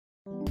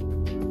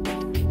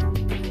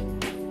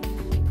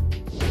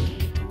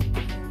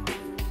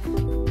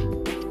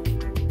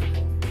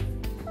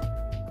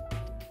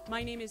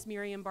My name is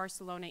Miriam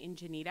Barcelona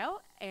Ingenito,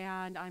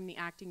 and I'm the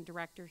acting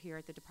director here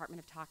at the Department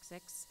of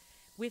Toxics.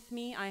 With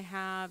me, I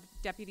have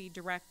Deputy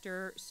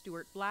Director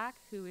Stuart Black,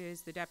 who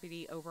is the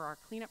deputy over our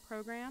cleanup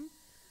program.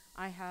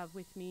 I have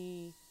with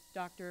me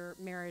Dr.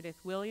 Meredith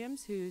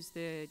Williams, who's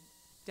the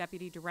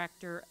Deputy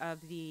Director of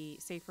the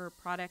Safer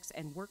Products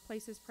and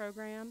Workplaces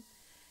program,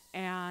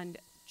 and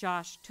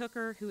Josh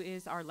Tooker, who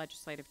is our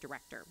Legislative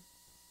Director.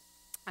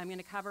 I'm going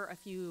to cover a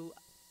few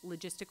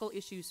logistical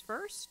issues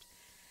first.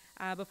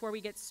 Before we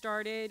get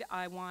started,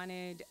 I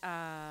wanted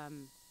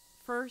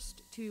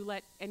first to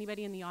let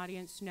anybody in the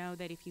audience know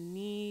that if you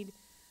need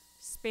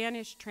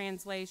Spanish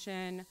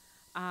translation,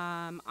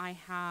 I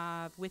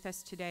have with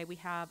us today, we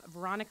have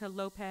Veronica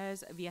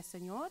Lopez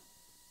Villaseñor.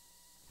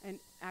 And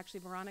actually,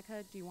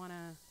 Veronica, do you want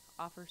to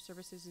offer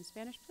services in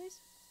Spanish, please?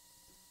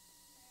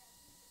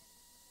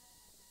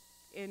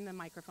 In the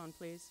microphone,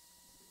 please.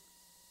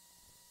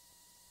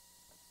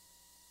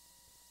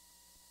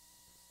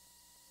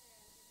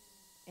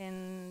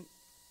 En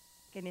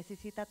que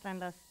necesita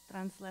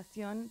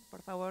translación, por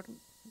favor,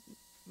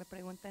 me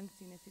preguntan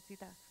si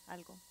necesita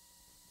algo.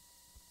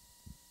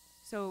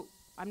 So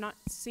I'm not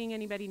seeing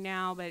anybody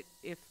now, but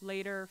if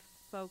later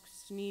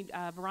folks need,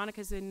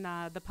 Veronica's in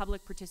the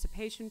public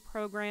participation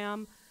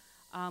program.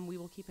 We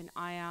will keep an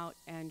eye out,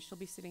 and she'll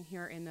be sitting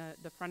here in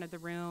the front of the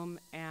room,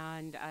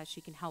 and she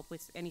can help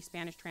with any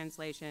Spanish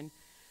translation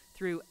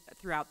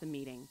throughout the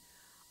meeting.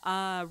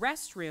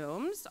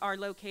 Restrooms are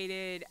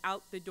located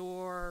out the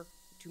door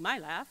to my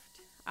left,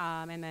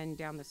 and then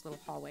down this little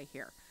hallway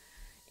here.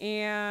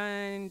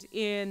 And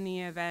in the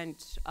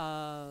event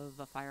of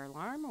a fire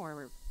alarm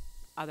or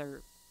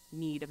other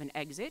need of an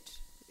exit,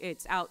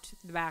 it's out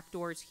the back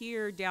doors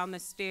here, down the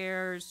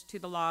stairs to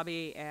the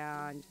lobby,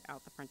 and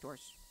out the front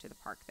doors to the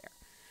park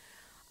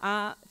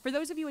there. For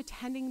those of you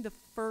attending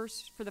for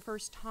the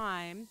first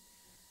time,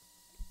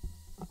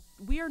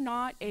 we are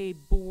not a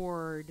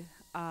board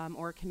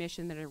or a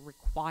commission that are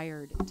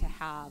required to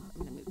have,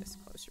 I'm going to move this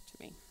closer to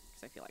me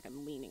because I feel like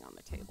I'm leaning on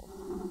the table.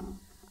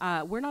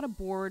 We're not a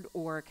board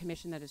or a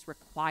commission that is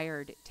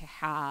required to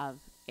have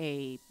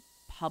a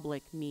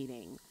public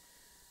meeting,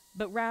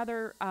 but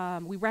rather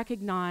we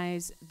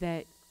recognize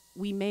that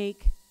we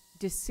make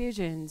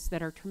decisions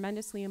that are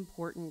tremendously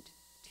important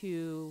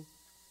to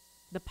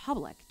the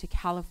public, to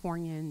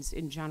Californians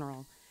in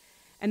general,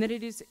 and that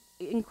it is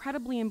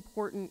incredibly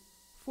important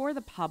for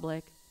the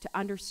public to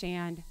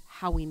understand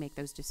how we make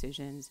those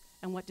decisions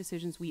and what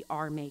decisions we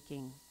are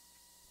making.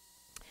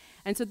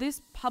 And so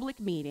this public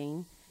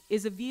meeting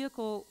is a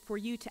vehicle for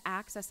you to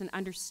access and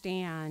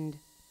understand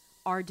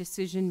our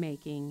decision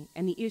making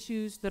and the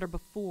issues that are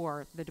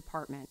before the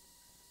department.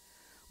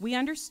 We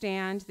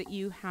understand that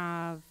you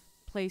have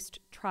placed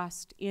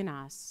trust in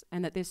us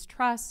and that this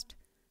trust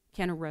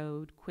can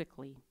erode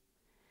quickly,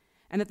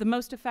 and that the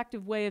most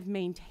effective way of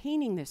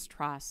maintaining this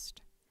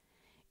trust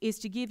is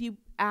to give you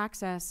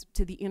access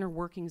to the inner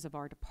workings of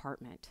our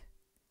department.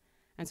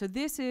 And so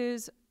this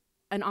is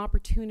an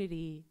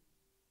opportunity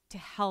to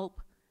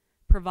help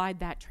provide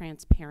that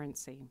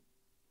transparency.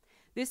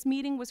 This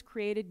meeting was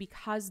created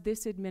because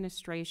this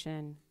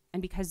administration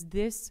and because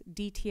this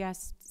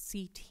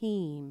DTSC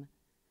team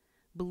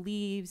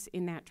believes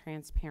in that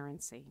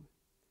transparency.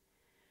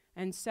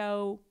 And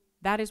so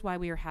that is why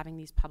we are having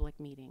these public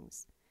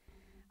meetings.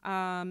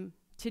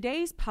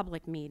 Today's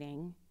public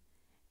meeting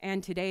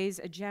and today's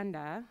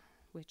agenda,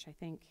 which I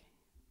think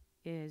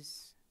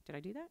is, did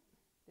I do that?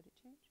 Did it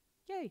change?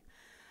 Yay.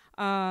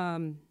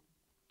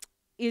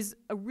 Is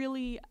a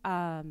really,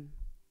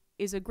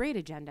 is a great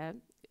agenda.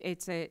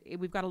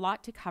 We've got a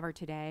lot to cover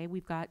today.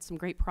 We've got some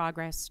great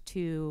progress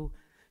to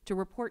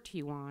report to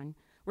you on.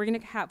 We're going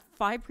to have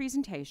 5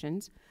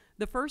 presentations.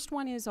 The first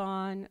one is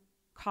on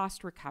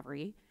cost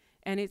recovery,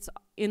 and it's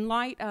in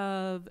light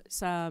of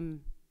some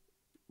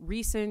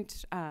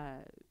recent,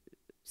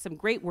 some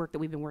great work that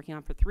we've been working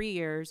on for 3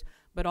 years,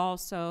 but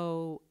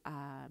also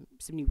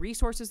some new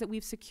resources that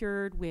we've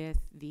secured with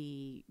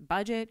the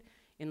budget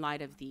in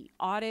light of the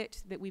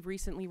audit that we've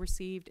recently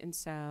received, and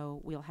so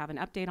we'll have an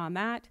update on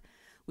that.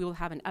 We will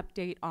have an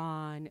update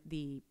on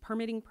the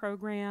permitting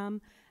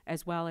program,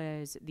 as well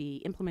as the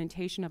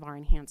implementation of our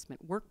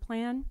enhancement work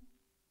plan.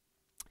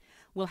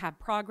 We'll have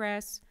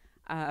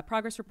a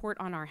progress report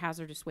on our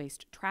hazardous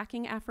waste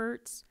tracking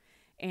efforts,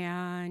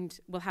 and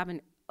we'll have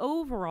an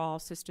overall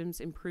systems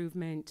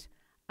improvement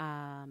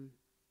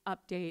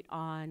update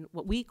on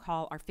what we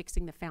call our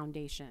Fixing the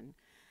Foundation.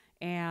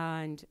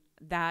 And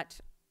that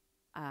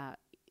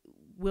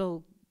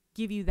will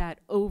give you that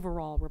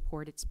overall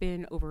report. It's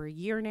been over a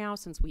year now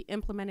since we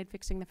implemented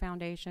Fixing the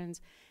Foundations,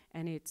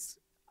 and it's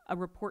a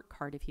report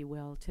card, if you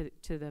will,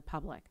 to the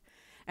public.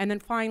 And then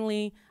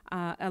finally,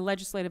 a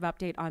legislative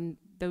update on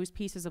those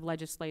pieces of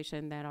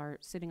legislation that are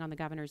sitting on the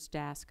governor's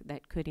desk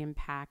that could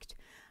impact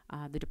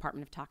the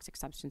Department of Toxic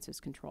Substances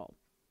Control.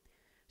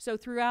 So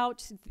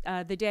throughout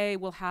the day,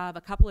 we'll have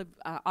a couple of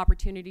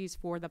opportunities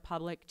for the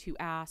public to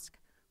ask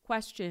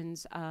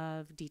questions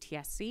of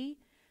DTSC.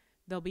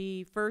 There'll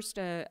be first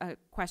a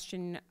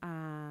question,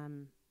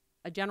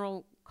 a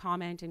general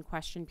comment and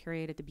question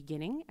period at the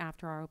beginning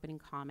after our opening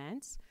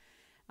comments.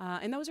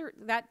 And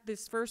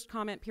this first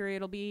comment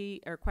period will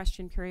be, or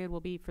question period will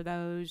be for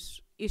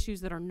those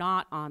issues that are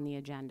not on the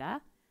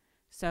agenda.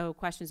 So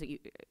questions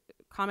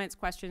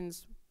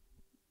questions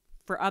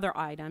for other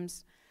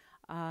items.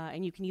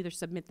 And you can either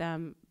submit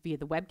them via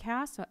the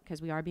webcast,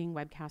 because we are being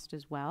webcast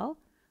as well,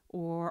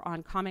 or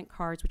on comment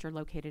cards, which are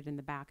located in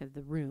the back of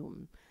the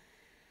room.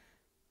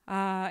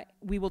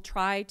 We will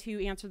try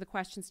to answer the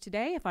questions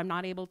today. If I'm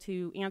not able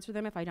to answer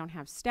them, if I don't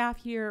have staff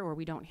here or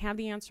we don't have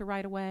the answer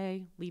right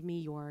away, leave me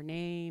your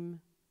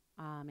name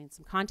and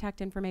some contact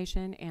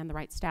information, and the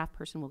right staff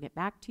person will get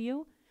back to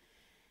you.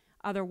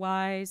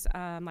 Otherwise,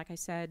 like I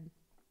said,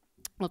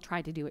 we'll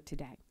try to do it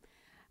today.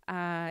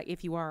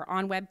 If you are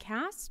on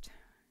webcast,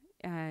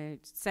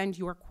 send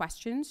your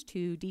questions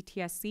to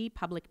DTSC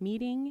public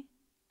meeting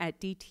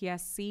at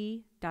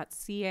dtsc.ca.gov.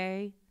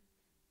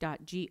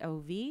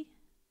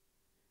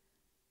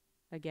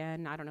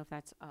 Again, I don't know if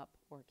that's up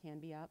or can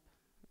be up,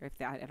 or if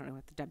that, I don't know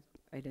what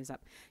it is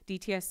up.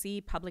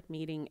 DTSC public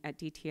meeting at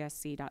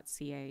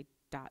dtsc.ca.gov.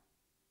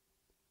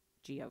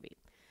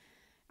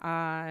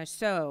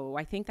 So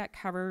I think that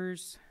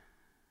covers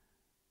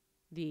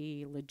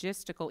the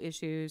logistical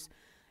issues.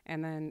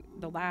 And then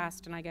the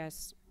last, and I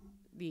guess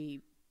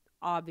the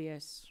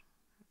obvious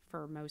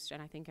for most,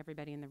 and I think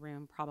everybody in the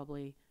room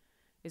probably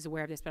is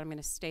aware of this, but I'm going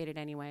to state it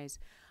anyways.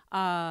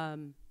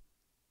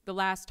 The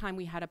last time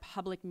we had a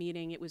public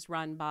meeting, it was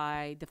run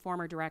by the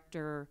former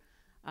director,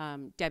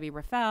 Debbie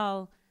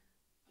Raffel.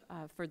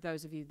 For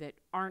those of you that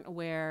aren't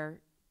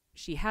aware,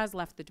 she has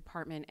left the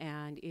department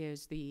and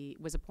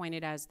was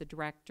appointed as the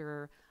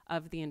director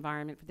of the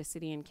environment for the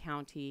city and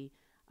county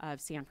of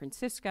San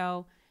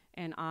Francisco,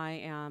 and I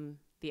am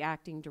the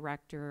acting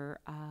director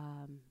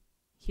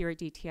here at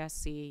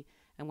DTSC.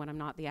 And when I'm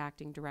not the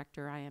acting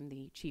director, I am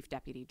the chief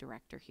deputy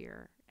director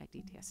here at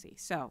DTSC.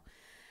 So,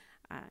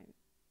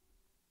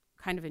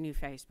 kind of a new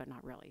face, but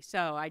not really.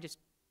 So I just,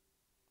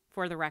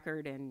 for the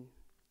record, and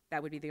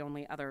that would be the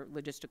only other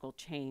logistical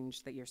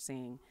change that you're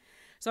seeing.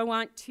 So I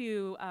want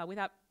to,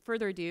 without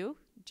further ado,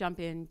 jump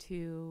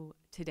into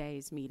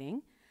today's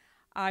meeting.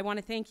 I want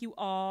to thank you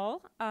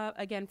all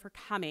again for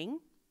coming,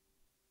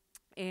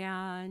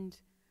 and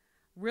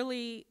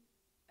really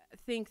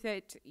think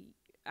that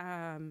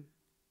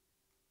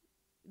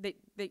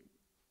that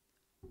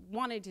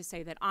wanted to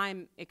say that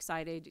I'm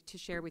excited to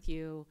share with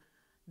you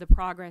the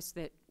progress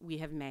that we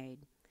have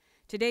made.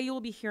 Today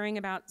you'll be hearing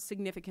about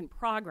significant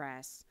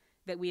progress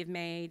that we have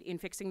made in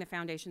fixing the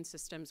foundation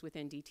systems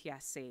within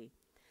DTSC.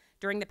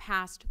 During the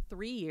past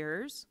 3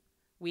 years,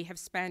 we have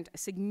spent a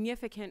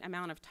significant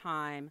amount of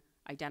time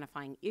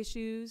identifying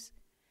issues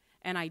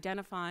and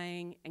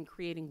identifying and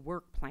creating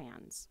work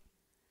plans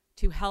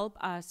to help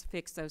us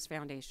fix those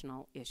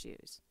foundational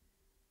issues.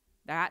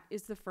 That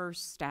is the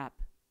first step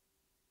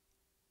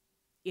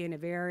in a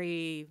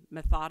very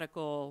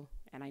methodical,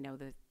 and I know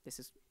that this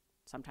is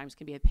sometimes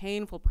can be a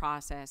painful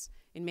process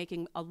in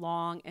making a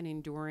long and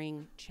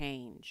enduring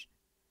change.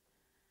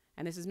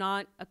 And this is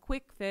not a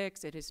quick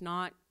fix. It is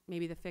not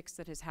maybe the fix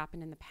that has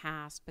happened in the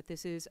past, but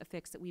this is a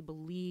fix that we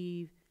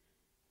believe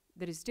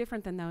that is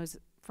different than those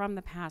from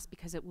the past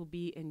because it will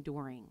be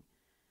enduring.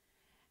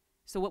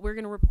 So what we're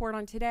going to report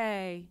on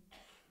today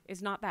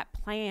is not that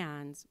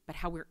plans, but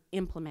how we're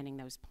implementing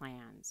those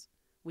plans.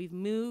 We've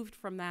moved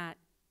from that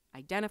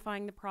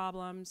identifying the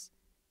problems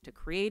to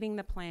creating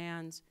the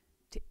plans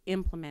to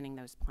implementing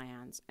those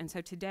plans. And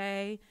so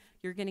today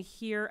you're going to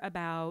hear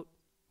about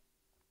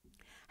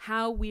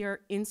how we are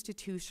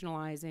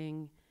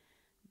institutionalizing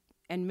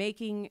and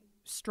making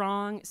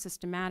strong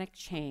systematic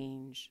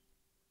change,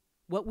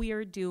 what we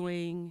are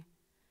doing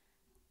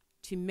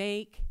to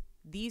make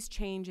these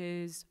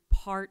changes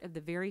part of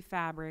the very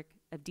fabric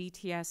of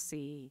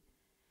DTSC,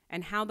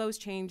 and how those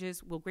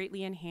changes will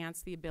greatly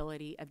enhance the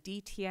ability of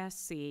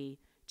DTSC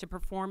to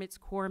perform its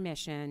core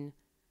mission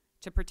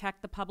to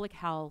protect the public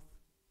health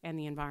and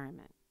the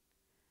environment.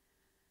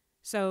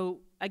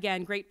 So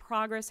again, great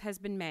progress has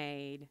been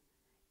made,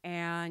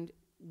 and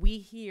we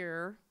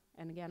here,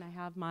 and again I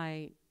have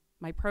my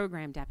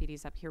program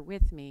deputies up here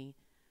with me,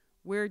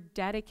 we're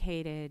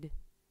dedicated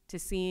to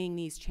seeing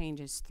these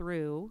changes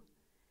through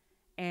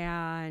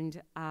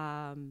and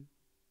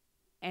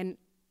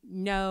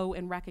know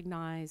and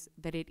recognize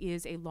that it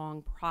is a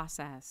long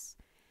process,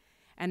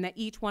 and that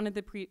each one of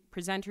the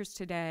presenters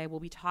today will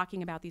be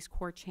talking about these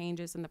core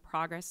changes and the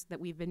progress that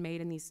we've been made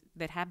in these,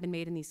 that have been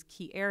made in these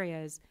key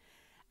areas,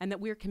 and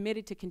that we're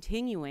committed to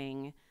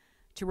continuing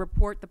to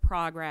report the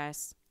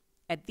progress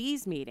at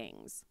these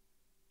meetings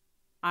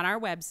on our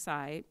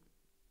website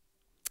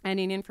and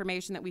in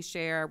information that we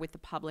share with the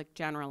public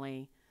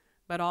generally,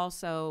 but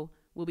also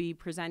we'll be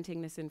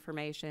presenting this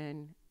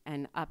information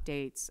and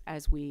updates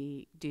as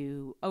we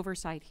do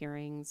oversight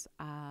hearings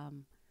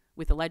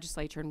with the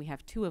legislature, and we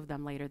have 2 of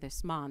them later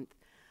this month.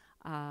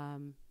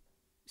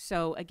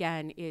 So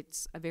again,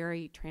 it's a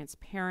very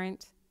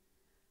transparent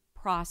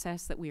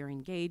process that we are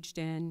engaged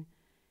in,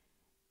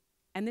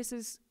 and this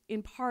is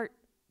in part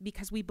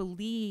because we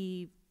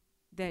believe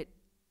that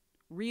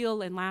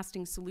real and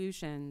lasting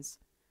solutions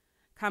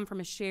come from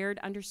a shared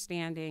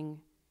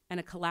understanding and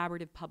a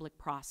collaborative public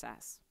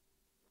process.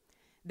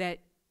 That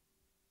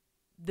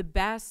the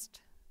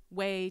best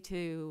way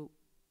to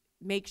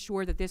make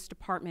sure that this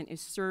department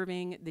is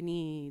serving the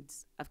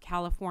needs of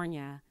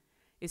California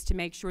is to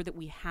make sure that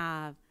we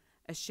have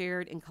a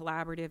shared and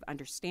collaborative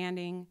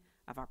understanding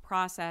of our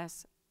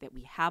process, that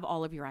we have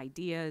all of your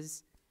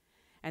ideas,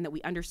 and that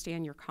we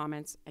understand your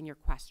comments and your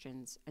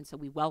questions. And so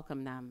we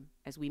welcome them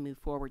as we move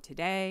forward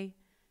today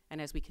and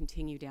as we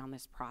continue down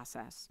this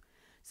process.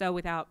 So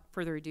without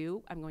further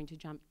ado, I'm going to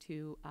jump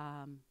to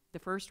the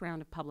first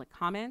round of public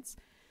comments.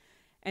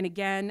 And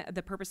again,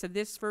 the purpose of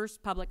this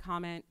first public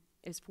comment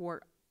is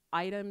for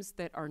items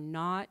that are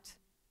not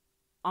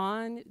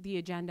on the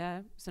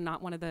agenda, so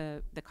not one of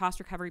the cost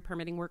recovery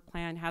permitting work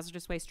plan,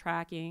 hazardous waste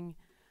tracking,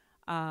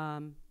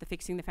 the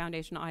fixing the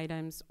foundation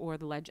items, or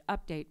the ledge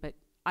update, but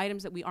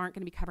items that we aren't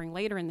going to be covering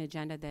later in the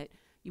agenda that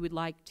you would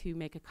like to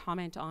make a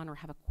comment on or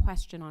have a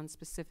question on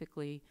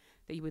specifically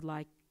that you would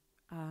like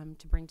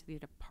to bring to the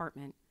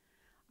department.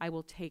 I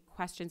will take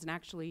questions, and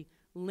actually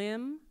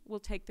Lim will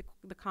take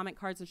the comment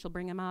cards and she'll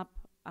bring them up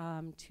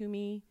to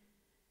me,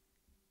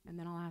 and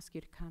then I'll ask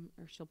you to come,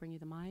 or she'll bring you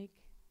the mic.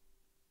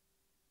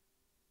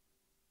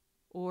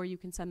 Or you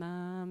can send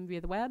them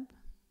via the web.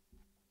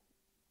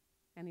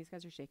 And these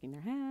guys are shaking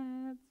their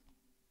heads.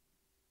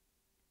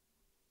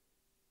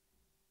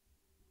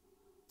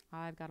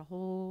 I've got a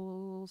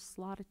whole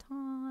slot of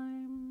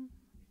time.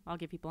 I'll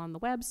give people on the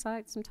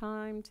website some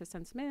time to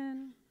send some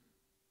in.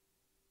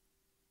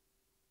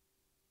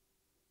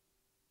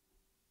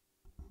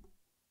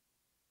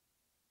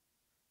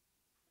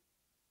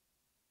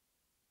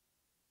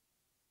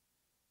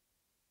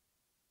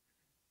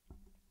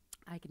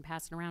 I can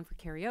pass it around for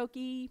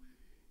karaoke.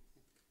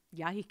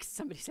 Yikes,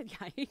 somebody said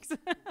yikes.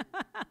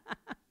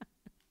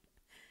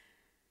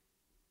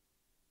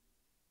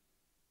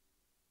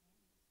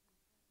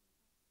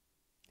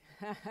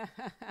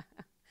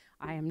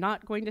 I am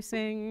not going to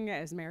sing,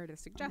 as Meredith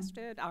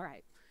suggested. All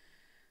right.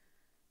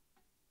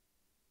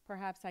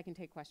 Perhaps I can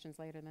take questions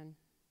later then,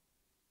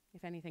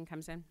 if anything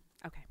comes in.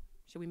 Okay,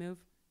 should we move?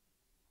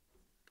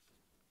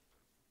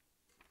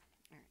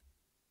 All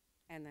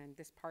right. And then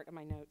this part of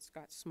my notes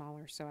got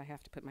smaller, so I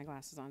have to put my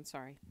glasses on,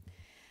 sorry.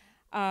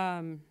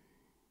 I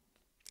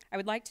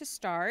would like to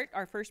start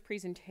our first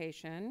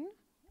presentation.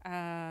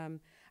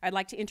 I'd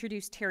like to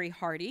introduce Terri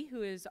Hardy,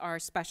 who is our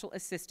Special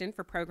Assistant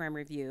for Program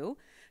Review,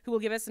 who will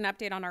give us an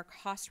update on our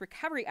cost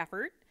recovery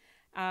effort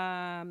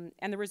and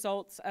the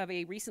results of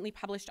a recently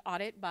published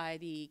audit by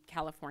the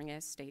California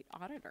State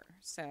Auditor.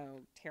 So,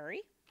 Terri?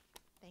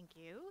 Thank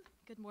you.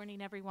 Good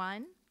morning,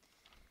 everyone.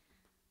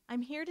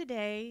 I'm here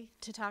today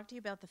to talk to you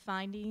about the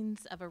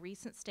findings of a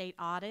recent state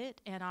audit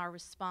and our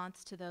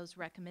response to those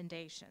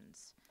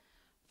recommendations.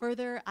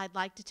 Further, I'd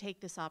like to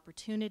take this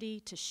opportunity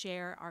to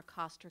share our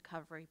cost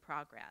recovery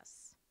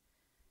progress.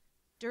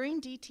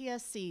 During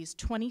DTSC's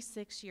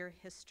 26-year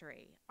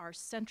history, our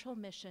central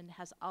mission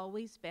has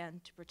always been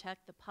to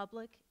protect the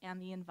public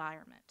and the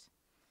environment.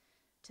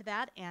 To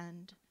that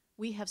end,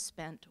 we have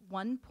spent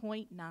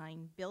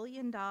 $1.9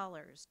 billion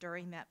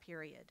during that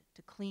period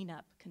to clean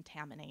up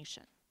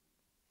contamination.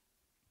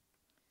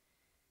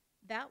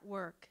 That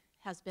work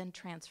has been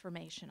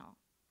transformational.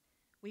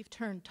 We've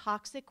turned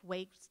toxic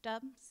waste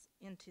dumps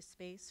into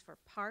space for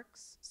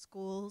parks,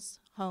 schools,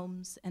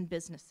 homes, and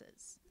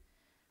businesses.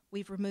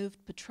 We've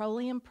removed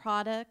petroleum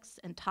products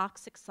and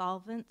toxic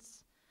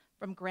solvents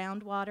from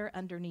groundwater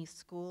underneath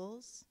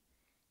schools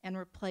and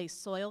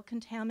replaced soil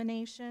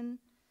contamination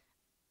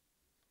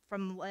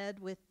from lead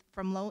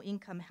from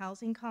low-income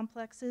housing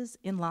complexes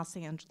in Los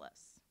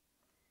Angeles.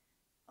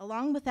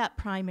 Along with that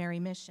primary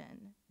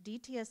mission,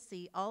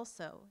 DTSC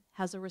also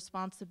has a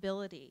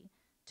responsibility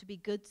to be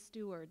good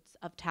stewards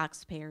of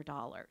taxpayer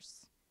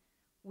dollars.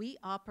 We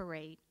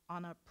operate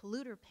on a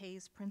polluter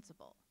pays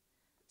principle.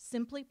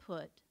 Simply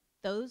put,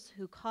 those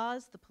who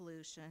cause the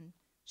pollution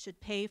should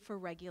pay for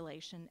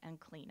regulation and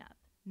cleanup,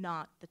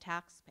 not the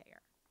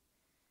taxpayer.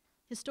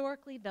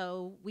 Historically,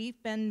 though,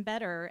 we've been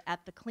better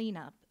at the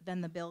cleanup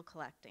than the bill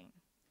collecting.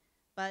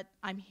 But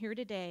I'm here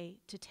today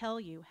to tell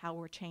you how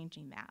we're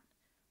changing that.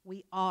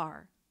 We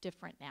are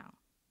different now.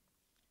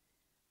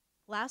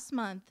 Last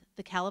month,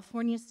 the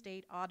California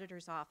State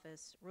Auditor's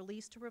Office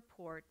released a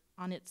report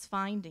on its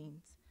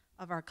findings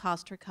of our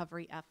cost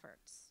recovery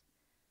efforts.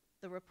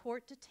 The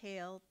report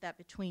detailed that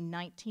between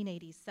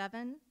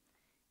 1987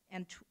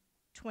 and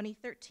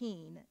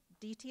 2013,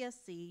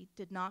 DTSC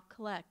did not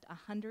collect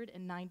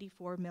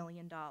 $194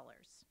 million.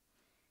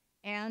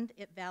 And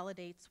it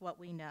validates what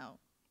we know,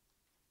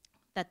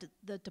 that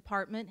the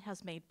department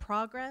has made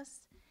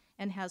progress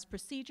and has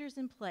procedures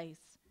in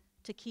place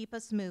to keep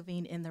us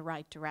moving in the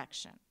right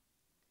direction.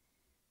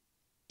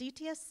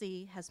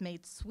 DTSC has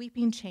made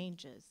sweeping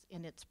changes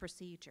in its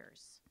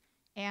procedures,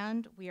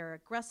 and we are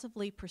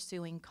aggressively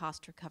pursuing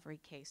cost recovery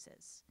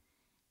cases.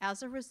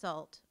 As a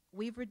result,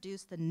 we've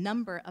reduced the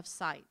number of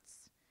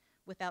sites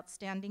with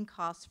outstanding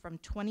costs from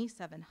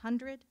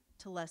 2,700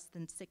 to less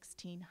than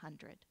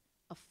 1,600,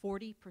 a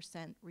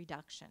 40%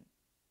 reduction.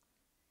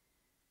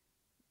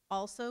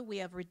 Also, we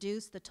have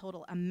reduced the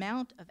total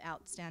amount of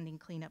outstanding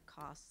cleanup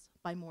costs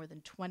by more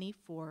than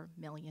 $24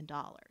 million.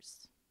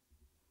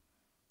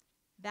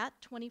 That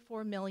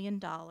 $24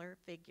 million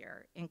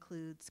figure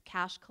includes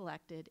cash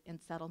collected and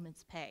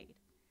settlements paid.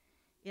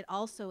 It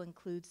also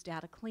includes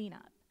data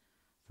cleanup.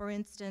 For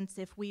instance,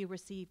 if we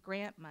receive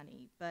grant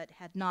money but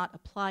had not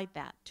applied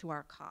that to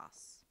our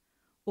costs.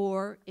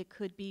 Or it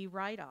could be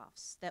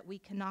write-offs that we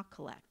cannot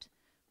collect,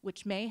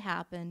 which may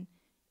happen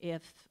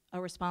if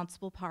a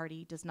responsible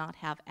party does not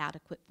have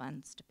adequate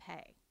funds to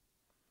pay.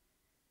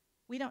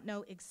 We don't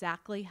know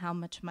exactly how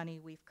much money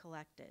we've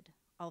collected,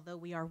 although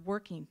we are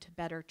working to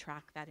better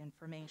track that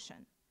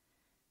information.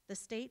 The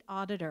state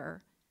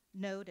auditor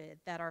noted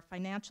that our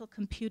financial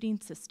computing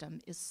system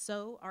is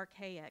so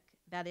archaic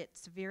that it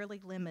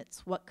severely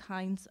limits what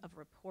kinds of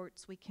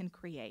reports we can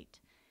create,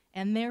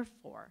 and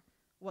therefore,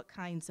 what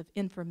kinds of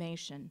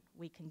information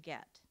we can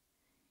get.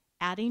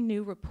 Adding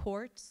new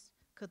reports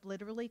could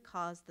literally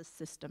cause the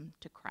system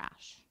to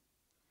crash.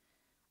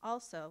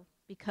 Also,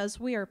 because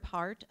we are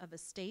part of a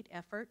state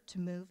effort to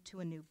move to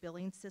a new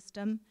billing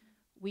system,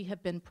 we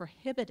have been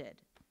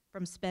prohibited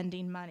from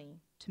spending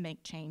money to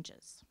make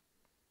changes.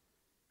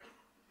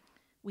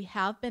 We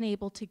have been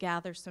able to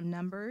gather some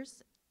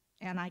numbers,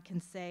 and I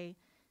can say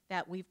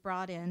that we've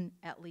brought in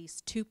at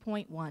least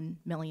 $2.1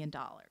 million.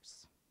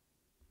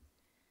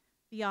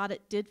 The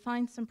audit did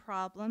find some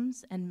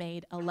problems and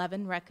made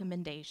 11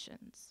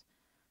 recommendations,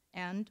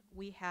 and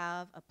we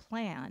have a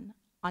plan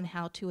on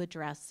how to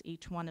address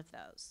each one of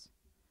those.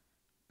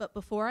 But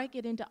before I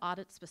get into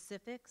audit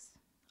specifics,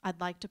 I'd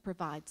like to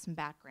provide some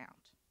background.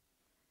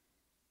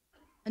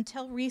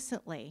 Until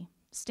recently,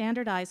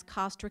 standardized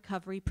cost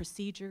recovery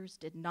procedures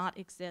did not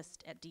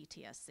exist at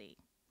DTSC.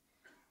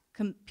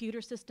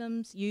 Computer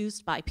systems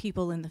used by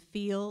people in the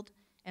field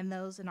and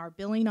those in our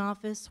billing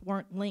office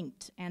weren't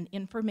linked, and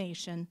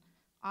information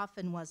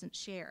often wasn't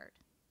shared.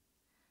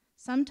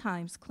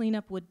 Sometimes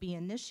cleanup would be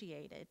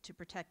initiated to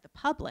protect the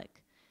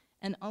public,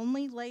 and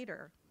only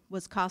later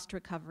was cost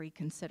recovery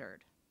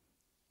considered.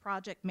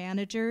 Project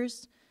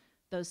managers,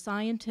 those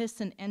scientists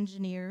and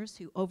engineers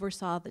who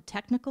oversaw the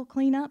technical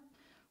cleanup,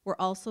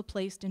 were also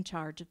placed in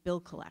charge of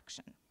bill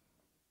collection.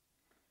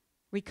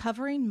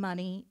 Recovering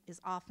money is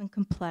often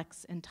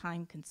complex and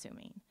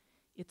time-consuming.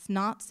 It's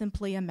not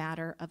simply a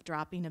matter of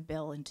dropping a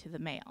bill into the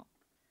mail.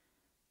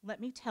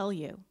 Let me tell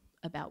you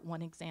about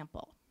one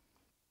example.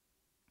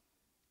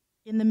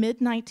 In the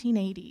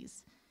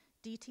mid-1980s,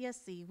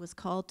 DTSC was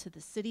called to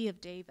the city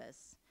of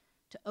Davis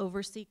to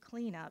oversee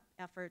cleanup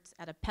efforts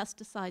at a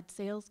pesticide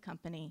sales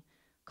company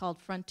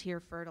called Frontier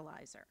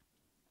Fertilizer.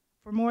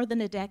 For more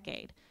than a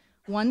decade,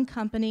 one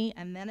company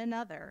and then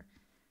another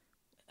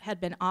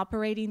had been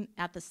operating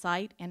at the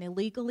site and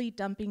illegally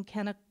dumping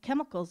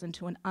chemicals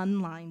into an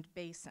unlined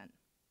basin.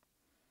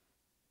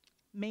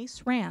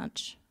 Mace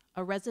Ranch,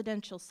 a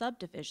residential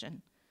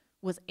subdivision,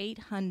 was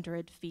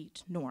 800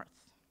 feet north.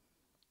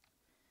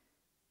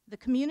 The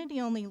community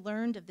only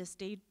learned of this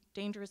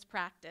dangerous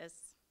practice,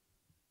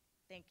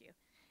 thank you,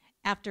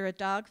 after a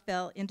dog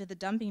fell into the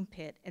dumping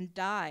pit and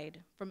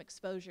died from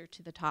exposure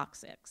to the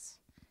toxics.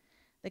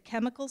 The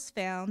chemicals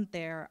found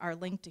there are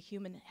linked to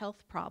human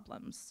health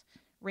problems,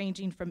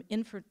 ranging from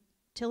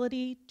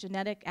infertility,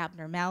 genetic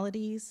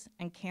abnormalities,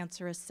 and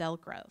cancerous cell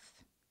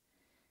growth.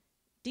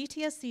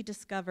 DTSC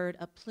discovered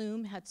a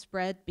plume had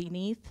spread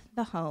beneath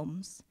the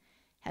homes,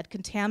 had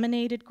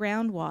contaminated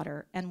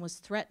groundwater, and was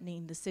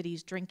threatening the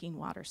city's drinking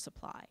water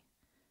supply.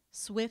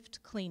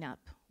 Swift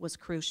cleanup was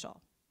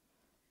crucial.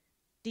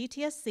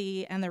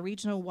 DTSC and the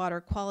Regional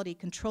Water Quality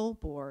Control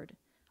Board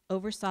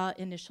oversaw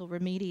initial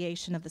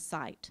remediation of the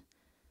site.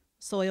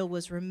 Soil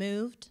was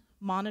removed,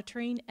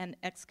 monitoring and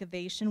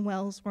excavation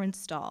wells were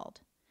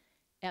installed.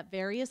 At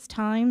various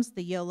times,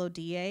 the YOLO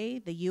DA,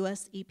 the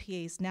US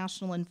EPA's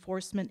National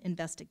Enforcement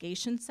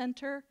Investigation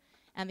Center,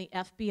 and the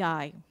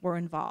FBI were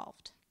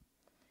involved.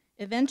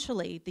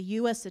 Eventually, the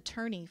US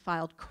attorney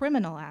filed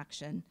criminal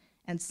action,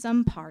 and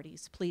some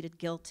parties pleaded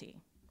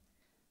guilty.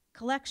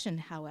 Collection,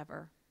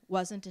 however,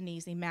 wasn't an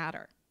easy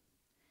matter.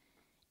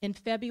 In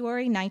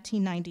February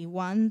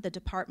 1991, the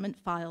department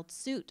filed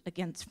suit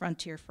against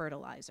Frontier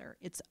Fertilizer,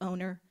 its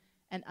owner,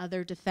 and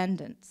other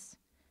defendants.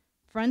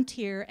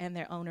 Frontier and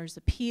their owners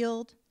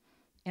appealed,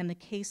 and the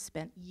case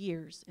spent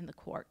years in the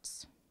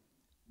courts.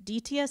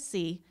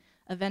 DTSC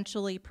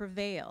eventually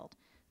prevailed,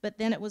 but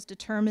then it was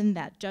determined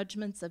that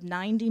judgments of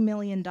 $90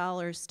 million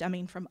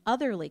stemming from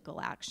other legal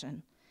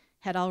action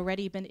had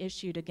already been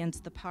issued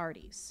against the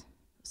parties,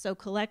 so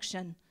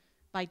collection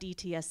by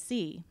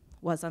DTSC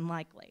was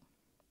unlikely.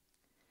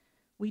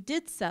 We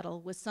did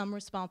settle with some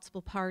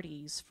responsible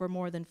parties for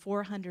more than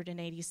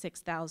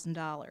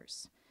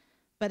 $486,000.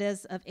 But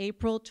as of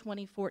April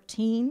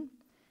 2014,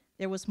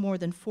 there was more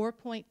than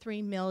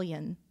 $4.3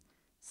 million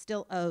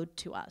still owed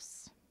to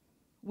us.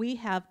 We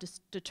have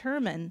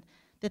determined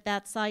that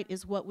that site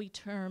is what we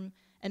term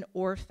an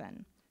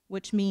orphan,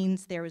 which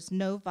means there is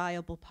no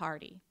viable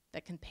party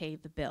that can pay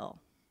the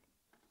bill.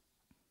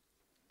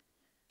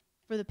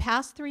 For the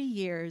past 3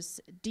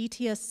 years,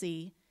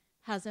 DTSC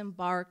has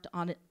embarked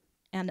on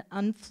and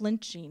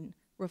unflinching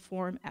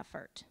reform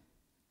effort.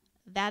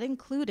 That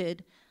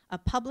included a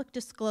public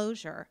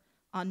disclosure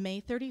on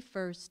May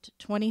 31st,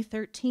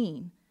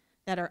 2013,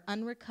 that our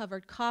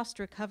unrecovered cost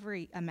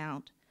recovery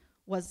amount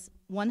was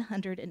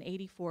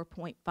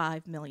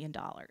 $184.5 million.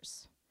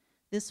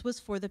 This was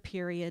for the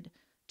period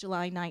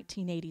July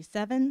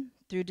 1987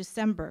 through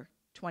December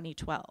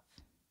 2012.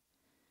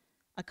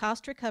 A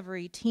cost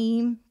recovery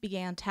team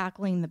began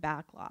tackling the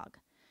backlog,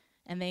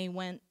 and they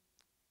went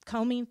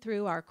combing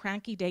through our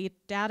cranky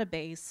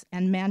database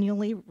and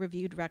manually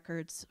reviewed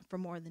records for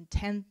more than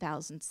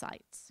 10,000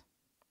 sites.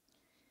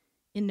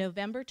 In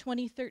November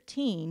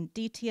 2013,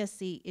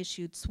 DTSC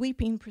issued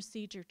sweeping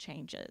procedure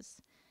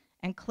changes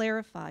and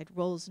clarified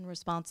roles and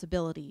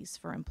responsibilities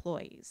for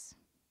employees.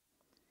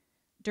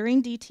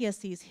 During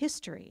DTSC's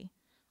history,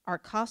 our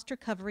cost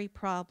recovery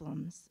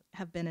problems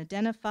have been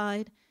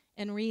identified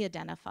and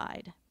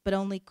re-identified, but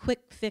only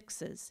quick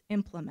fixes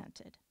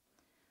implemented.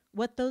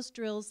 What those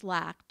drills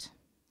lacked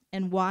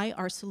and why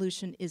our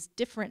solution is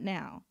different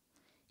now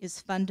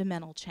is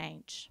fundamental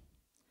change.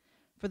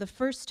 For the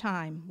first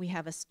time, we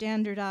have a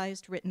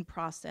standardized written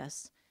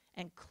process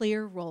and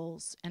clear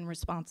roles and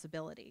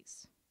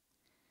responsibilities.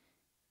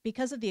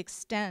 Because of the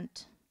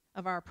extent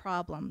of our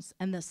problems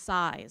and the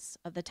size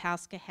of the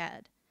task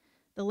ahead,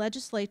 the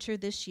legislature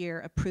this year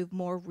approved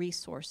more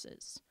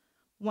resources,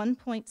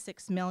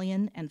 1.6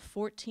 million and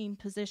 14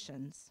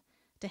 positions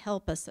to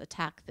help us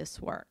attack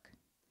this work.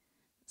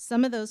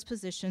 Some of those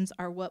positions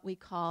are what we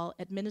call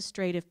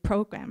administrative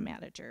program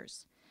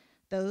managers,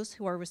 those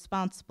who are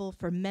responsible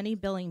for many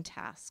billing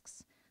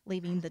tasks,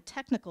 leaving the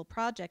technical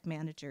project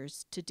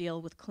managers to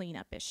deal with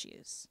cleanup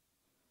issues.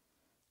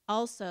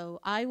 Also,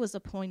 I was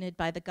appointed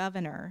by the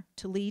governor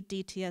to lead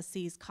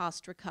DTSC's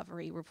cost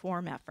recovery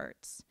reform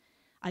efforts.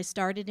 I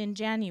started in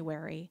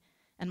January,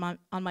 and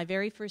on my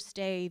very first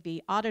day,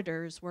 the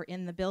auditors were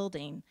in the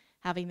building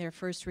having their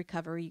first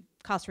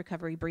cost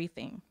recovery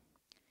briefing.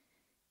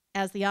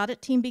 As the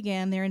audit team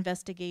began their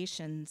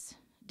investigations,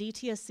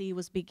 DTSC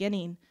was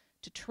beginning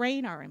to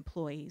train our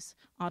employees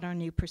on our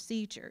new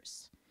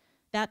procedures.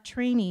 That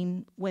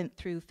training went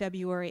through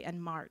February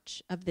and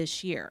March of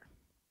this year.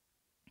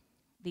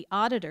 The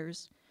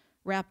auditors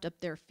wrapped up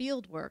their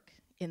field work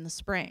in the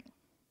spring.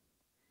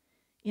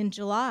 In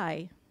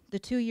July, the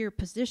 2-year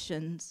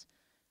positions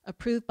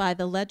approved by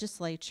the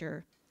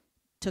legislature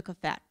took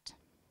effect.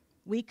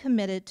 We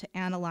committed to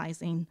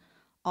analyzing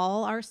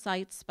all our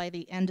sites by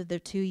the end of the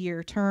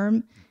 2-year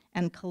term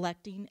and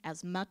collecting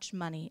as much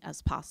money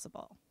as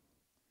possible.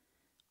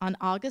 On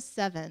August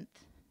 7th,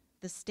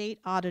 the state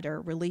auditor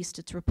released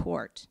its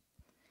report.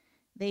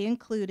 They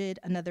included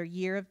another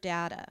year of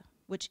data,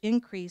 which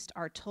increased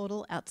our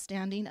total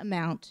outstanding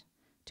amount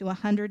to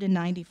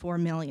 $194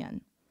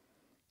 million.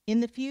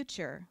 In the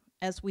future,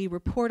 as we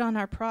report on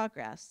our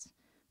progress,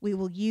 we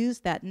will use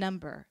that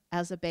number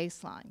as a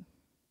baseline.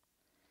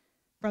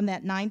 From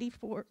that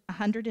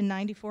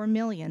 $194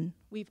 million,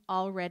 we've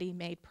already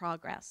made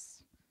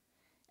progress.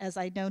 As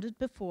I noted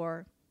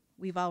before,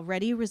 we've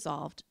already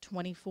resolved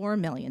 $24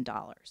 million.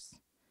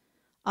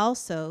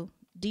 Also,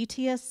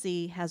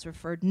 DTSC has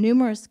referred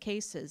numerous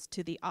cases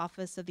to the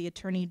Office of the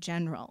Attorney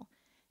General,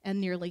 and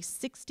nearly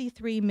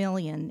 $63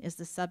 million is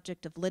the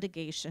subject of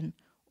litigation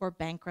or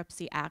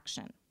bankruptcy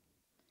action.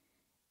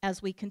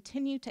 As we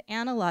continue to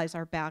analyze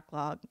our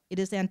backlog, it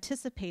is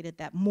anticipated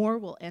that more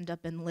will end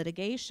up in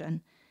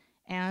litigation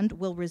and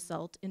will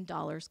result in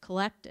dollars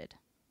collected.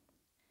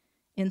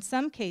 In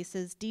some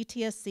cases,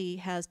 DTSC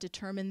has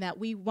determined that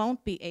we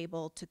won't be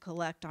able to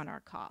collect on our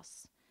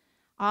costs.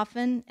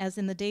 Often, as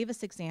in the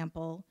Davis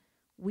example,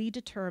 we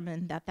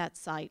determine that that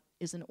site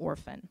is an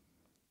orphan.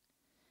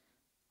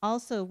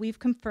 Also, we've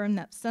confirmed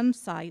that some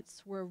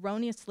sites were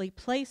erroneously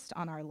placed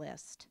on our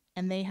list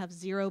and they have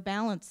zero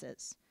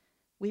balances.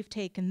 We've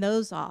taken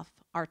those off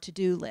our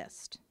to-do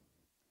list.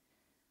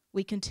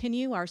 We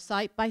continue our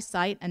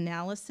site-by-site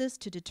analysis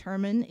to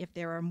determine if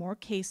there are more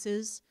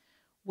cases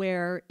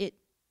where it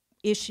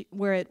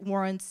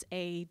warrants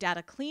a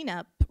data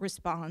cleanup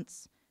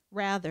response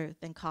rather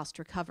than cost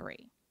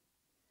recovery.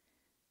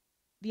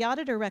 The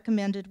auditor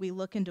recommended we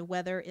look into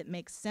whether it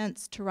makes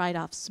sense to write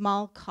off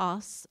small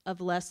costs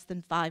of less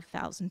than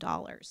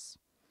 $5,000.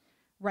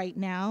 Right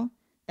now,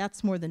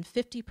 that's more than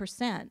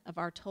 50% of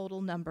our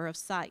total number of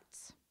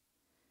sites.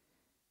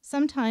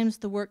 Sometimes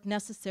the work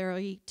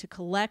necessary to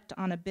collect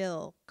on a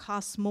bill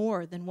costs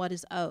more than what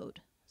is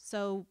owed.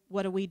 So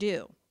what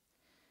do?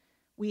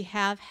 We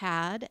have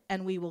had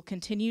and we will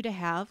continue to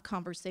have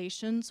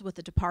conversations with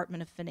the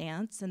Department of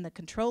Finance and the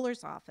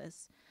Controller's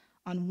Office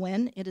on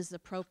when it is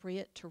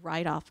appropriate to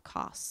write off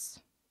costs.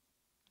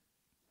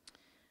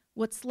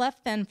 What's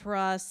left then for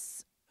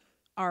us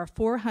are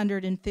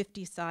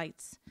 450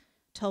 sites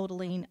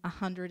totaling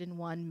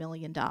 $101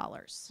 million.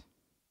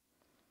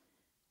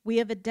 We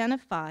have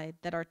identified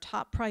that our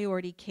top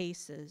priority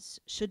cases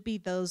should be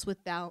those with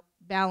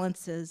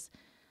balances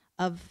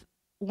of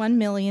 $1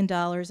 million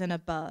and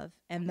above,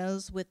 and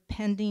those with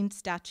pending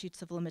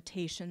statutes of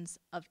limitations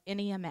of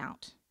any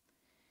amount.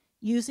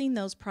 Using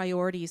those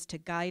priorities to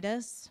guide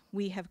us,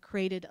 we have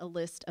created a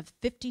list of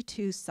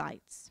 52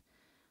 sites.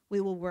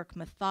 We will work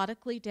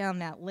methodically down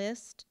that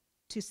list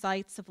to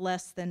sites of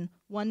less than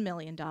 $1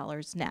 million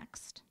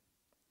next.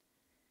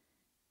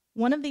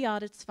 One of the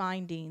audit's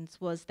findings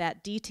was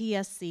that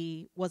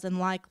DTSC was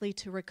unlikely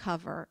to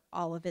recover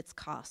all of its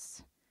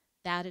costs.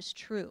 That is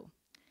true,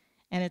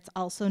 and it's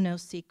also no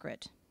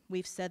secret.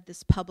 We've said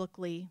this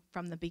publicly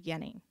from the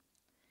beginning.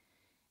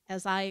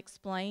 As I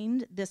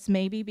explained, this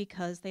may be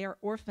because they are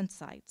orphan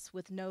sites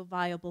with no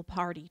viable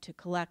party to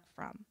collect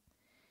from.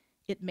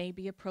 It may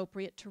be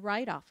appropriate to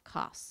write off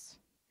costs.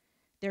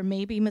 There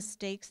may be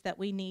mistakes that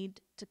we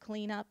need to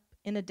clean up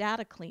in a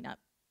data cleanup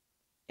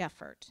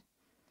effort.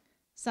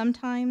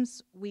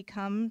 Sometimes we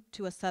come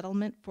to a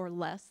settlement for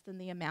less than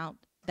the amount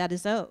that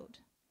is owed.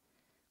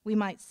 We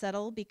might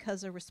settle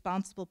because a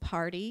responsible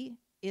party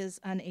is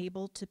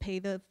unable to pay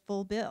the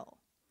full bill.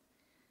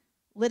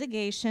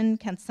 Litigation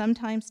can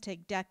sometimes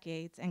take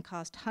decades and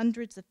cost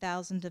hundreds of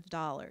thousands of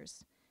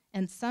dollars,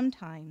 and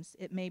sometimes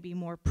it may be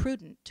more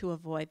prudent to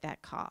avoid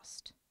that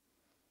cost.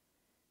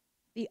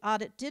 The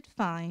audit did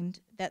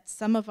find that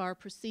some of our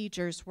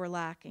procedures were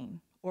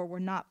lacking or were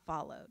not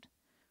followed.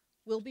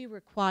 We'll be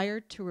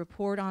required to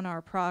report on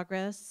our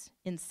progress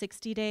in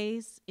 60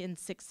 days, in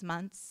 6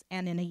 months,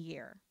 and in a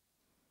year.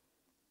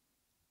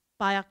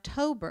 By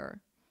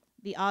October,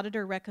 the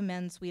auditor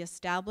recommends we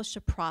establish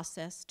a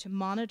process to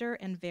monitor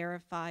and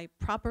verify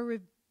proper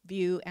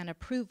review and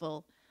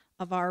approval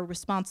of our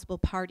responsible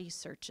party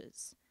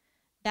searches.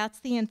 That's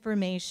the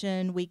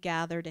information we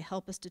gather to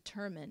help us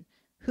determine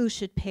who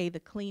should pay the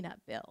cleanup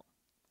bill.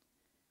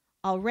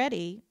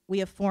 Already, we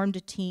have formed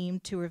a team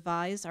to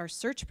revise our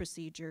search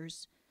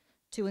procedures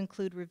to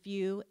include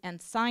review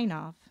and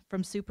sign-off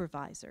from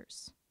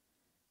supervisors.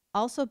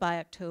 Also by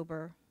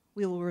October,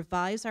 we will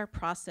revise our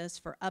process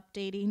for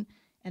updating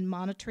and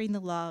monitoring the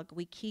log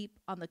we keep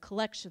on the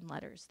collection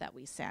letters that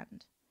we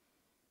send.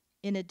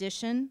 In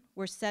addition,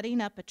 we're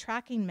setting up a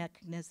tracking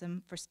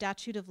mechanism for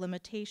statute of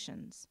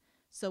limitations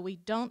so we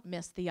don't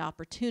miss the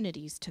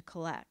opportunities to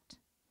collect.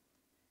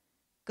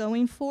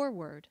 Going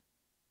forward,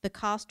 the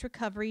cost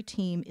recovery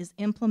team is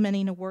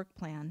implementing a work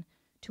plan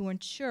to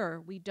ensure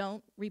we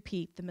don't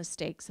repeat the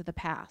mistakes of the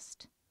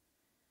past.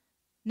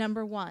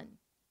 Number one,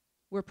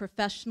 we're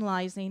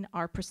professionalizing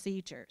our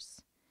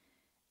procedures.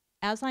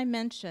 As I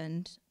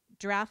mentioned,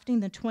 drafting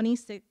the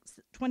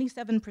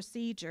 27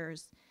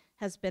 procedures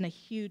has been a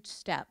huge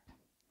step.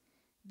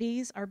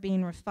 These are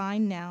being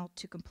refined now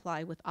to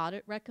comply with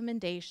audit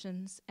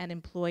recommendations and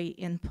employee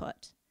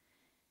input.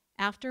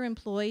 After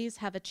employees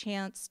have a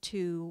chance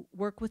to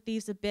work with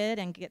these a bit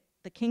and get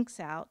the kinks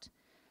out,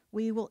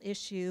 we will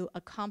issue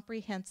a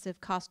comprehensive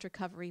cost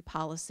recovery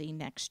policy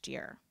next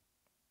year.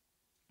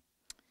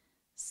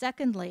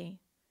 Secondly,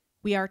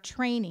 we are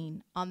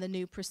training on the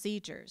new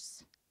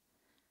procedures.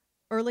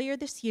 Earlier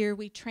this year,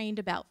 we trained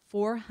about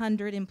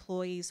 400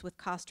 employees with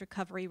cost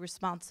recovery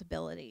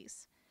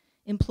responsibilities.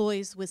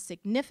 Employees with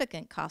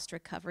significant cost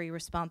recovery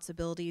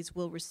responsibilities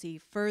will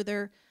receive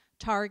further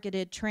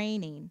targeted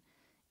training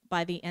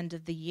by the end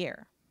of the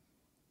year.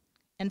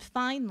 And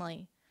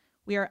finally,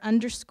 we are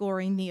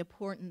underscoring the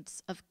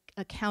importance of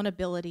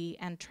accountability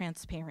and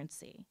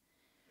transparency.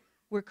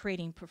 We're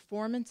creating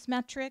performance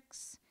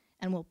metrics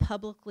and will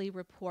publicly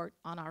report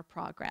on our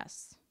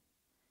progress.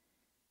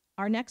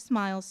 Our next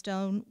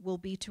milestone will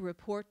be to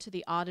report to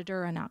the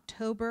auditor in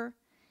October,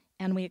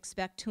 and we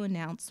expect to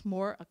announce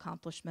more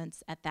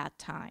accomplishments at that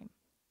time.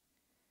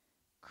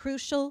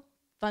 Crucial,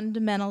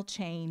 fundamental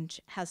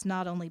change has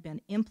not only been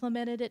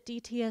implemented at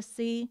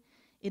DTSC,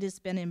 it has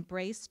been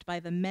embraced by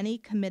the many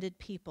committed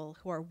people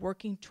who are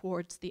working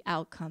towards the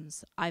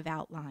outcomes I've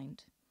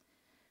outlined.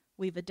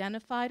 We've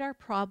identified our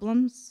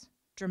problems,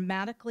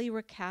 dramatically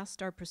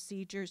recast our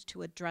procedures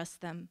to address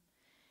them,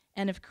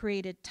 and have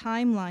created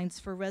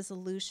timelines for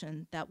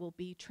resolution that will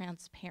be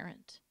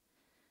transparent.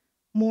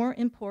 More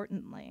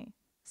importantly,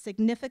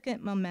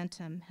 significant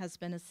momentum has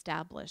been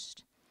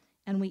established,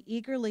 and we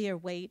eagerly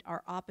await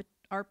our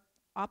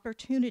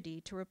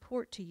opportunity to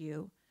report to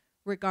you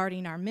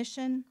regarding our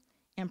mission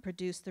and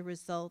produce the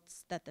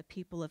results that the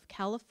people of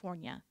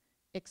California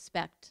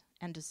expect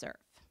and deserve.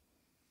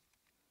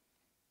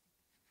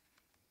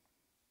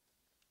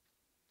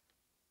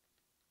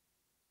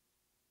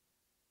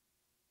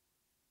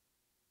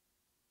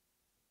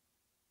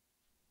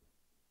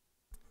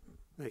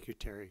 Thank you,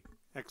 Terri.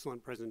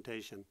 Excellent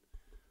presentation.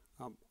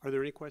 Are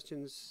there any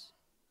questions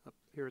up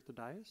here at the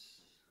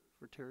dais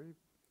for Terri?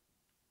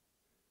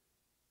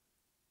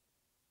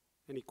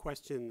 Any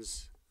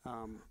questions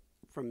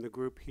from the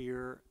group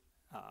here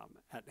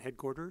at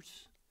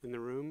headquarters in the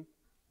room?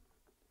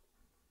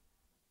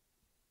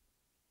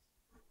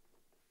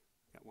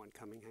 Got one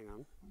coming, hang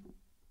on.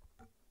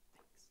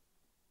 Thanks.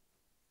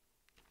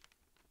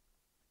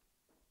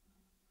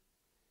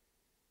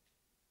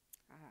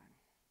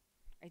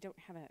 I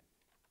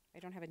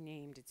don't have a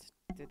name.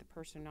 Did the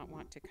person not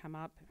want to come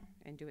up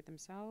and do it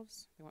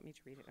themselves? They want me to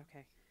read it,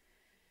 okay.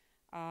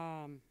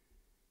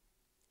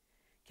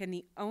 Can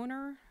the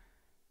owner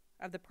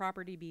of the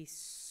property be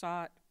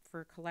sought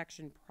for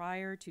collection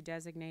prior to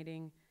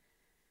designating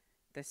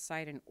the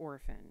site an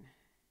orphan.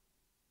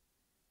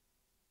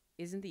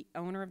 Isn't the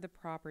owner of the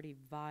property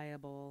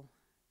viable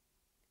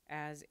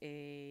as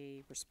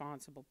a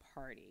responsible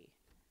party?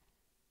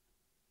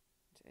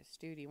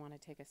 Stu, do you want to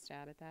take a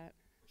stab at that?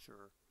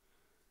 Sure.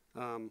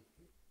 I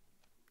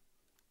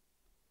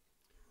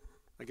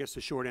guess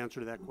the short answer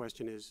to that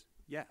question is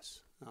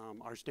yes.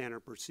 Our standard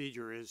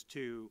procedure is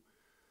to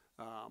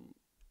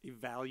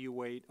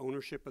evaluate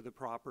ownership of the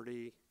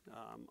property.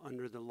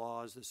 Under the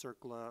laws, the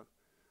CERCLA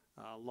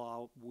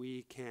law,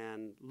 we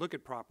can look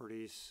at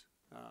properties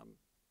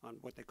on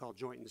what they call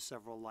joint and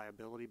several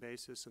liability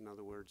basis. In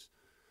other words,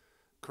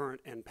 current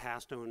and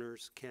past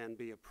owners can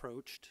be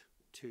approached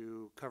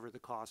to cover the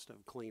cost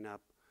of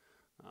cleanup.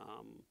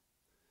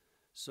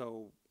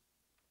 So,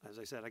 as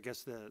I said, I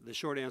guess the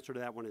short answer to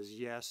that one is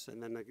yes.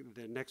 And then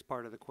the next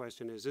part of the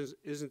question is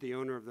isn't the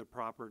owner of the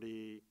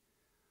property,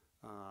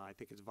 I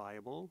think it's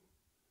viable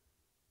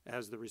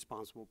as the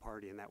responsible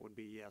party, and that would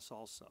be yes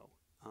also.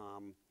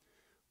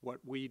 What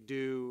we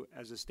do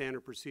as a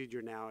standard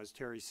procedure now, as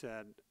Terri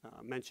said,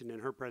 mentioned in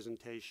her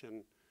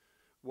presentation,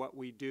 what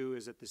we do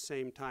is at the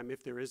same time,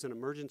 if there is an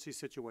emergency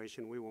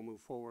situation, we will move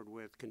forward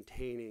with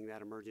containing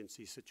that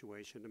emergency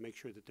situation to make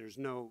sure that there's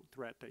no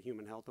threat to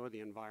human health or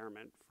the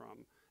environment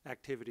from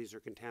activities or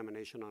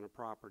contamination on a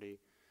property.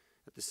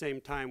 At the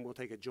same time, we'll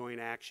take a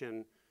joint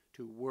action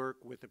to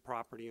work with the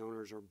property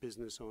owners or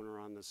business owner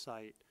on the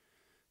site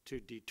to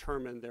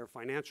determine their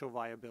financial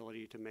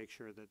viability to make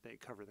sure that they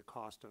cover the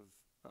cost of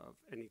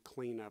any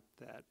cleanup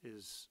that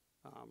is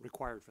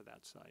required for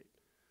that site.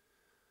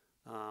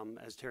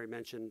 As Terri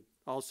mentioned,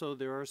 also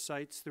there are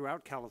sites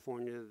throughout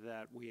California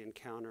that we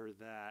encounter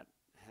that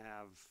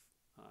have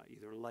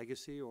either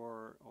legacy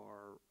or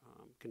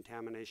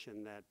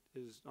contamination that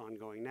is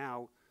ongoing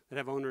now that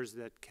have owners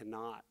that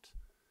cannot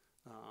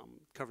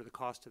cover the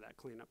cost of that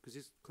cleanup, because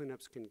these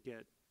cleanups can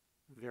get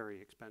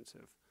very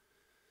expensive.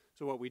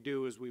 So what we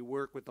do is we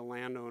work with the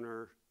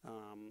landowner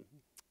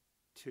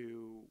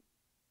to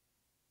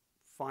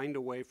find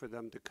a way for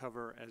them to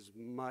cover as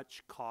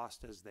much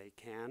cost as they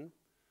can.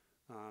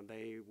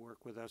 They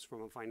work with us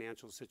from a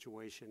financial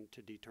situation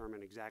to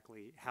determine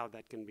exactly how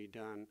that can be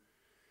done.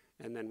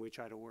 And then we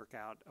try to work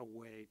out a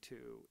way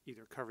to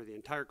either cover the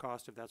entire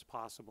cost if that's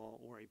possible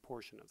or a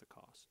portion of the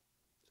cost.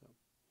 So.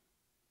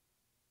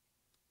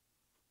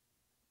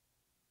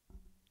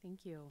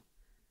 Thank you.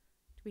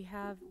 Do we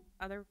have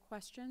other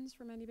questions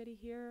from anybody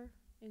here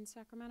in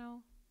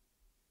Sacramento?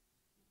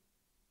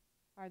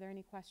 Are there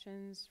any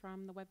questions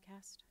from the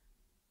webcast?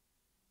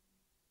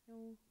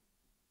 No?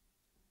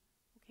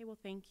 Okay, well,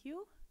 thank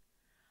you.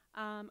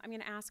 I'm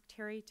going to ask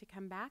Terri to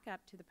come back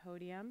up to the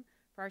podium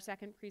for our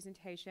second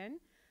presentation,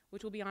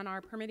 which will be on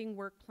our permitting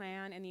work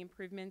plan and the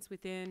improvements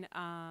within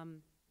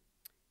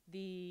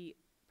the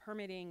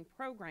permitting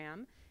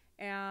program.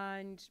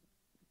 And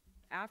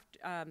after,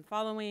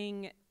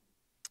 following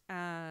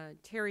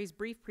Terri's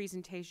brief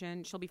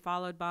presentation, she'll be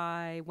followed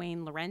by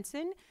Wayne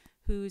Lorentzen,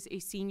 who's a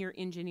senior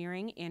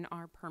engineering in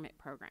our permit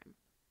program.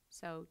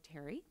 So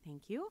Terri,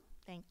 thank you.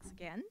 Thanks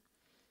again.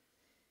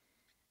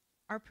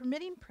 Our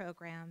permitting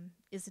program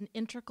is an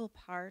integral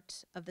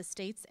part of the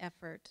state's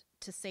effort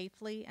to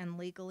safely and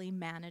legally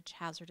manage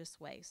hazardous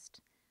waste.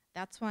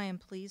 That's why I'm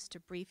pleased to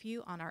brief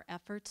you on our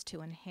efforts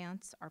to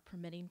enhance our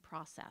permitting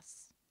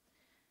process.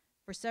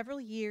 For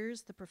several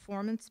years, the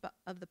performance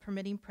of the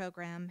permitting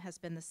program has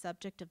been the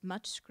subject of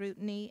much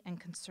scrutiny and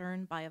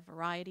concern by a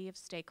variety of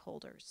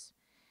stakeholders.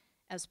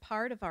 As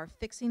part of our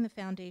Fixing the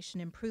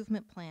Foundation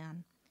Improvement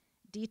Plan,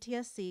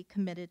 DTSC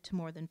committed to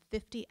more than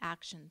 50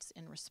 actions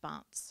in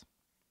response.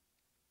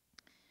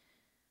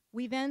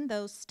 We then,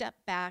 though,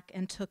 stepped back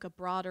and took a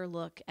broader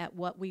look at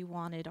what we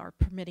wanted our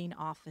permitting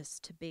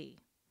office to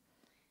be.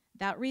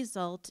 That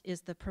result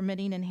is the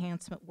Permitting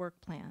Enhancement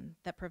Work Plan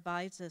that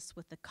provides us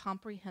with a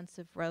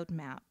comprehensive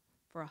roadmap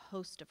for a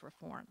host of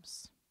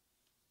reforms.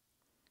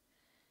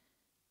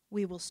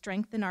 We will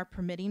strengthen our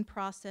permitting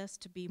process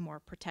to be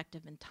more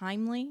protective and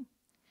timely,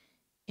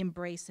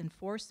 embrace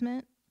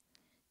enforcement,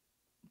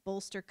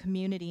 bolster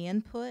community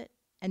input,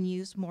 and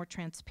use more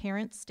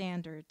transparent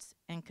standards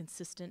and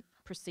consistent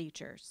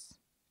procedures.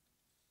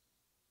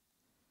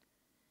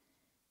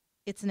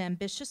 It's an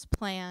ambitious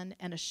plan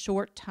and a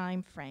short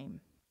time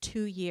frame,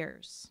 2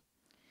 years.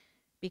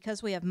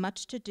 Because we have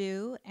much to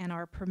do and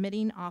our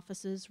permitting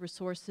office's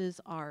resources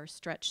are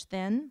stretched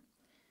thin,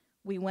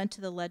 we went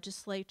to the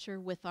legislature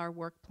with our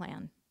work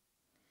plan.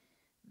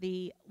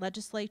 The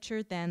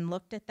legislature then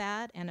looked at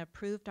that and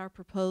approved our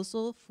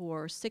proposal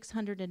for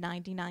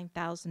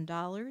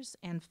 $699,000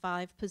 and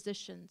 5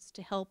 positions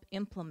to help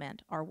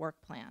implement our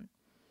work plan.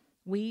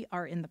 We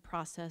are in the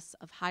process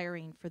of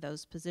hiring for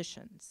those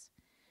positions.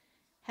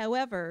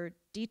 However,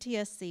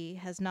 DTSC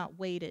has not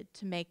waited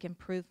to make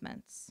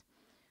improvements.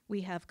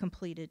 We have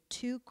completed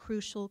 2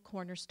 crucial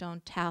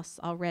cornerstone tasks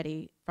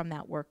already from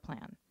that work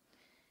plan.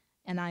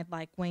 And I'd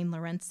like Wayne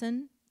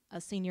Lorentzen,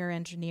 a senior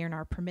engineer in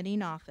our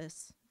permitting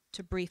office,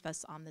 to brief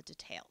us on the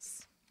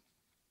details.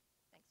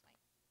 Thanks, Wayne.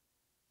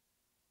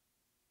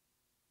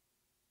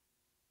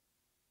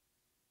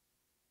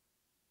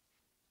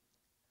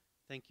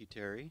 Thank you,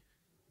 Terri.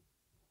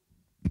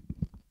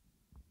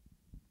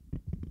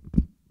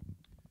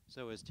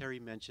 So as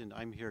Terri mentioned,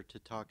 I'm here to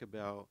talk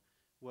about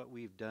what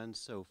we've done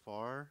so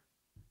far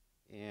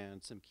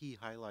and some key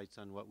highlights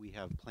on what we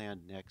have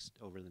planned next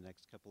over the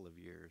next couple of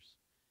years.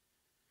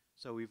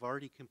 So we've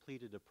already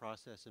completed a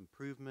process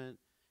improvement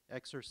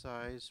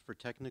exercise for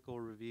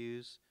technical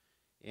reviews,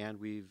 and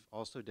we've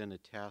also done a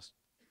task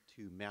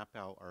to map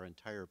out our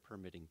entire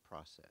permitting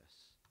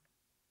process.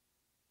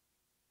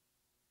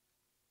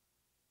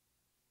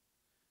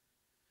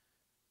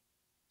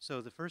 So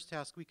the first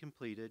task we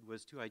completed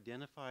was to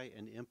identify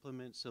and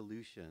implement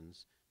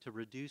solutions to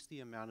reduce the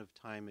amount of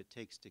time it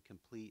takes to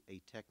complete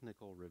a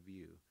technical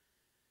review.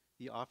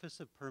 The Office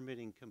of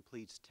Permitting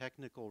completes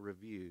technical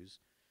reviews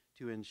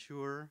to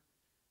ensure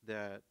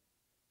that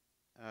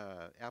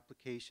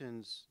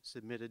applications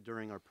submitted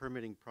during our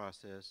permitting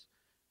process,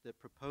 that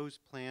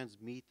proposed plans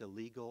meet the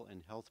legal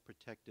and health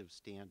protective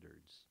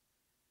standards.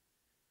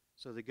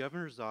 So the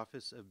Governor's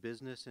Office of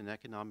Business and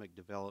Economic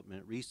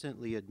Development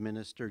recently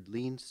administered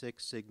Lean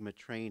Six Sigma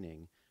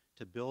training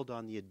to build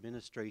on the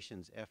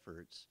administration's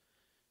efforts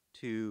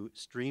to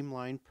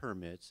streamline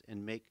permits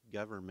and make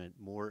government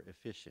more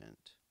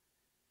efficient.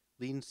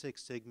 Lean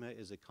Six Sigma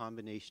is a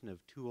combination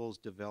of tools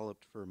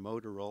developed for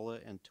Motorola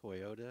and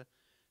Toyota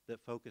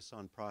that focus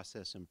on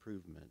process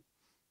improvement.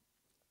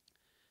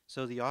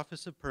 So the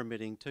Office of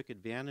Permitting took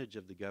advantage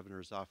of the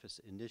Governor's Office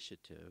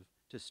initiative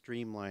to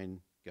streamline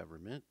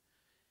government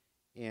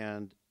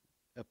and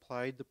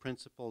applied the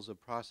principles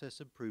of process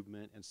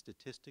improvement and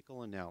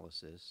statistical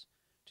analysis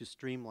to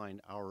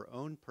streamline our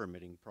own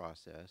permitting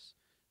process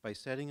by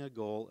setting a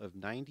goal of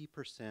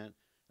 90%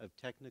 of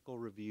technical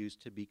reviews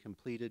to be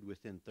completed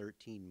within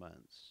 13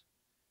 months.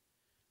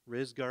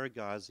 Riz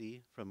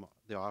Garagazi from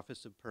the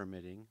Office of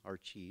Permitting, our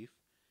chief,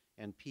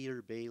 and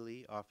Peter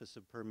Bailey, Office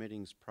of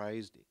Permitting's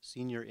prized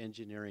senior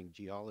engineering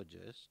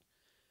geologist,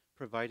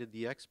 provided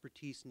the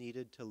expertise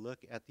needed to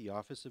look at the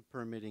Office of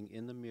Permitting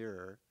in the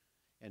mirror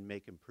and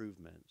make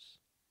improvements.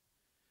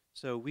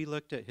 So we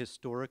looked at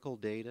historical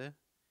data,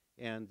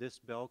 and this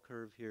bell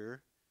curve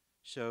here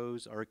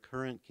shows our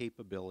current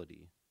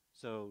capability.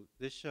 So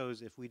this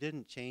shows if we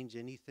didn't change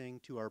anything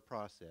to our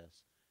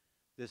process,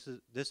 this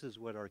is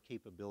what our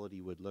capability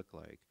would look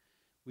like.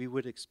 We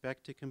would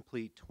expect to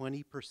complete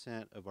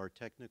 20% of our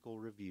technical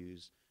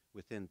reviews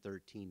within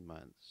 13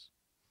 months.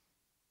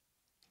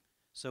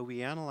 So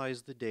we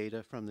analyzed the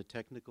data from the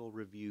technical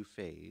review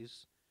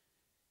phase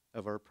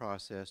of our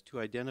process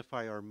to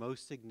identify our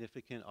most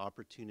significant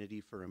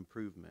opportunity for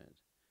improvement.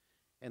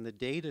 And the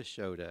data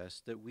showed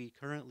us that we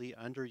currently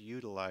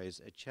underutilize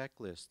a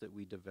checklist that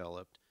we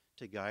developed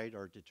to guide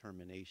our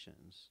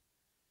determinations.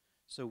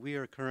 So we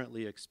are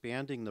currently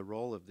expanding the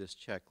role of this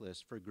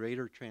checklist for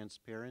greater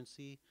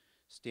transparency,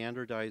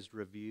 standardized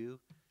review,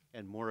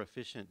 and more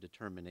efficient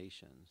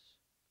determinations.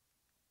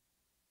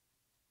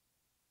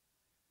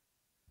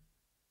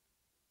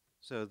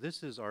 So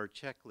this is our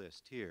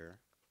checklist here.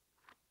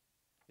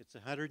 It's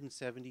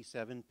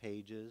 177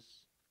 pages,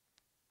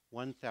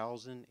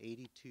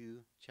 1,082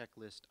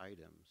 checklist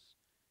items,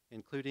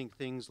 including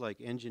things like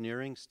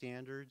engineering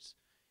standards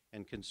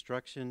and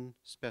construction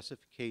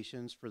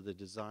specifications for the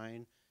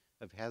design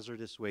of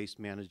hazardous waste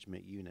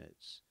management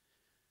units.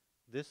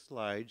 This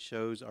slide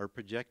shows our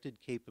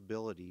projected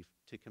capability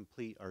to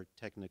complete our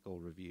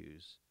technical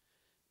reviews.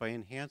 By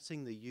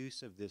enhancing the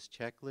use of this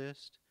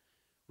checklist,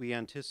 we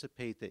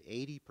anticipate that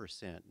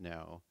 80%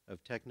 now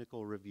of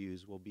technical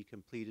reviews will be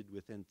completed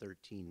within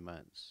 13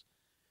 months.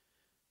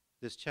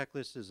 This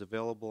checklist is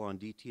available on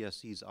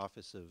DTSC's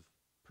Office of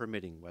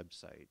Permitting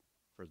website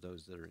for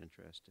those that are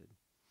interested.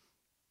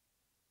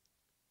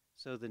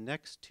 So the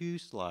next two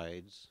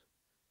slides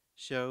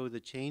show the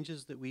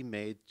changes that we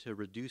made to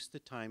reduce the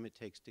time it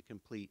takes to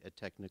complete a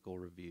technical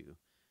review.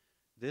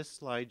 This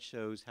slide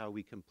shows how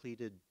we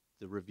completed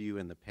the review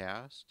in the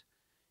past,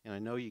 and I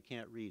know you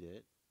can't read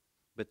it,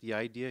 but the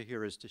idea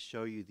here is to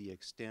show you the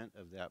extent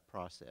of that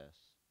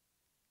process.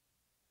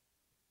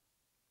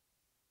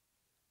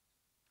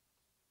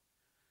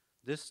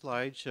 This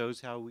slide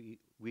shows how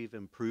we've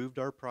improved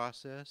our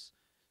process,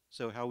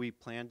 so how we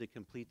plan to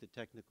complete the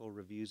technical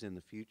reviews in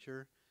the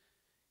future.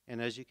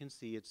 And as you can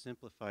see, it's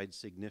simplified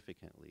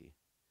significantly.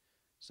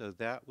 So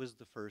that was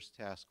the first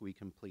task we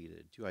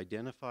completed, to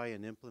identify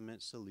and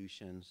implement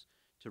solutions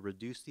to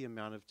reduce the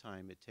amount of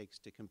time it takes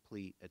to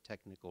complete a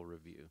technical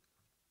review.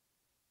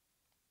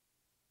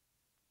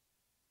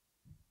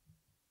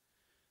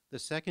 The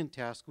second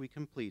task we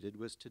completed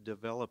was to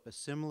develop a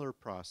similar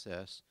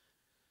process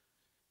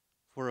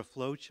for a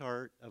flow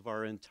chart of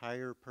our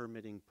entire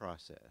permitting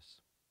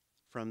process.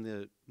 From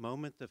the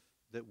moment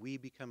that we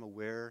become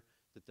aware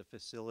that the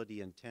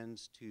facility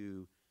intends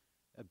to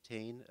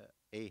obtain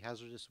a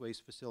hazardous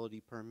waste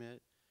facility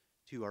permit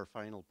to our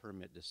final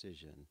permit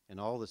decision and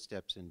all the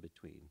steps in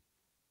between.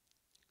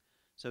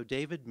 So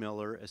David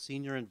Miller, a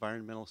senior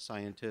environmental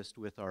scientist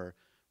with our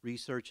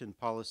Research and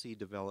Policy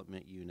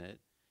Development Unit,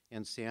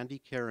 and Sandy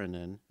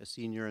Karanen, a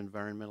senior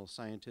environmental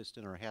scientist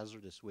in our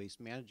Hazardous Waste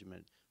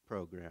Management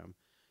program,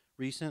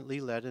 recently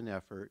led an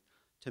effort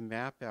to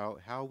map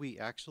out how we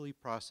actually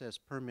process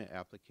permit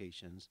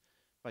applications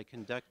by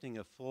conducting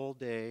a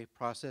full-day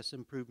process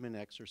improvement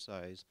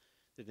exercise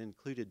that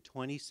included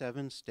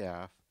 27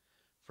 staff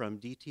from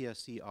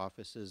DTSC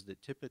offices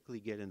that typically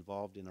get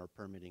involved in our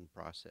permitting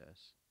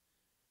process.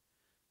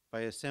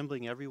 By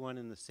assembling everyone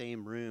in the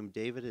same room,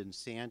 David and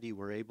Sandy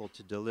were able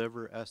to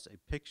deliver us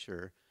a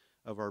picture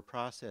of our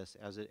process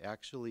as it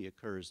actually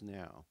occurs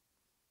now.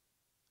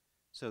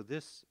 So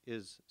this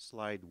is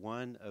slide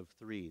 1 of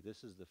 3.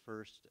 This is the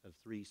first of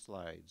 3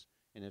 slides.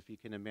 And if you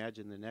can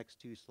imagine the next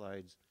 2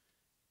 slides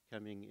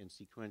coming in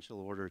sequential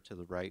order to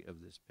the right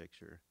of this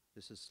picture.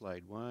 This is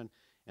slide 1.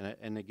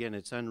 And again,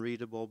 it's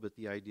unreadable, but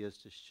the idea is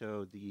to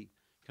show the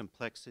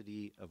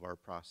complexity of our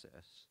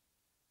process.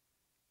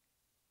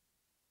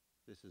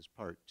 This is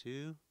part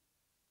 2.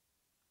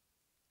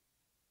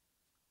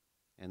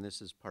 And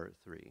this is part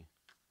 3.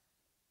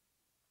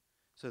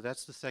 So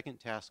that's the second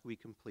task we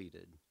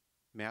completed,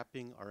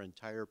 mapping our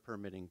entire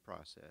permitting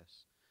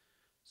process.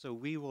 So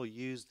we will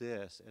use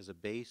this as a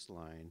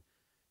baseline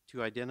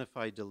to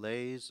identify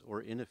delays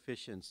or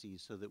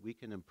inefficiencies so that we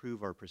can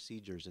improve our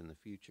procedures in the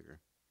future.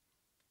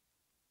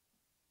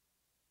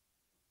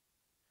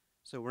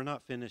 So we're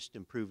not finished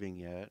improving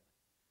yet.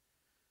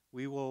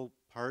 We will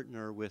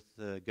partner with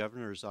the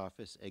governor's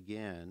office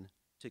again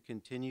to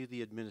continue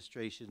the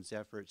administration's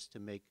efforts to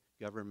make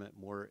government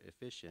more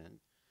efficient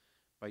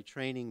by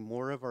training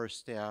more of our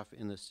staff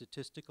in the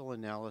statistical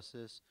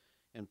analysis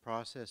and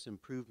process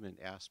improvement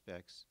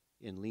aspects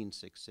in Lean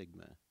Six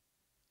Sigma.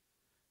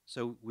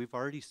 So we've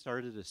already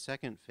started a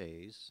second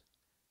phase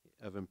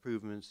of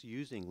improvements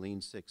using Lean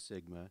Six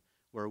Sigma,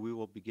 where we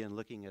will begin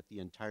looking at the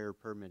entire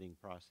permitting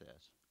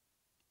process.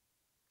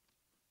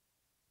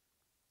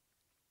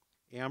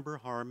 Amber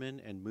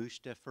Harmon and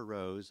Mushta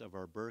Feroz of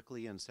our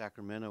Berkeley and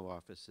Sacramento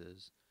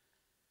offices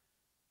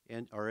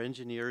and our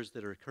engineers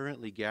that are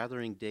currently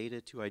gathering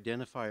data to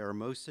identify our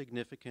most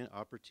significant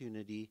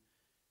opportunity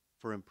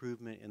for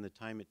improvement in the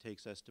time it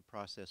takes us to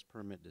process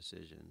permit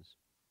decisions.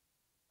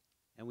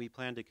 And we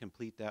plan to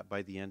complete that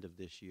by the end of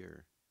this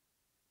year.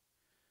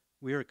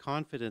 We are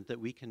confident that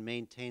we can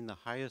maintain the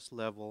highest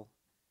level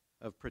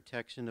of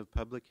protection of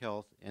public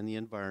health and the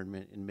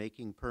environment in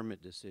making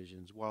permit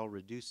decisions while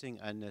reducing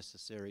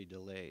unnecessary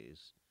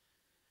delays.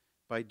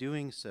 By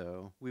doing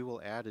so, we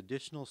will add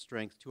additional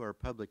strength to our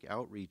public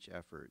outreach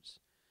efforts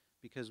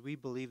because we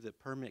believe that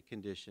permit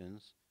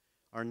conditions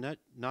are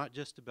not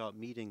just about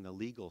meeting the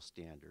legal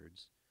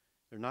standards.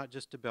 They're not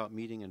just about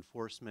meeting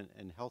enforcement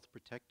and health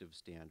protective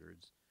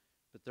standards,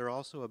 but they're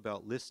also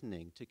about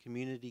listening to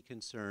community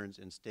concerns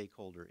and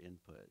stakeholder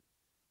input.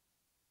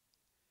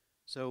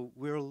 So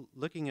we're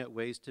looking at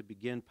ways to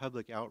begin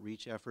public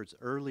outreach efforts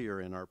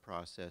earlier in our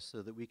process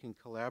so that we can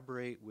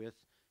collaborate with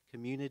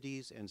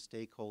communities and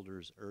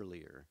stakeholders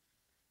earlier.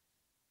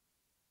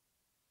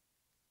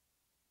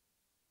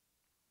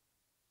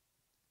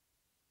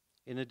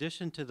 In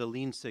addition to the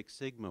Lean Six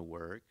Sigma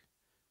work,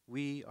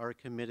 we are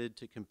committed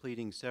to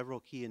completing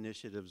several key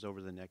initiatives over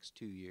the next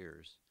 2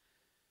 years.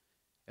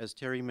 As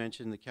Terri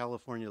mentioned, the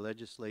California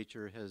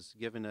legislature has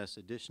given us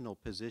additional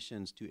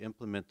positions to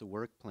implement the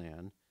work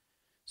plan.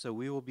 So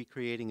we will be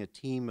creating a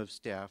team of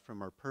staff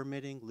from our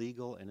permitting,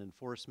 legal, and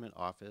enforcement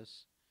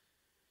office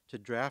to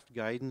draft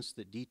guidance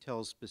that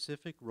details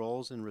specific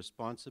roles and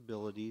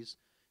responsibilities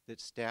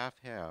that staff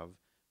have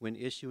when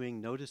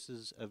issuing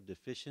notices of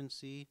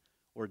deficiency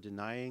or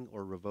denying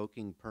or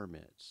revoking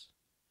permits.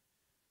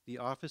 The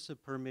Office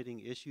of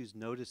Permitting issues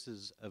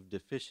notices of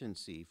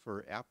deficiency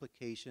for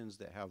applications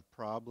that have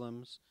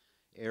problems,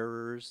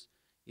 errors,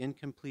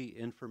 incomplete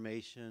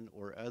information,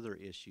 or other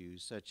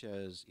issues such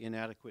as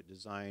inadequate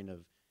design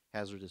of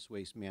hazardous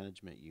waste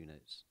management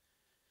units.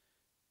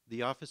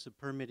 The Office of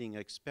Permitting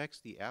expects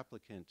the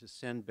applicant to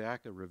send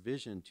back a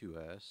revision to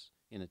us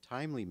in a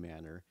timely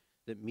manner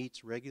that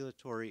meets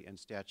regulatory and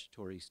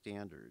statutory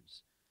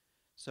standards.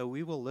 So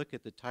we will look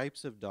at the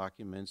types of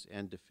documents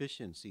and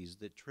deficiencies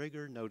that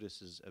trigger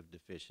notices of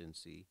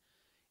deficiency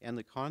and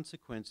the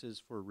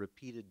consequences for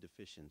repeated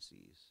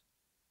deficiencies.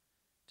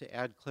 To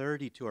add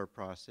clarity to our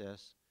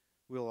process,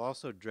 we'll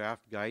also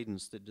draft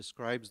guidance that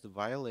describes the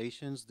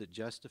violations that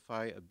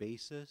justify a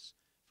basis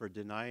for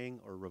denying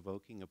or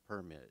revoking a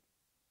permit.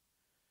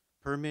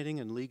 Permitting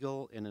and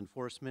legal and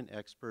enforcement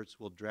experts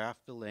will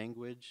draft the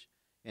language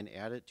and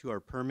add it to our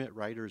permit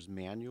writer's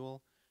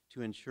manual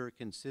to ensure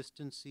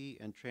consistency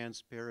and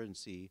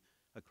transparency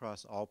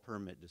across all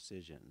permit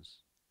decisions.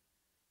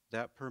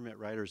 That permit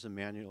writer's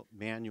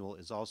manual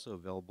is also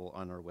available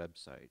on our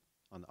website,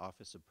 on the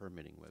Office of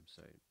Permitting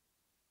website.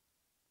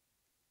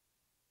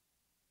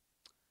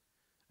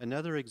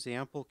 Another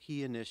example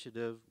key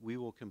initiative we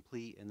will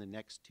complete in the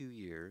next 2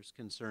 years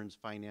concerns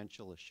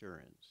financial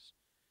assurance.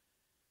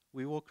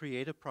 We will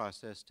create a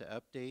process to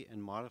update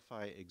and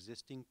modify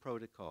existing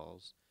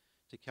protocols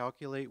to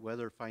calculate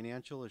whether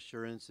financial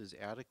assurance is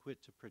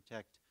adequate to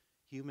protect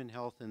human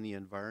health and the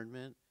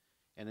environment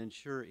and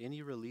ensure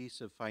any release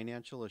of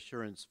financial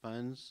assurance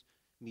funds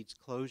meets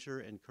closure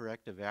and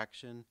corrective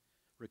action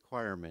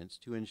requirements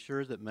to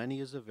ensure that money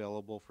is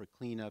available for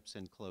cleanups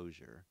and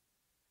closure.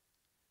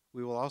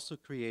 We will also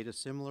create a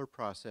similar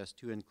process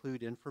to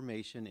include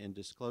information in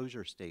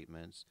disclosure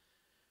statements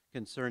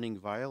concerning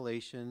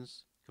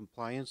violations,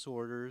 compliance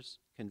orders,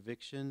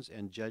 convictions,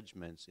 and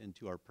judgments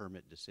into our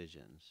permit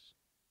decisions.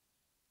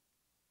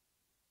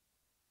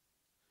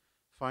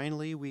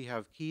 Finally, we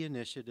have key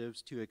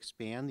initiatives to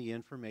expand the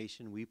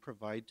information we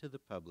provide to the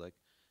public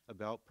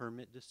about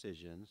permit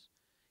decisions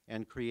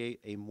and create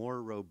a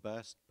more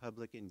robust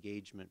public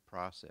engagement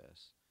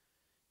process.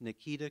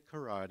 Nikita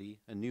Koraddi,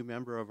 a new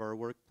member of our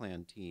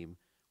Workplan team,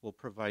 will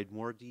provide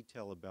more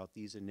detail about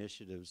these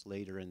initiatives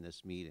later in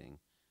this meeting.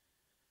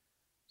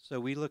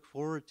 So we look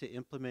forward to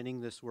implementing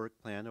this work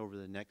plan over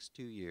the next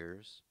 2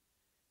 years,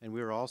 and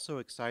we are also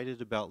excited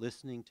about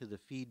listening to the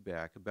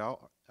feedback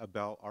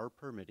about our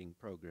permitting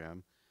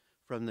program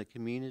from the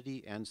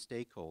community and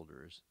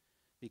stakeholders,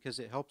 because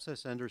it helps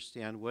us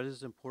understand what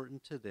is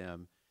important to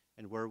them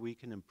and where we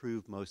can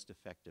improve most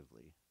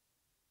effectively.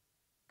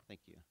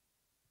 Thank you.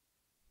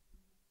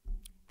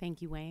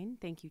 Thank you, Wayne.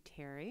 Thank you,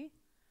 Terri.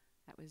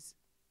 That was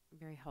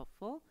very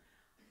helpful.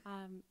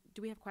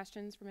 Do we have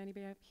questions from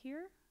anybody up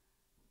here?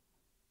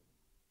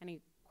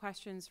 Any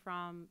questions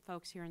from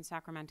folks here in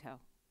Sacramento?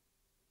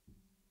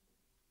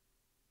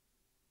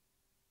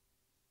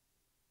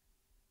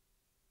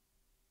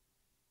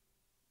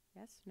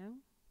 Yes, no?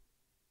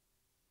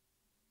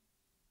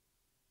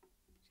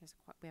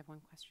 We have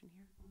one question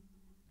here.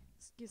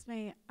 Excuse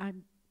me,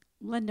 I'm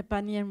Linda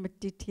Bunyan with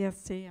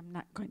DTSC. I'm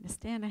not going to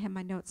stand. I have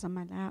my notes on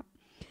my lap.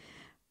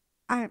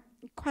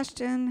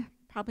 Question,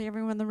 probably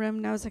everyone in the room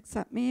knows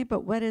except me,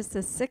 but what is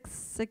the Six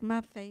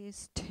Sigma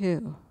Phase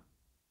 2?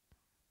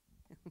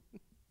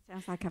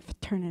 Sounds like a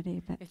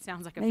fraternity, but it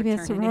sounds like a maybe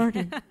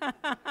fraternity. A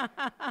sorority.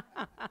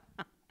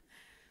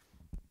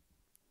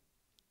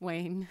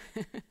 Wayne.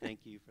 Thank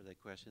you for that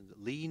question.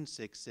 Lean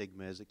Six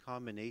Sigma is a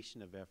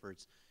combination of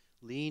efforts.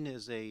 Lean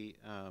is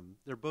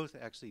they're both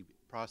actually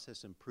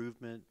process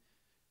improvement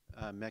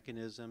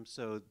mechanisms.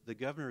 So the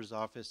governor's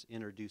office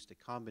introduced a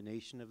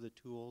combination of the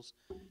tools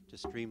to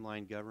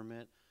streamline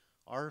government.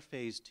 Our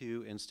phase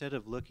 2, instead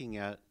of looking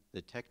at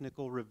the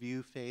technical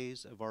review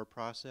phase of our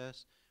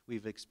process,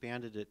 we've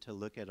expanded it to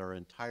look at our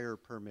entire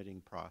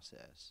permitting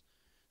process.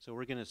 So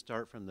we're going to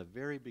start from the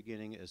very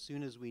beginning, as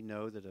soon as we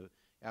know that an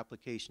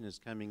application is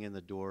coming in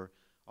the door,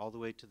 all the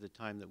way to the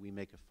time that we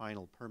make a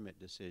final permit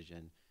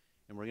decision.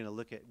 And we're going to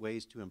look at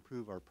ways to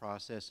improve our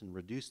process and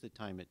reduce the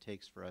time it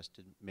takes for us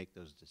to make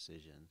those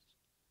decisions.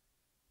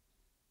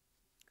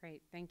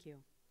 Great, thank you.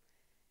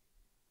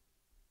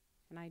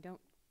 And I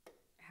don't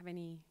have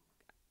any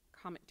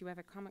comment. Do I have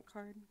a comment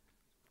card?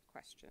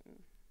 Question.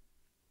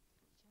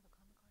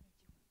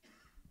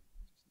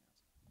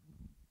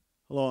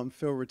 Hello, I'm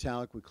Phil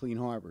Ritalik with Clean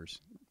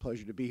Harbors.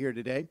 Pleasure to be here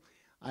today.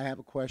 I have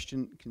a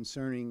question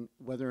concerning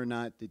whether or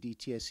not the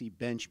DTSC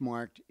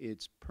benchmarked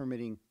its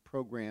permitting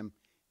program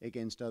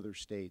against other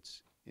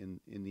states in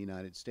the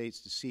United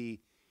States to see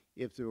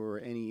if there were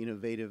any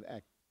innovative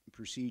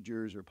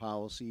procedures or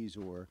policies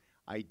or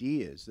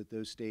ideas that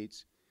those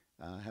states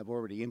have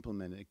already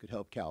implemented that could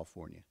help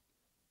California.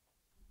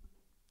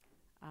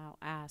 I'll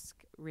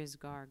ask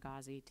Rizgar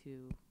Ghazi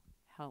to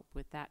help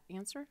with that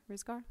answer.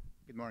 Rizgar?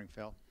 Good morning,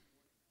 Phil.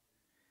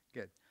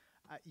 Good.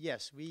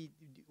 Yes, we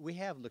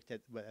have looked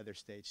at what other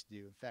states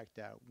do. In fact,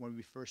 when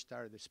we first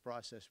started this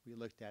process, we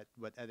looked at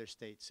what other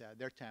states,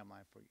 their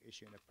timeline for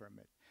issuing a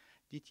permit.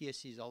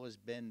 DTSC has always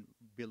been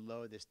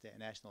below this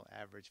national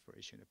average for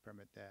issuing a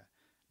permit. The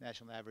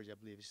national average, I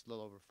believe, is a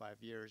little over 5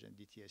 years, and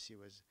DTSC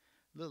was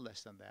a little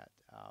less than that.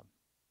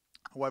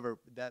 However,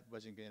 that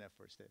wasn't good enough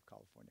for the state of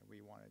California.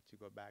 We wanted to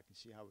go back and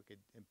see how we could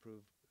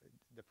improve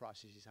the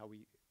processes, how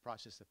we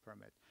process the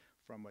permit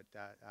from what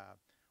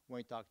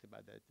Wayne talked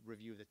about, the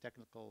review of the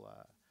technical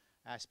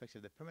aspects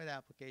of the permit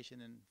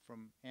application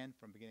and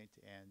from beginning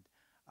to end.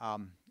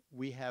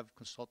 We have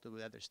consulted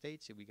with other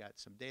states, and we got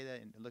some data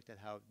and looked at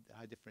how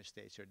different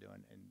states are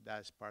doing, and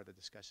that's part of the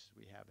discussions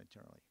we have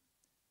internally.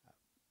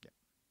 Yep.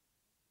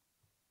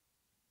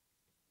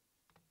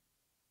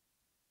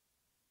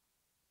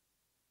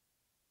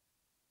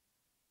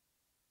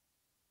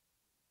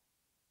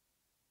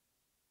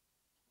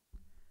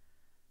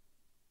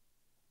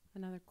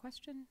 Another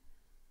question?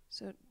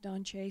 So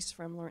Don Chase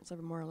from Lawrence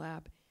Livermore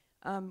Lab.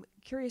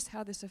 Curious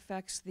how this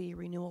affects the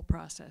renewal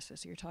process.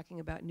 So you're talking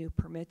about new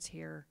permits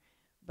here,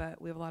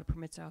 but we have a lot of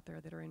permits out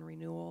there that are in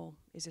renewal.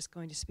 Is this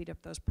going to speed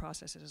up those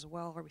processes as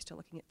well? Are we still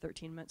looking at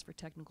 13 months for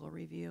technical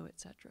review, et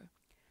cetera?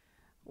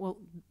 Well,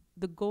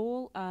 the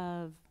goal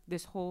of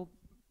this whole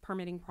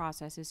permitting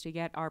process is to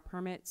get our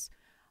permits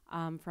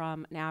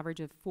from an average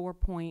of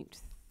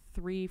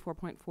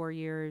 4.4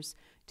 years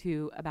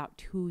to about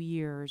 2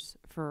 years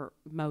for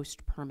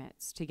most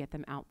permits to get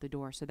them out the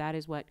door. So that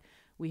is what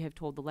we have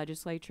told the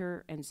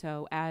legislature. And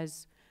so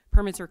as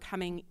permits are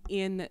coming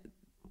in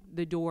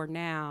the door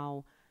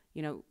now,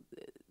 you know,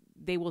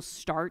 they will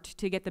start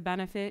to get the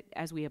benefit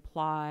as we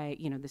apply,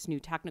 you know, this new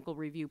technical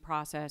review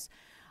process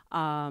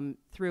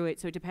through it.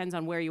 So it depends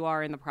on where you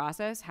are in the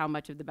process, how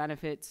much of the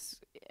benefits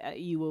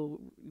you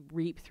will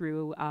reap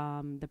through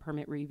the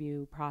permit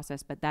review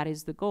process. But that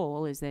is the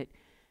goal, is that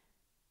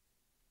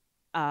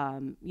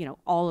you know,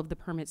 all of the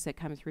permits that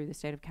come through the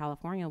state of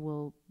California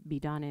will be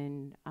done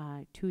in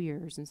 2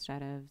 years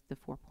instead of the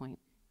 4 point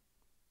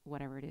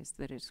whatever it is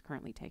that is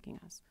currently taking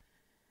us.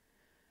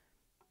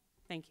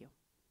 Thank you.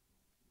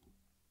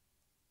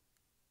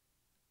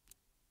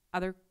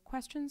 Other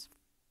questions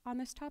on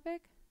this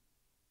topic?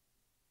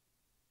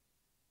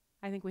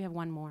 I think we have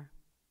one more.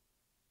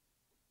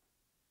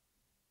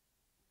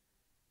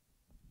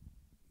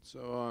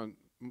 So on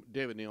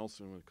David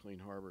Nielsen with Clean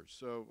Harbors.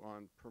 So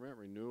on permit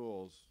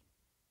renewals,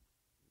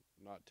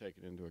 not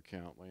taking into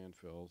account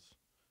landfills,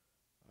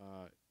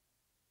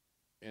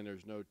 and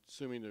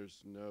assuming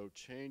there's no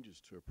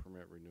changes to a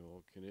permit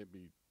renewal, can it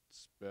be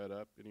sped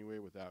up anyway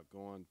without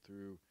going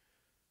through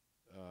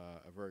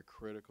a very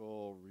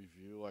critical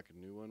review like a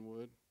new one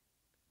would?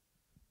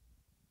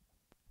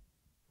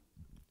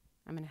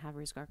 I'm going to have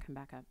Rizgar come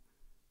back up.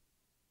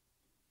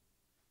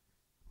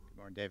 Good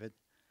morning, David.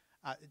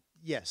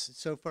 Yes,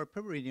 so for a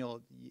permit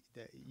renewal,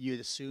 you'd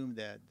assume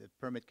that the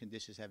permit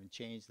conditions haven't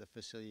changed, the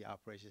facility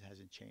operation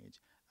hasn't changed,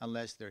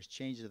 unless there's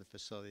changes to the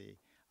facility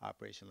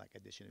operation, like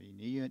addition of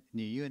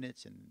new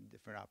units and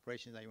different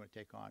operations that you want to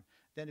take on.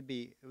 Then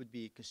it would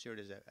be considered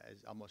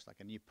as almost like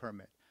a new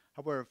permit.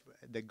 However,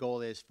 the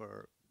goal is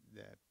for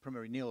the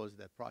permit renewals,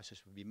 the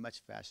process would be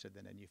much faster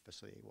than a new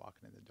facility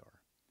walking in the door.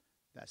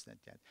 That's the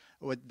intent.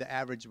 What the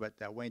average, what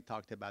Wayne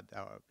talked about,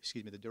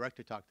 the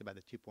director talked about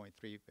the 2.3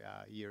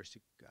 years to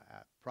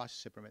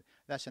process a permit.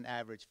 That's an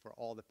average for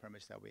all the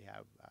permits that we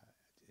have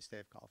in the state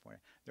of California.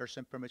 There are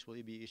some permits will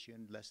be issued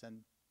in less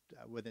than,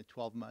 within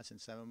 12 months,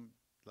 and some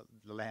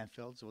the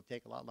landfills will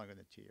take a lot longer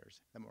than 2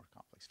 years, the more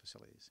complex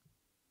facilities.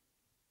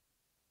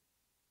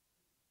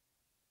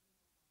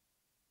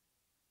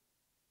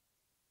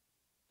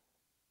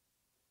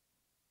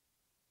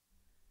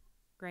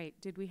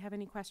 Great. Did we have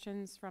any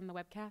questions from the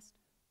webcast?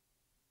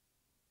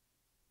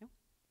 No?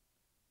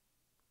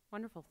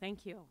 Wonderful.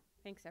 Thank you.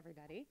 Thanks,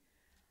 everybody.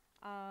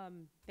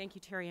 Thank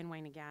you, Terri and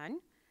Wayne,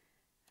 again.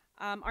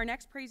 Our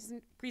next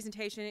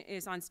presentation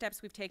is on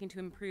steps we've taken to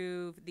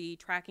improve the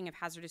tracking of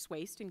hazardous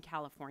waste in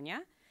California.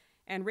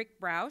 And Rick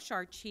Brausch,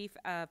 our Chief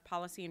of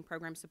Policy and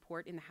Program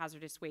Support in the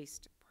Hazardous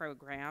Waste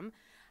Program,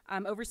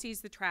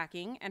 oversees the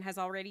tracking and has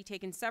already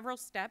taken several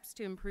steps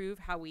to improve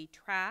how we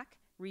track,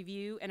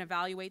 review, and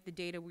evaluate the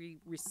data we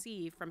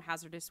receive from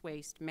hazardous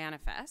waste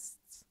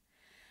manifests.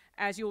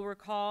 As you'll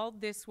recall,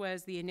 this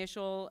was the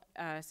initial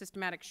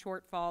systematic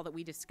shortfall that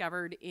we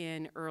discovered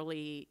in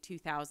early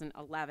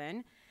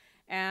 2011,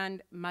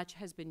 and much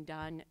has been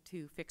done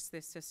to fix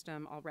this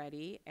system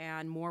already,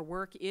 and more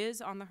work is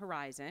on the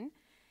horizon.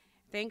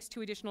 Thanks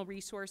to additional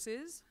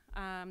resources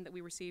that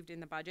we received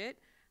in the budget,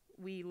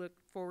 we look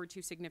forward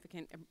to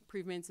significant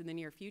improvements in the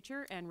near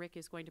future, and Rick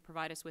is going to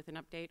provide us with an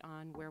update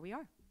on where we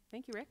are.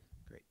 Thank you, Rick.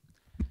 Great.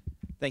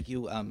 Thank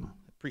you.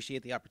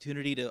 Appreciate the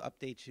opportunity to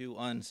update you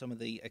on some of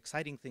the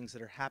exciting things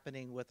that are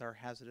happening with our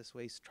hazardous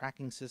waste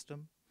tracking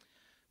system.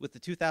 With the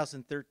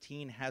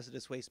 2013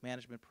 Hazardous Waste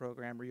Management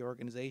Program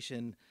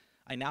reorganization,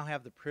 I now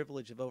have the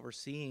privilege of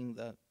overseeing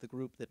the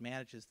group that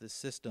manages this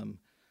system.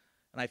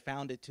 And I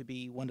found it to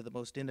be one of the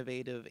most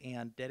innovative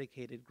and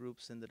dedicated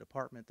groups in the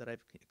department that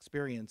I've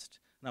experienced.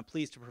 And I'm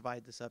pleased to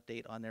provide this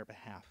update on their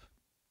behalf.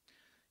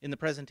 In the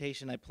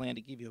presentation, I plan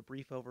to give you a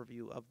brief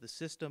overview of the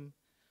system,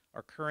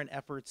 our current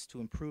efforts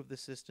to improve the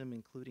system,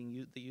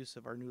 including the use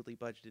of our newly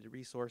budgeted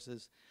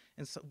resources,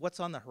 and so what's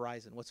on the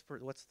horizon, what's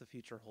the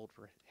future hold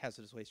for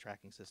hazardous waste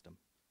tracking system.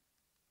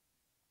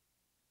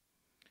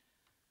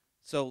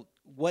 So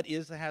what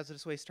is the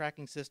hazardous waste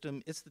tracking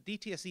system? It's the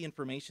DTSC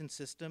information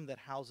system that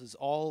houses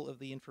all of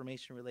the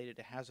information related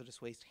to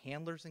hazardous waste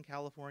handlers in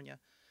California,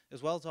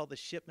 as well as all the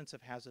shipments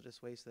of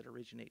hazardous waste that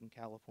originate in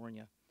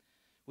California.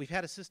 We've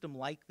had a system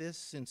like this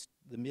since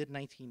the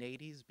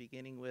mid-1980s,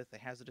 beginning with the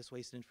Hazardous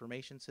Waste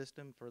Information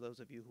System. For those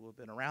of you who have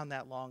been around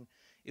that long,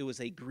 it was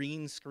a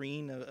green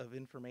screen of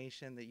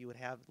information that you would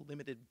have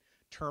limited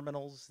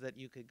terminals that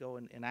you could go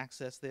and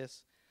access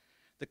this.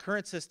 The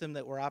current system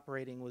that we're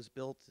operating was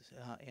built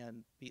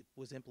and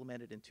was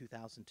implemented in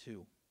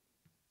 2002.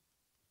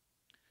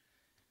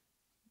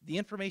 The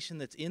information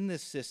that's in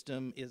this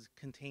system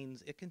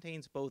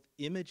contains both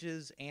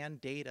images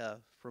and data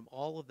from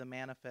all of the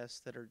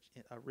manifests that are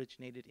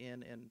originated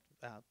in and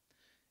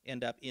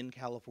end up in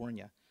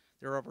California.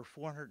 There are over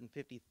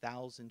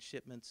 450,000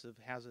 shipments of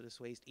hazardous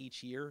waste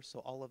each year, so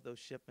all of those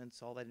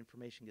shipments, all that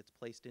information gets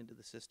placed into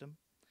the system.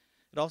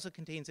 It also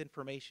contains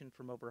information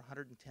from over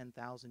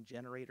 110,000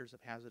 generators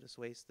of hazardous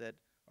waste that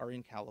are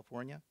in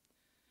California.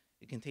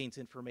 It contains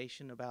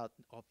information about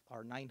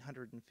our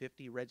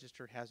 950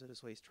 registered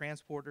hazardous waste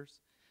transporters,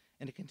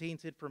 and it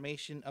contains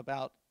information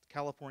about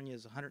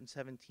California's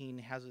 117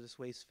 hazardous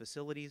waste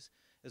facilities,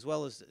 as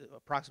well as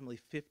approximately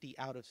 50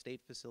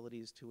 out-of-state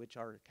facilities to which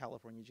our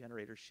California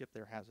generators ship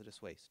their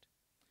hazardous waste.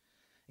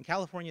 And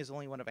California is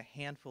only one of a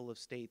handful of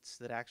states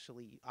that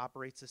actually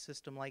operates a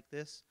system like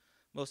this.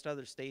 Most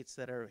other states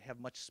that have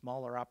much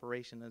smaller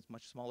operation and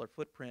much smaller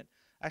footprint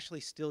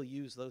actually still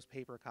use those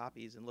paper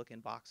copies and look in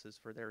boxes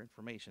for their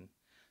information.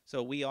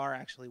 So we are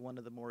actually one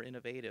of the more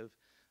innovative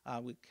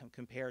we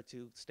compare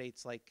to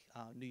states like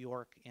New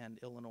York and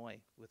Illinois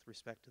with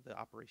respect to the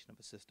operation of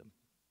a system.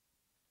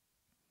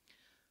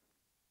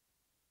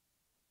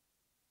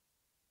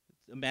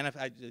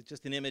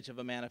 Just an image of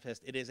a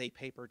manifest. It is a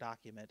paper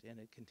document, and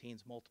it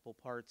contains multiple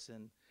parts.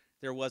 And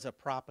there was a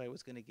prop I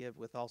was going to give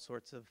with all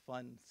sorts of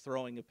fun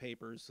throwing of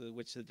papers,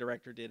 which the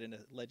director did in a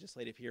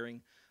legislative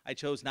hearing. I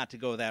chose not to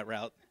go that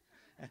route.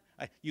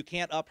 You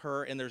can't up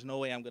her, and there's no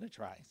way I'm going to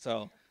try.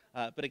 So,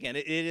 but again,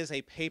 it is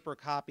a paper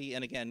copy.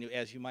 And again,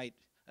 as you might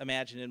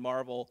imagine in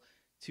Marvel,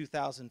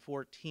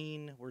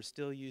 2014, we're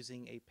still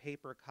using a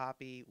paper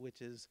copy,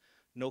 which is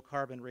no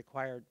carbon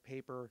required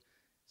paper.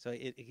 So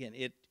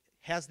it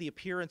has the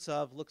appearance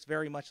of, looks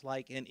very much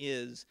like, and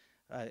is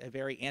a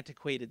very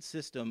antiquated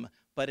system,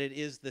 but it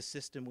is the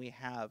system we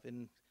have.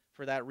 And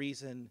for that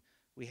reason,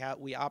 we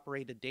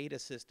operate a data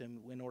system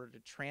in order to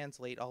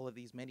translate all of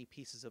these many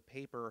pieces of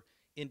paper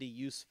into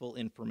useful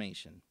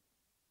information.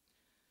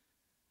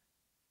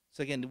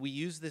 So again, we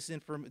use this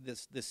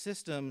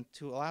system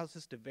to allow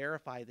us to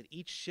verify that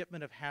each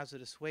shipment of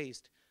hazardous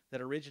waste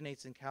that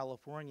originates in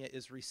California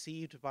is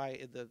received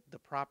by the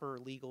proper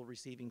legal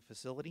receiving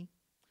facility,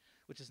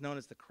 which is known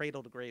as the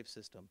cradle-to-grave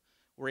system.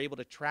 We're able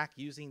to track,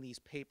 using these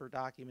paper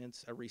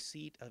documents, a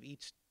receipt of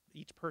each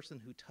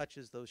person who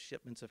touches those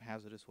shipments of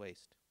hazardous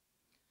waste.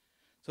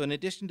 So in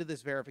addition to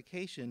this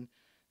verification,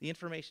 the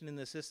information in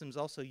the system is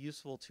also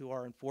useful to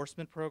our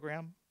enforcement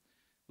program.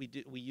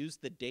 We use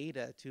the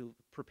data to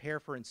prepare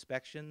for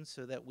inspections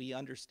so that we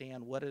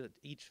understand what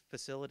each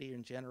facility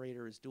and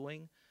generator is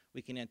doing.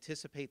 We can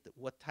anticipate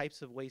what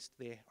types of waste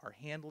they are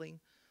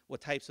handling,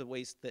 what types of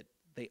waste that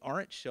they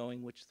aren't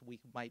showing, which we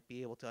might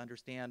be able to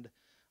understand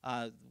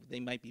they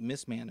might be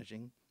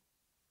mismanaging.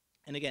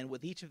 And again,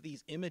 with each of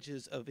these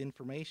images of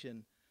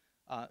information,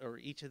 or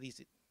each of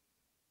these,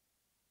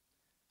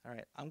 all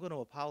right, I'm going to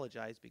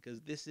apologize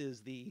because this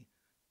is the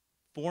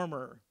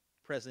former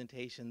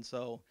presentation.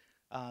 So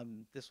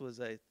this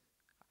was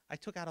I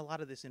took out a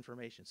lot of this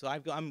information. So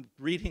I'm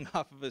reading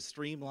off of a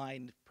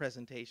streamlined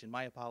presentation.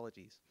 My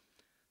apologies.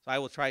 So I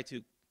will try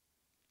to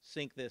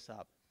sync this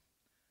up.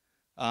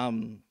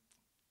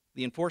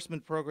 The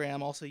enforcement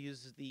program also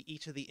uses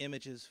each of the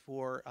images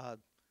for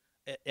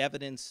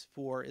evidence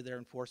for their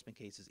enforcement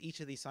cases. Each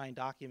of these signed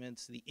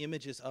documents, the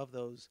images of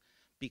those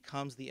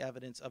becomes the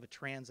evidence of a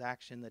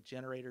transaction that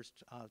generators,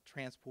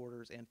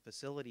 transporters, and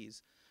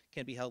facilities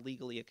can be held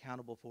legally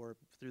accountable for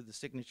through the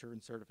signature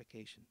and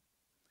certification.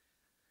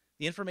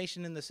 The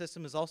information in the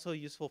system is also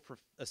useful for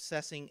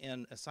assessing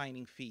and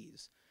assigning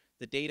fees.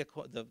 The data,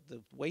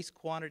 the waste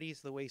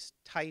quantities, the waste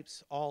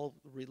types all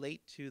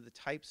relate to the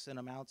types and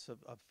amounts of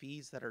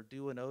fees that are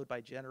due and owed by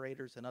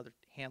generators and other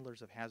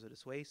handlers of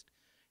hazardous waste.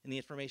 And the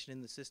information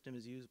in the system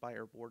is used by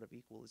our Board of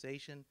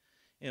Equalization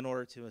in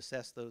order to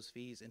assess those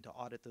fees and to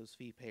audit those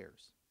fee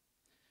payers.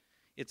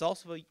 It's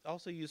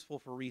also useful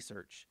for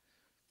research.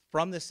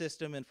 From the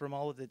system and from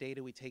all of the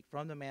data we take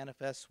from the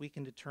manifests, we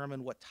can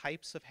determine what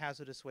types of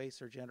hazardous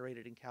waste are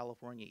generated in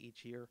California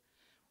each year,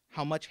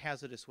 how much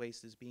hazardous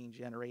waste is being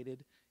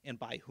generated, and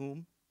by whom.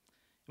 And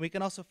we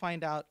can also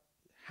find out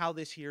how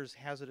this year's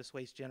hazardous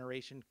waste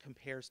generation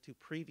compares to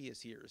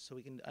previous years, so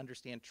we can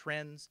understand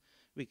trends,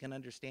 we can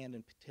understand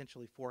and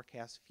potentially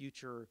forecast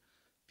future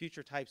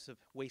types of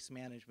waste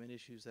management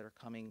issues that are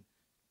coming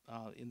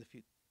in the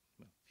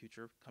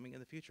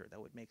future.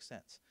 That would make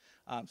sense.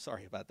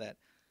 Sorry about that.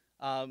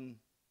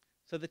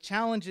 So the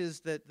challenges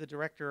that the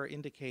director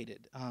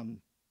indicated,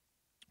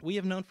 we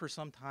have known for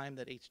some time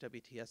that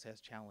HWTS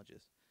has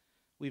challenges.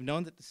 We've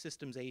known that the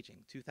system's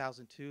aging.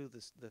 2002,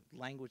 the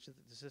language that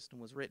the system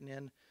was written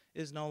in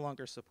is no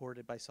longer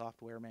supported by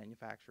software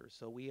manufacturers.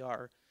 So we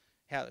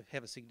have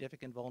a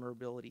significant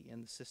vulnerability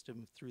in the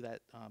system through that,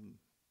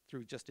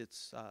 through just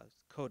its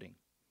coding.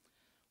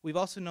 We've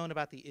also known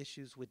about the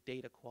issues with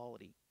data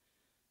quality.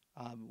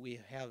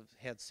 We have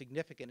had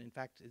significant, in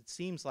fact, it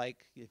seems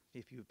like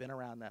if you've been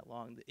around that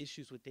long, the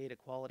issues with data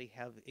quality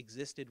have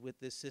existed with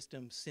this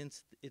system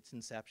since its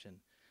inception.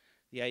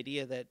 The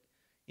idea that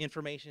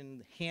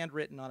information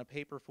handwritten on a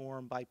paper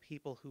form by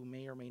people who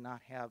may or may not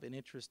have an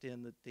interest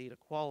in the data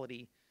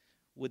quality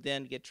would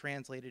then get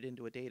translated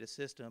into a data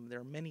system. There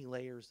are many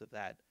layers of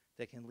that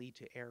can lead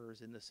to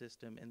errors in the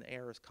system, and the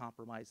errors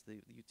compromise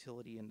the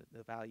utility and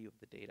the value of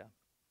the data.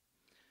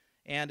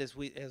 And as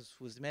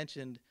was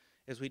mentioned,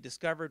 as we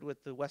discovered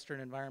with the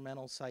Western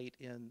Environmental Site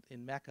in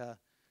Mecca,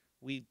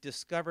 we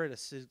discovered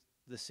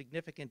the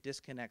significant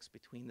disconnects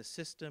between the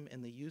system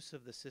and the use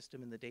of the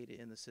system and the data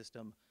in the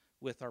system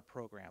with our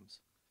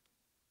programs.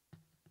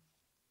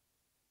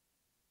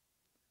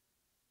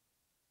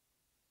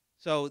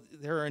 So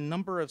there are a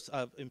number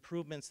of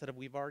improvements that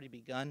we've already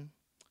begun.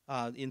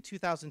 In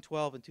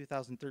 2012 and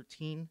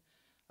 2013,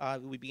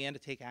 we began to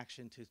take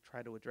action to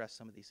try to address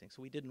some of these things.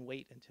 So we didn't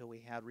wait until we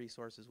had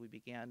resources. We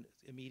began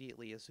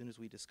immediately as soon as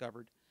we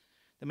discovered.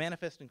 The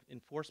Manifest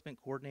Enforcement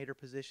Coordinator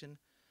position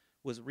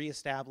was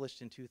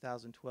reestablished in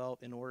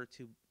 2012 in order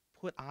to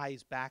put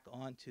eyes back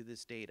onto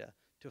this data,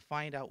 to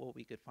find out what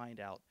we could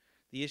find out.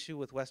 The issue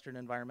with Western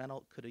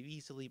Environmental could have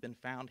easily been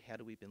found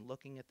had we been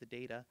looking at the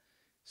data.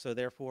 So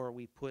therefore,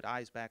 we put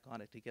eyes back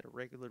on it to get a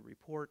regular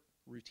report,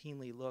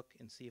 routinely look,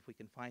 and see if we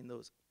can find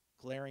those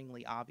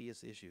glaringly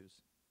obvious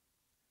issues.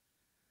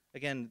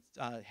 Again,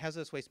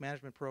 Hazardous Waste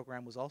Management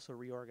Program was also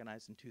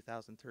reorganized in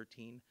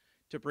 2013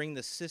 to bring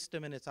the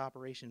system and its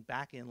operation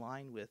back in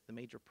line with the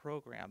major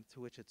program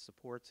to which it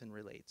supports and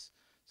relates.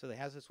 So the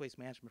Hazardous Waste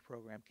Management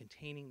Program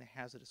containing the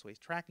Hazardous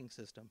Waste Tracking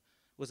System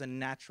was a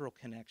natural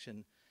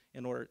connection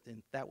in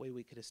that way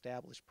we could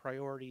establish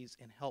priorities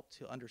and help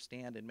to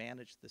understand and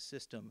manage the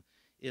system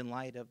in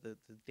light of the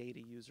data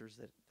users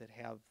that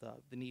have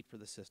the need for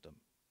the system.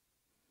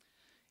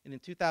 And in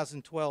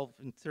 2012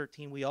 and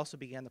 13, we also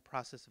began the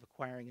process of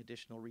acquiring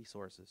additional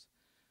resources.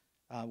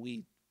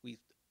 We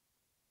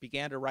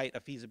began to write a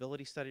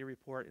feasibility study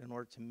report in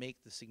order to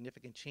make the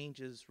significant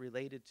changes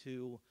related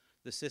to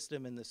the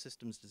system and the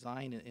system's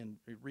design and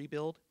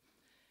rebuild.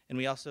 And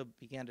we also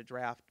began to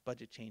draft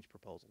budget change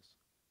proposals.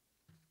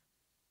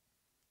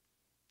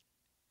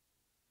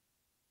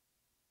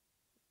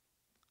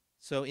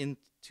 So in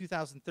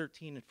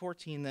 2013 and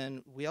 14,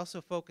 then, we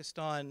also focused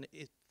on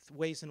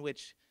ways in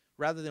which,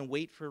 rather than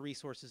wait for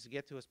resources to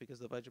get to us, because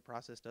the budget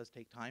process does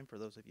take time for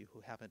those of you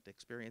who haven't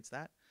experienced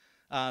that.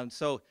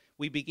 So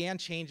we began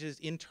changes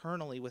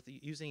internally with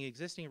using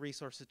existing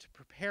resources to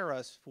prepare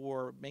us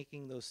for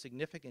making those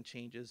significant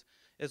changes,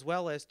 as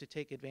well as to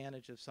take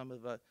advantage of some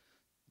of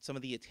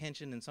the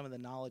attention and some of the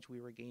knowledge we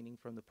were gaining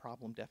from the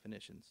problem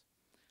definitions.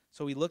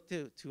 So we looked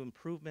to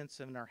improvements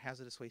in our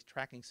hazardous waste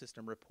tracking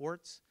system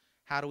reports.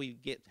 How do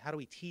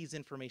we tease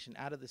information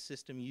out of the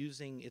system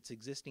using its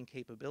existing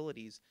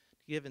capabilities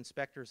to give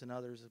inspectors and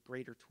others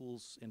greater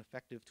tools and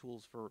effective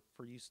tools for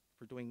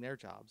doing their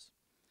jobs?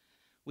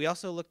 We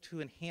also look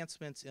to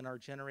enhancements in our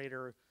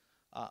generator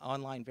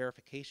online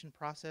verification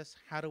process.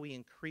 How do we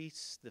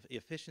increase the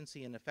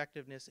efficiency and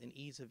effectiveness and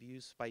ease of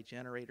use by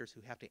generators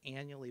who have to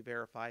annually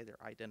verify their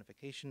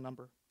identification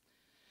number?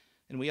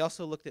 And we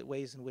also looked at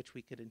ways in which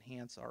we could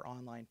enhance our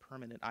online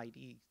permanent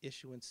ID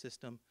issuance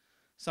system.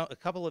 So a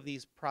couple of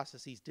these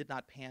processes did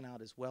not pan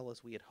out as well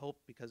as we had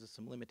hoped because of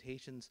some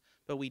limitations,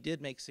 but we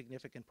did make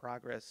significant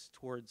progress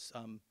towards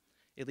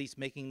at least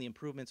making the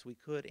improvements we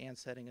could and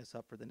setting us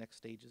up for the next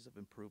stages of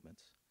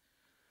improvements.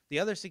 The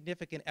other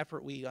significant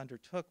effort we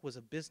undertook was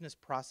a business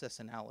process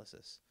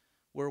analysis,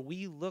 where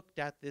we looked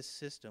at this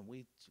system.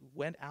 We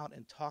went out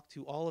and talked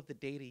to all of the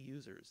data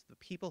users, the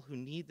people who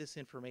need this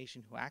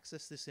information, who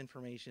access this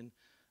information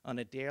on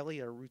a daily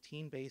or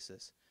routine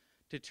basis,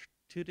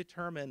 to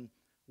determine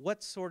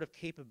what sort of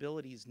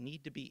capabilities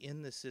need to be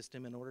in the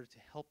system in order to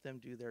help them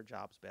do their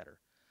jobs better.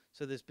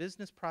 So this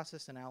business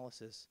process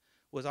analysis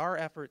was our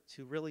effort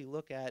to really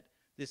look at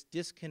this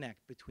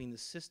disconnect between the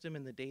system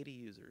and the data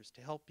users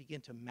to help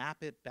begin to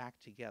map it back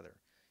together.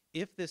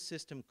 If this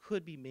system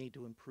could be made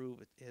to improve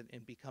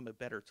and become a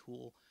better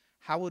tool,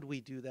 how would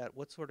we do that?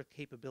 What sort of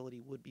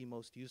capability would be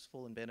most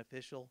useful and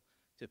beneficial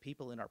to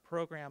people in our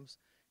programs,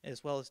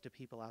 as well as to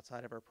people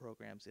outside of our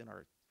programs in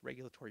our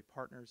regulatory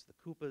partners, the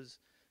CUPAs,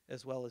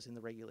 as well as in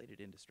the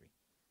regulated industry.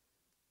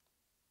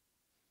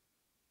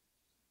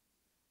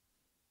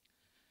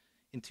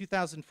 In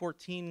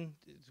 2014,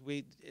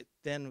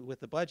 then with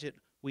the budget,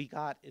 we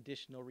got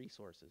additional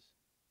resources.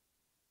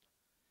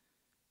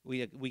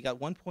 We got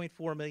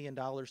 $1.4 million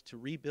to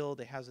rebuild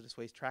the hazardous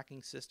waste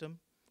tracking system,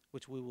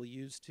 which we will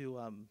use to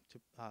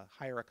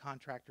hire a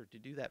contractor to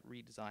do that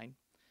redesign.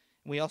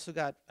 And we also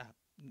got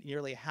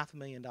nearly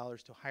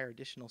 $500,000 to hire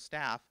additional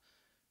staff,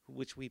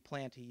 which we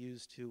plan to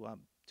use to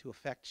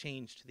effect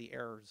change to the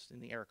errors in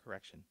the error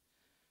correction.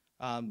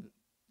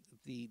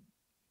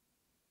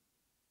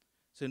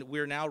 So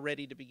we're now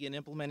ready to begin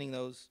implementing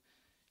those.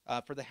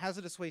 For the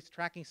hazardous waste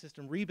tracking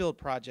system rebuild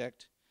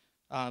project,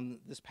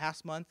 this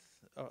past month,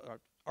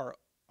 our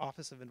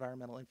Office of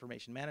Environmental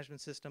Information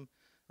Management System,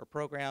 or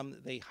program,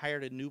 they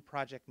hired a new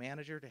project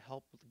manager to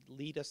help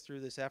lead us through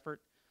this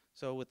effort.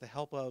 So with the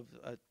help of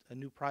a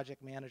new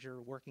project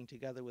manager working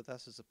together with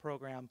us as a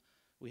program,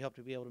 we hope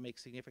to be able to make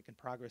significant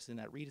progress in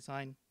that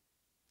redesign.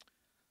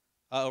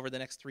 Over the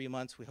next 3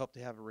 months, we hope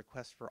to have a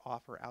request for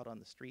offer out on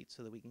the street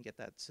so that we can get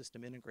that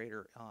system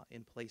integrator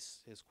in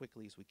place as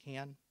quickly as we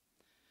can.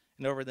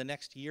 And over the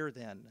next year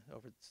then,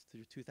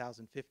 through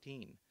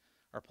 2015,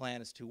 our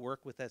plan is to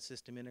work with that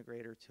system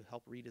integrator to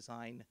help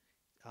redesign,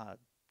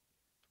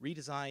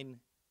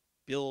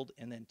 build,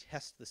 and then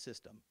test the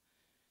system.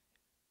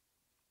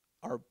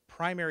 Our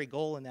primary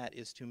goal in that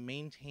is to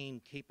maintain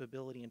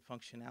capability and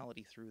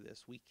functionality through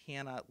this. We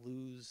cannot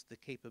lose the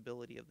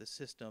capability of the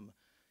system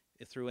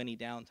through any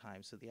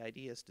downtime. So the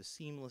idea is to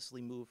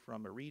seamlessly move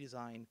from a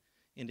redesign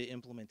into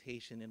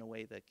implementation in a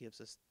way that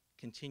gives us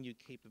continued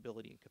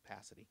capability and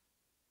capacity.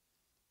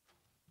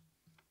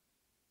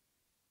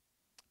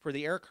 For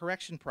the error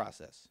correction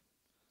process,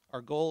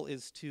 our goal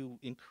is to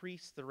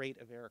increase the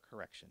rate of error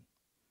correction.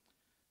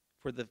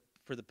 For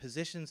the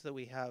positions that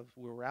we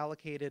were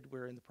allocated,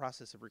 we're in the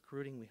process of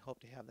recruiting. We hope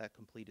to have that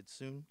completed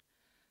soon.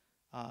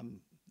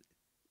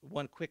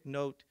 One quick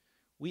note,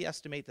 we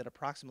estimate that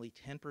approximately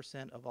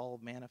 10% of all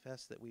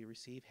manifests that we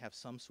receive have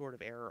some sort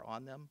of error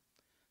on them.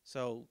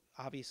 So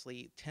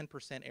obviously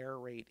 10% error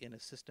rate in a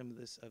system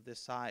of this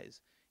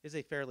size is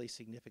a fairly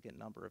significant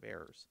number of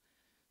errors.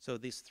 So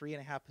these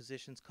 3.5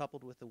 positions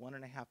coupled with the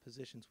 1.5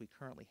 positions we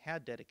currently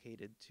had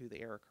dedicated to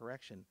the error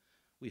correction,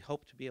 we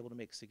hope to be able to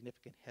make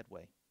significant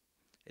headway,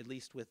 at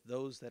least with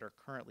those that are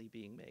currently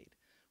being made.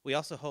 We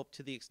also hope,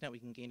 to the extent we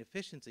can gain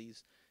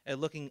efficiencies, at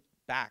looking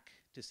back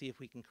to see if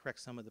we can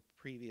correct some of the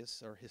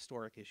previous or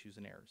historic issues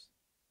and errors.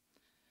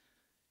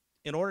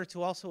 In order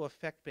to also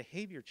affect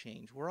behavior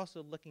change, we're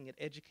also looking at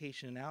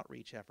education and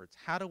outreach efforts.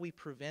 How do we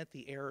prevent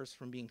the errors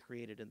from being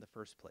created in the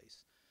first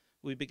place?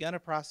 We've begun a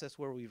process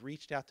where we've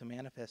reached out to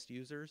manifest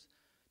users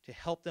to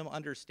help them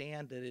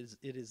understand that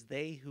it is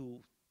them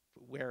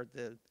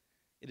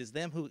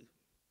who,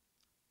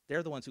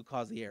 they're the ones who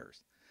cause the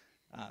errors.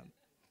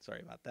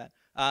 Sorry about that.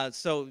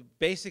 So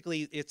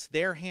basically, it's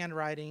their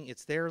handwriting,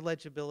 it's their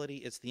legibility,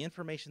 it's the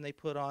information they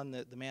put on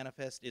the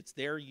manifest, it's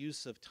their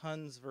use of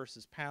tons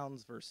versus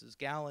pounds versus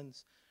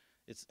gallons,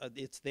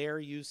 it's their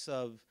use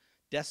of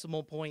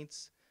decimal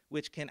points,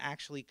 which can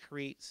actually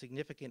create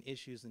significant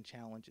issues and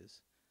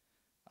challenges.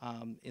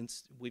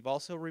 We've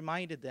also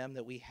reminded them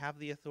that we have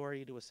the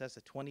authority to assess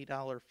a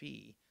 $20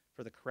 fee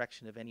for the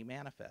correction of any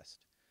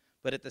manifest.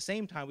 But at the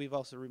same time, we've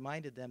also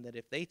reminded them that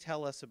if they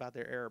tell us about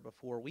their error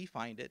before we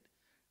find it,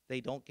 they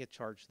don't get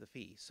charged the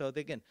fee. So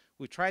again,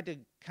 we've tried to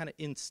kind of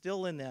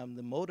instill in them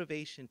the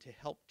motivation to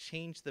help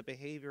change the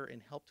behavior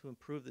and help to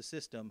improve the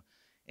system.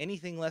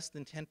 Anything less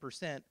than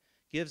 10%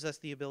 gives us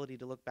the ability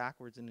to look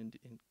backwards and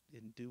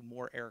do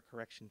more error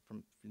correction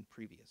from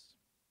previous.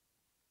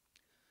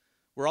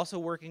 We're also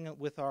working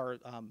with our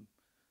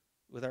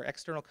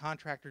external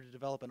contractor to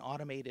develop an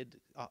automated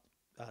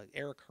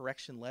error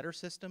correction letter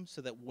system so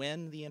that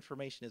when the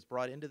information is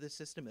brought into the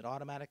system, it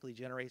automatically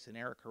generates an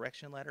error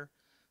correction letter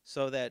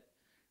so that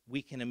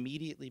we can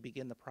immediately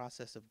begin the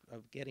process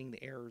of getting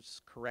the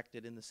errors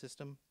corrected in the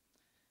system.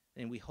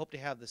 And we hope to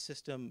have the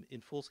system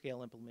in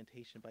full-scale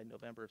implementation by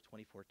November of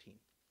 2014.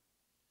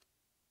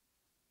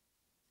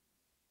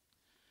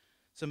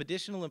 Some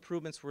additional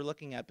improvements we're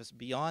looking at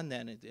beyond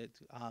then,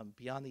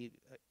 beyond the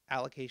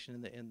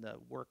allocation and the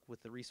work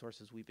with the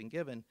resources we've been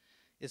given,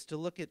 is to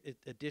look at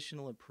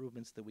additional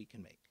improvements that we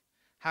can make.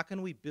 How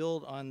can we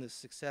build on the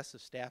success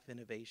of staff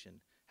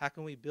innovation? How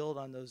can we build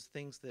on those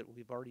things that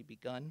we've already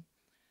begun?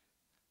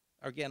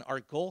 Again, our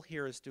goal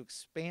here is to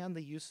expand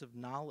the use of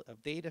knowledge,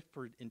 of data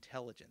for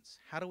intelligence.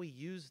 How do we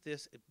use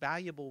this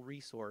valuable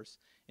resource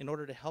in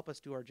order to help us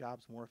do our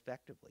jobs more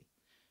effectively?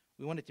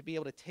 We want it to be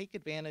able to take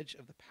advantage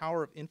of the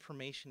power of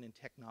information and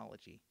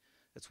technology.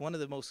 That's one of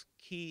the most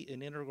key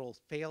and integral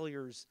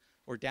failures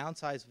or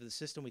downsides of the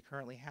system we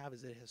currently have,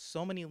 is that it has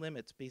so many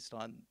limits based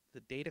on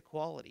the data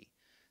quality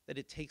that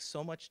it takes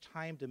so much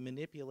time to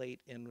manipulate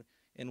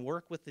and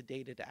work with the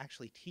data to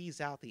actually tease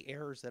out the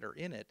errors that are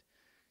in it,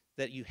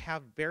 that you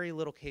have very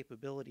little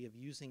capability of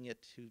using it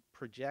to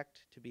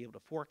project, to be able to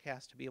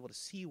forecast, to be able to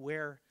see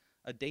where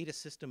a data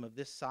system of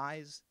this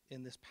size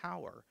and this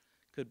power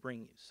could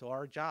bring you. So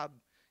our job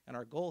and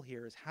our goal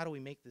here is, how do we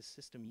make this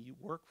system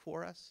work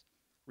for us,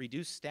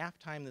 reduce staff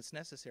time that's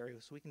necessary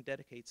so we can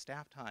dedicate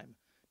staff time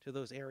to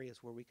those areas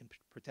where we can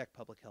protect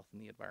public health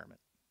and the environment.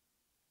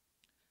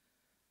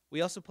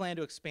 We also plan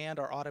to expand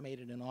our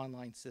automated and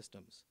online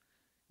systems.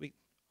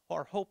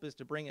 Our hope is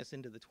to bring us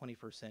into the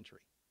 21st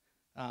century.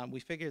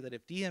 We figure that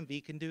if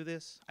DMV can do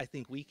this, I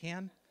think we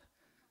can.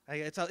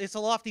 It's a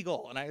lofty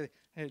goal,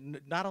 and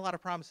not a lot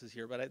of promises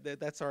here, but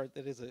it's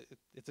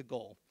a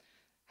goal.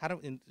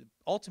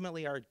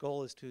 Ultimately, our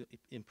goal is to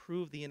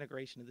improve the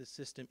integration of this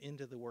system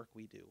into the work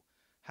we do.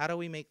 How do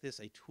we make this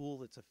a tool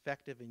that's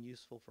effective and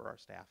useful for our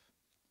staff?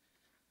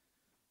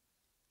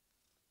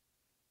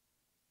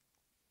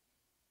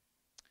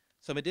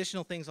 Some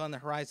additional things on the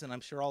horizon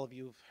I'm sure all of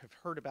you have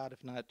heard about,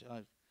 if not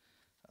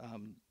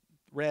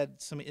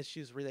read, some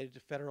issues related to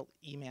federal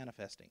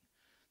e-manifesting.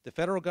 The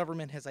federal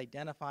government has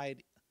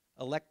identified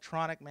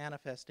electronic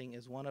manifesting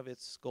as one of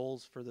its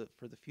goals for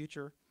the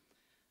future.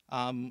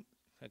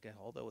 Again,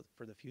 although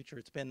for the future,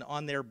 it's been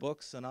on their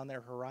books and on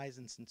their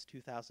horizon since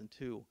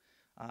 2002.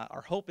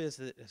 Our hope is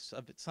that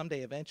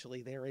someday,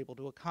 eventually, they are able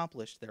to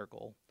accomplish their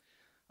goal.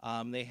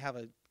 They have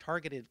a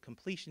targeted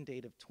completion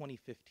date of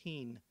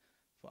 2015,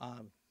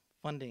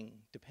 funding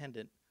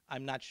dependent.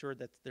 I'm not sure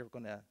that they're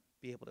going to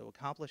be able to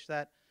accomplish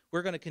that.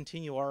 We're going to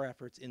continue our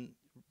efforts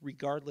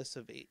regardless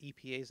of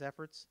EPA's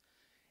efforts.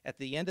 At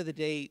the end of the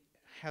day,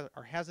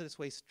 our hazardous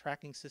waste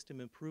tracking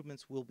system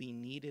improvements will be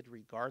needed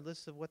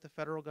regardless of what the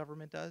federal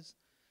government does.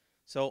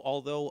 So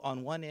although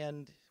on one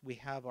end we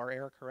have our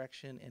error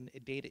correction and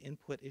data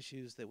input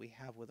issues that we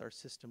have with our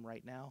system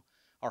right now,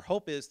 our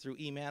hope is through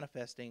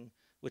e-manifesting,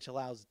 which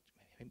allows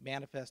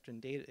manifest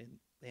and data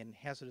and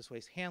hazardous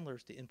waste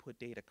handlers to input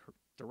data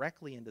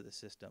directly into the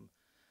system.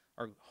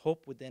 Our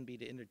hope would then be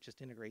to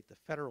just integrate the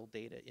federal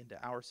data into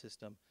our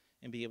system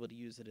and be able to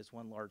use it as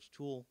one large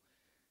tool.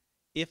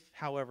 If,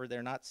 however,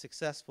 they're not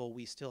successful,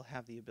 we still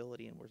have the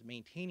ability, and we're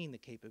maintaining the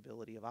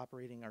capability of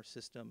operating our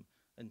system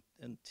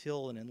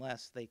until and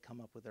unless they come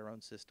up with their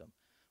own system.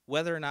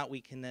 Whether or not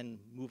we can then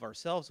move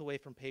ourselves away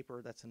from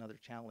paper, that's another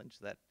challenge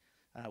that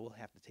we'll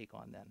have to take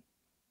on then.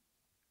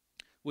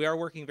 We are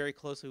working very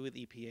closely with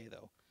EPA,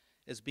 though.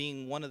 As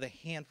being one of the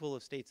handful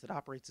of states that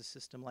operates a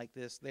system like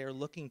this, they are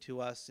looking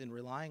to us and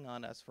relying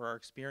on us for our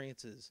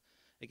experiences.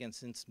 Again,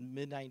 since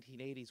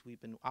mid-1980s,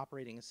 we've been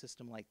operating a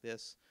system like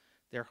this.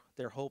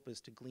 Their hope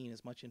is to glean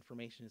as much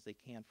information as they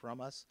can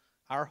from us.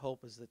 Our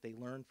hope is that they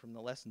learn from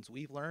the lessons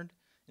we've learned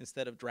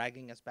instead of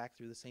dragging us back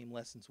through the same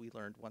lessons we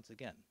learned once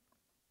again.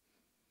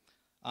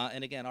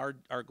 And again,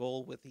 our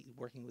goal with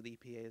working with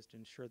EPA is to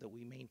ensure that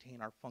we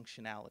maintain our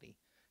functionality.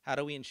 How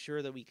do we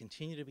ensure that we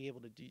continue to be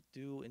able to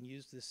do and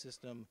use this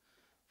system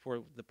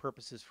for the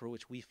purposes for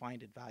which we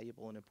find it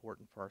valuable and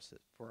important for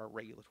our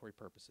regulatory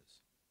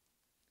purposes?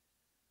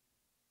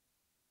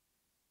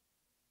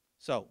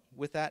 So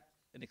with that,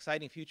 an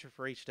exciting future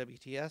for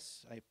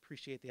HWTS. I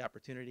appreciate the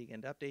opportunity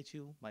again to update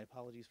you. My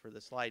apologies for the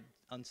slide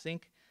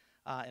unsync,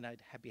 and I'd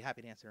be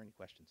happy to answer any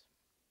questions.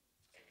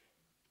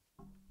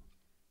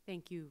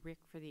 Thank you, Rick,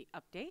 for the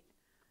update.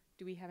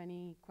 Do we have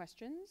any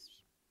questions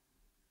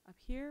up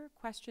here?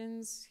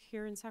 Questions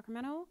here in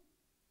Sacramento?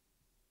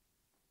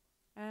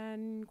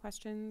 And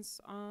questions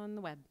on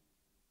the web?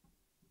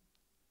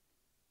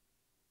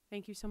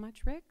 Thank you so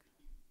much, Rick.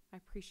 I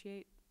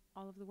appreciate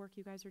all of the work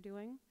you guys are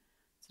doing.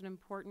 It's an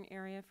important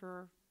area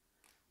for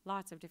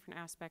lots of different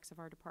aspects of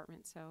our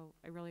department, so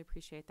I really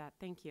appreciate that.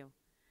 Thank you.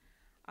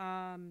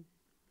 Our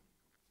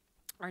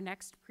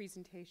next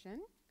presentation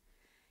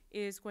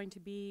is going to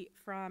be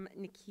from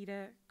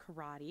Nikita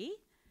Koraddi,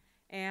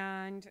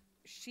 and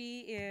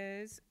she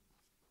is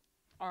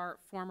our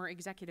former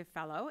executive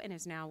fellow and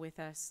is now with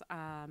us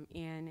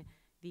in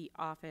the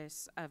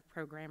Office of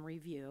Program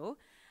Review.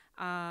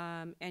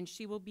 And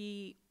she will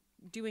be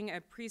doing a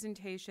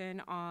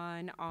presentation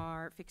on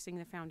our Fixing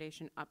the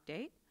Foundation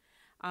update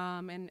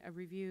and a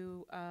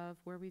review of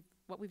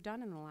what we've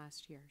done in the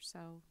last year.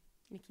 So,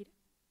 Nikita.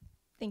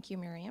 Thank you,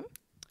 Miriam.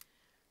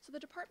 So the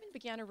department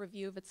began a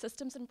review of its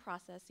systems and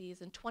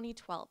processes in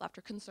 2012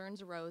 after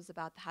concerns arose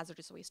about the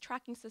hazardous waste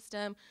tracking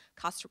system,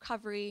 cost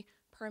recovery,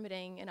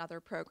 permitting, and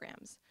other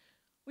programs.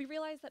 We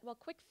realized that while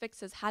quick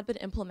fixes had been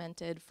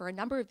implemented for a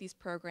number of these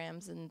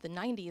programs in the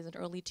 90s and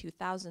early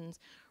 2000s,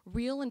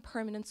 real and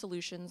permanent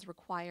solutions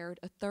required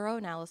a thorough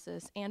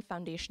analysis and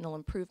foundational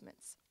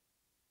improvements.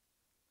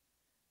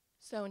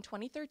 So in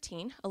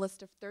 2013, a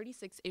list of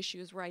 36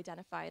 issues were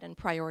identified and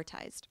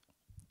prioritized.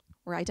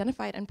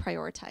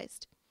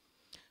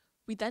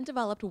 We then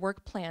developed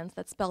work plans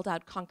that spelled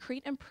out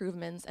concrete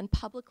improvements and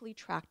publicly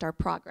tracked our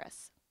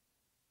progress.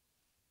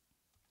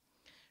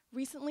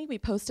 Recently, we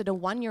posted a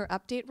one-year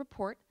update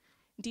report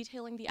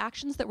detailing the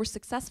actions that were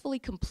successfully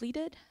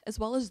completed, as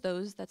well as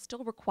those that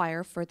still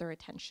require further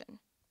attention.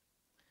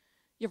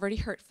 You've already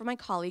heard from my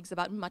colleagues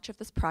about much of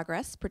this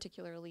progress,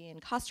 particularly in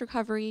cost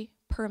recovery,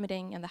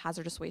 permitting, and the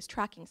hazardous waste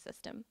tracking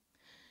system.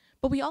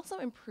 But we also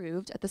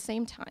improved, at the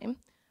same time,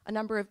 a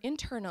number of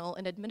internal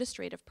and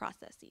administrative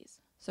processes.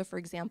 So for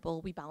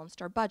example, we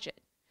balanced our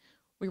budget.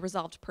 We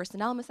resolved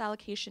personnel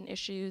misallocation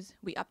issues,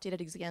 we updated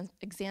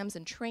exams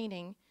and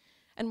training,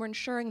 and we're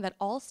ensuring that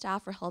all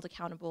staff are held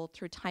accountable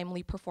through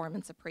timely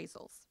performance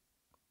appraisals.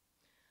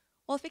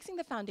 While Fixing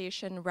the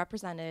Foundation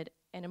represented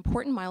an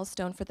important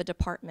milestone for the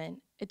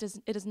department, it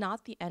is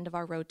not the end of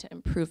our road to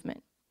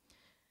improvement.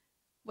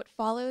 What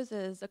follows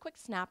is a quick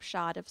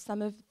snapshot of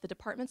some of the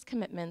department's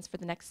commitments for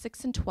the next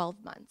 6 and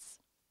 12 months.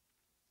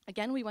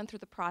 Again, we went through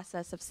the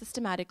process of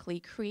systematically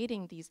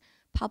creating these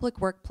public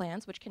work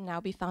plans, which can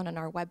now be found on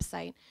our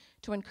website,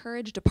 to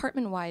encourage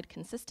department-wide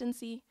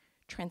consistency,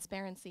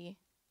 transparency,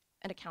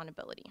 and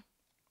accountability.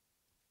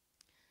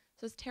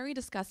 So as Terri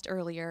discussed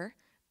earlier,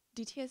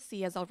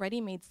 DTSC has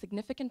already made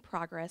significant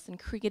progress in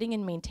creating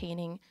and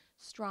maintaining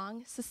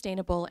strong,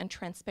 sustainable, and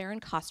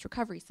transparent cost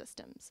recovery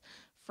systems,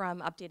 from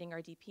updating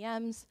our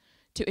DPMs,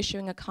 to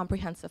issuing a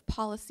comprehensive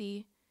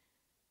policy,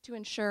 to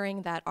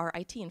ensuring that our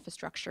IT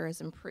infrastructure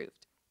is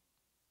improved.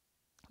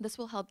 This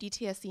will help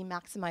DTSC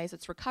maximize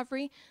its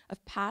recovery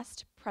of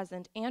past,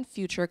 present, and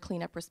future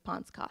cleanup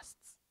response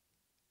costs.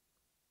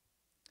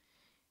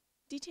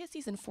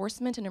 DTSC's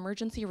Enforcement and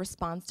Emergency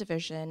Response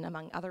Division,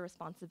 among other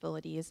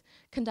responsibilities,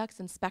 conducts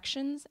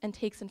inspections and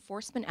takes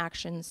enforcement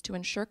actions to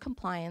ensure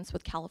compliance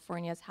with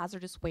California's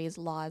hazardous waste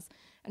laws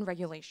and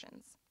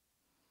regulations.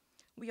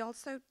 We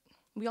also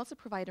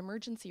provide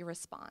emergency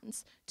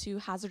response to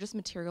hazardous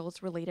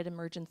materials related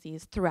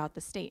emergencies throughout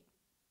the state.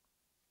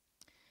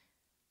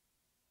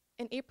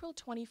 In April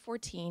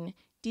 2014,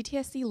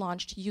 DTSC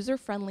launched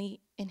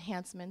user-friendly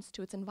enhancements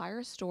to its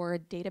EnviroStore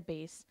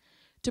database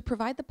to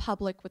provide the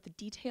public with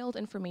detailed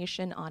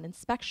information on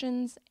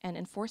inspections and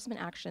enforcement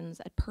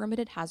actions at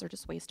permitted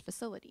hazardous waste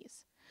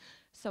facilities.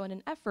 So in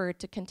an effort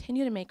to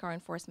continue to make our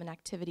enforcement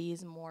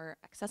activities more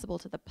accessible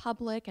to the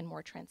public and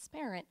more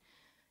transparent,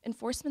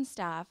 enforcement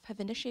staff have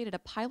initiated a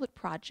pilot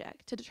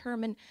project to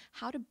determine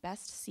how to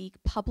best seek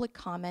public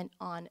comment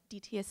on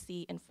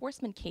DTSC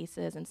enforcement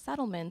cases and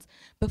settlements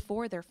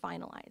before they're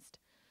finalized.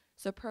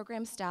 So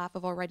program staff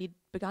have already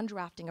begun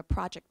drafting a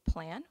project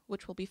plan,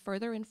 which will be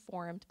further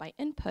informed by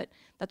input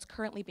that's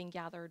currently being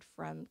gathered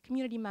from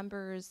community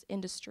members,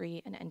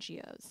 industry, and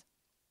NGOs.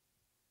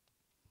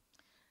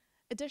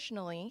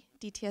 Additionally,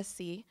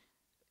 DTSC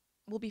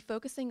will be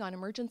focusing on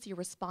emergency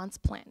response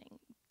planning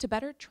to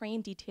better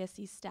train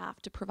DTSC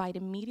staff to provide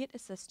immediate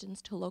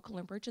assistance to local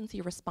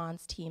emergency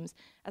response teams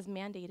as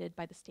mandated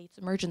by the state's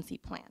emergency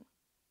plan.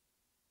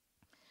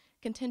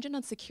 Contingent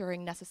on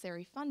securing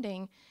necessary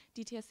funding,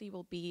 DTSC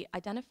will be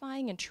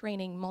identifying and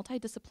training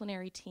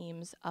multidisciplinary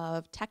teams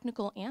of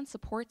technical and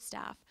support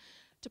staff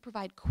to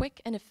provide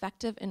quick and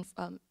effective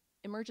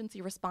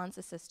emergency response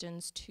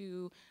assistance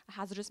to a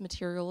hazardous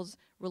materials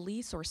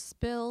release or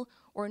spill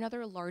or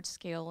another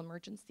large-scale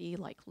emergency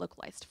like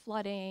localized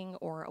flooding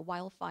or a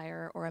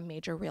wildfire or a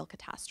major rail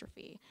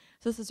catastrophe.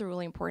 So this is a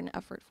really important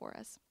effort for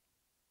us.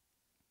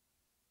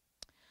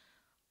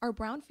 Our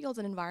Brownfields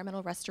and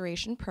Environmental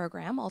Restoration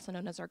Program, also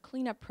known as our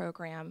cleanup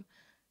program,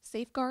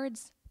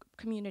 safeguards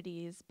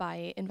communities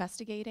by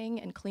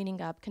investigating and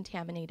cleaning up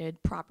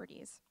contaminated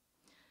properties.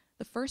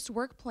 The first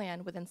work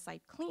plan within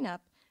site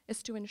cleanup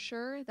is to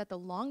ensure that the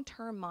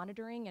long-term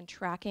monitoring and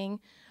tracking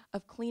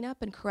of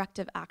cleanup and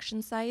corrective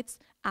action sites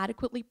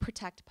adequately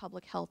protect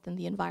public health and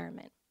the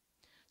environment.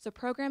 So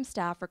program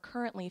staff are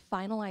currently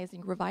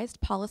finalizing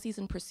revised policies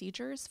and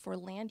procedures for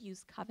land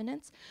use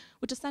covenants,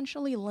 which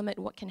essentially limit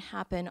what can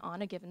happen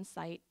on a given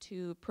site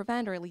to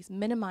prevent or at least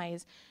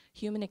minimize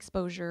human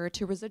exposure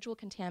to residual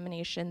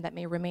contamination that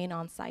may remain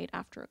on site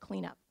after a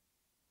cleanup.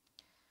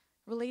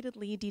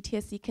 Relatedly,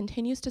 DTSC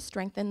continues to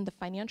strengthen the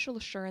financial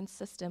assurance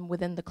system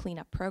within the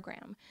cleanup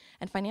program.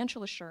 And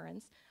financial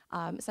assurance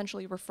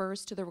essentially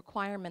refers to the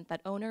requirement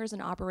that owners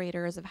and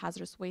operators of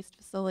hazardous waste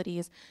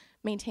facilities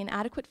maintain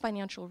adequate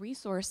financial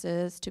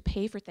resources to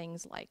pay for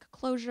things like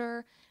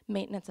closure,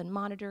 maintenance and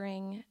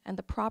monitoring, and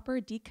the proper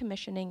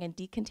decommissioning and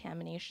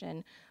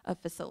decontamination of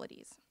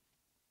facilities.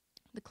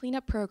 The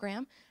cleanup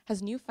program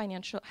has new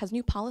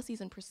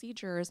policies and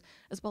procedures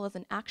as well as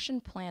an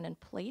action plan in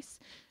place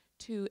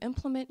to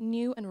implement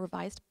new and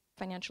revised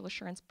financial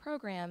assurance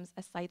programs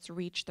as sites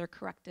reach their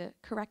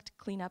correct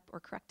cleanup or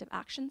corrective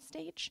action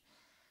stage.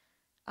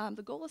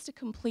 The goal is to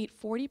complete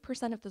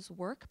 40% of this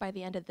work by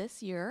the end of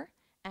this year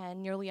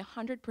and nearly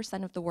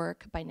 100% of the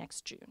work by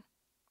next June.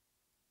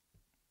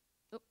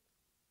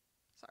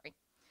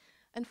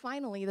 And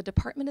finally, the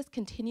department is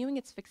continuing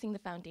its Fixing the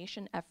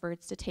Foundation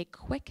efforts to take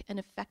quick and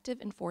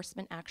effective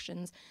enforcement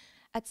actions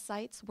at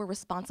sites where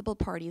responsible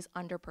parties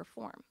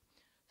underperform.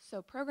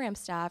 So program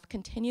staff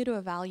continue to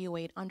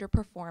evaluate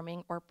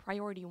underperforming or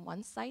priority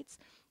 1 sites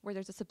where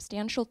there's a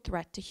substantial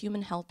threat to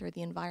human health or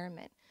the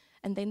environment.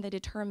 And then they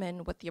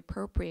determine what the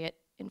appropriate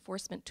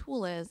enforcement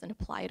tool is and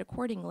apply it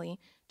accordingly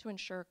to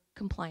ensure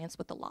compliance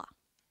with the law.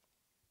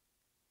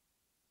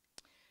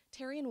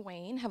 Terri and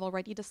Wayne have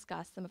already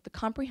discussed some of the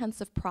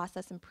comprehensive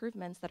process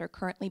improvements that are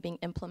currently being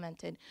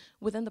implemented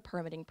within the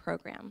permitting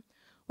program.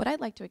 What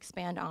I'd like to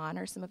expand on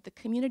are some of the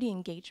community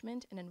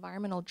engagement and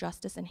environmental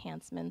justice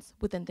enhancements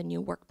within the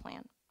new work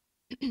plan.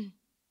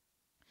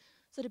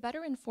 So to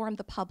better inform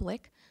the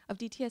public of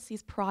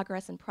DTSC's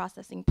progress in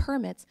processing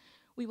permits,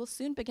 we will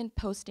soon begin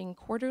posting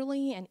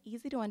quarterly and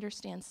easy to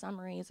understand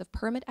summaries of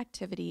permit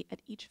activity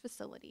at each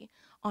facility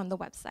on the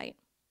website.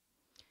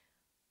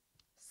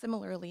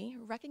 Similarly,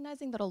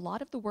 recognizing that a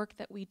lot of the work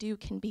that we do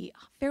can be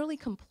fairly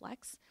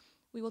complex,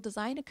 we will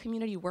design a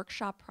community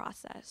workshop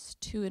process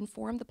to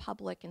inform the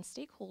public and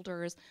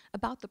stakeholders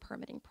about the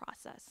permitting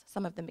process,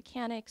 some of the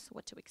mechanics,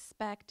 what to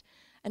expect,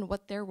 and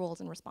what their roles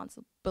and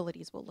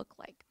responsibilities will look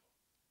like.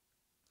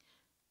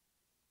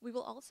 We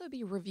will also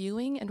be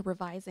reviewing and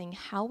revising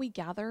how we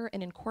gather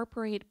and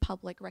incorporate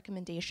public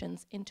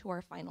recommendations into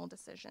our final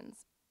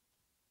decisions.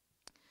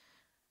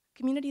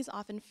 Communities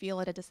often feel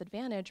at a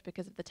disadvantage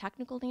because of the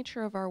technical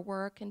nature of our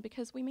work and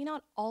because we may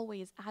not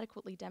always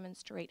adequately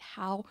demonstrate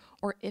how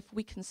or if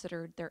we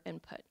considered their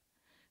input.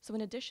 So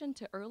in addition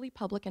to early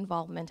public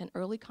involvement and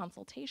early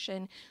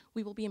consultation,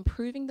 we will be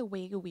improving the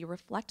way we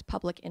reflect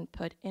public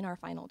input in our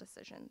final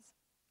decisions.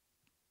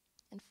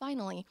 And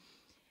finally,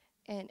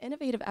 an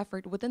innovative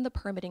effort within the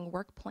permitting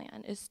work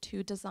plan is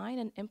to design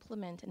and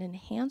implement an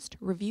enhanced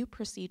review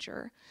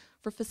procedure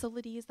for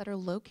facilities that are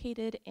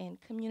located in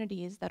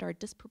communities that are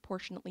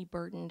disproportionately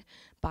burdened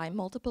by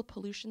multiple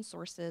pollution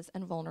sources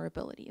and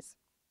vulnerabilities.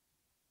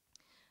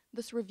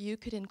 This review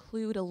could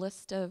include a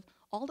list of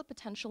all the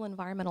potential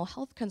environmental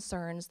health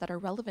concerns that are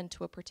relevant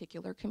to a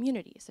particular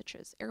community, such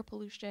as air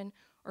pollution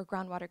or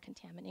groundwater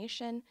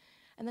contamination,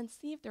 and then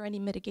see if there are any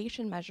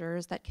mitigation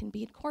measures that can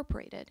be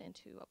incorporated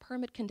into a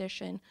permit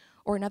condition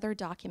or another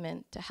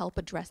document to help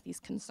address these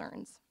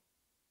concerns.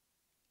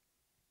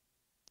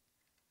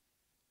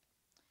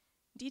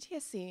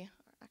 DTSC,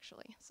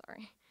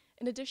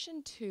 in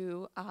addition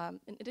to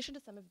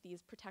some of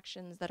these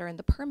protections that are in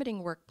the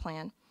permitting work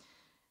plan,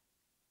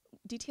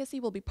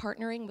 DTSC will be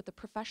partnering with the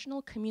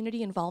Professional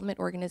Community Involvement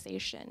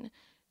Organization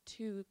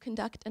to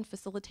conduct and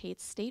facilitate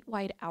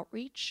statewide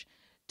outreach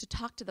to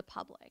talk to the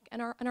public.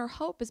 And our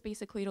hope is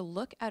basically to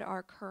look at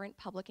our current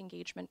public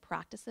engagement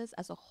practices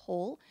as a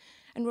whole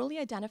and really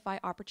identify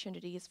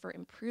opportunities for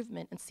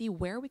improvement and see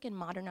where we can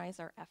modernize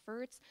our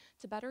efforts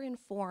to better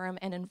inform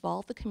and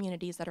involve the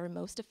communities that are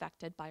most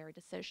affected by our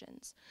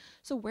decisions.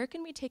 So where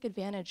can we take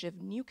advantage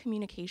of new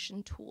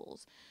communication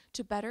tools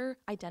to better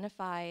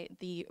identify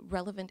the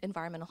relevant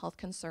environmental health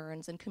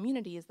concerns in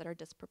communities that are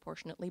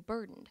disproportionately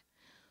burdened?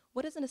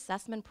 What does an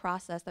assessment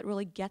process that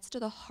really gets to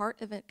the heart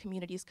of a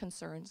community's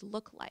concerns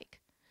look like?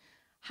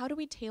 How do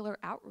we tailor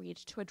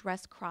outreach to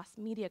address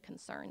cross-media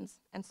concerns,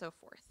 and so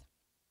forth?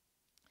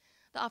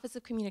 The Office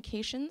of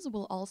Communications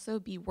will also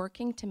be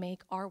working to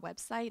make our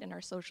website and our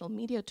social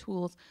media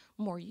tools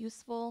more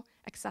useful,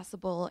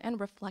 accessible, and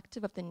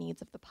reflective of the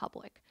needs of the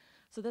public.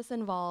 So this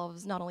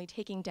involves not only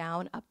taking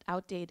down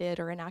outdated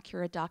or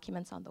inaccurate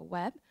documents on the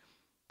web,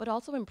 but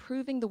also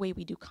improving the way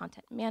we do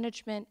content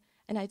management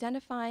and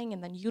identifying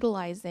and then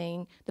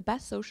utilizing the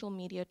best social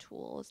media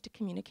tools to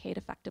communicate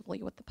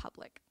effectively with the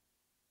public.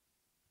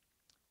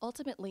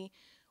 Ultimately,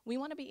 we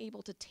want to be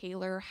able to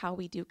tailor how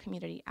we do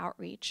community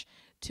outreach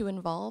to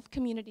involve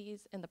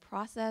communities in the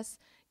process,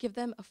 give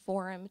them a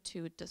forum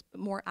to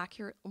more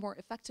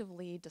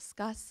effectively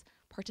discuss,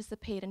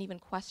 participate, and even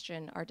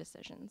question our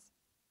decisions.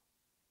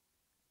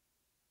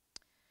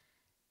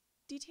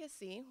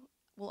 DTSC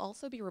will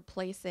also be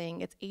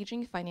replacing its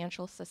aging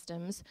financial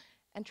systems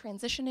and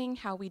transitioning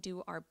how we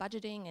do our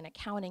budgeting and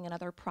accounting and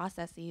other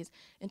processes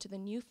into the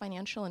new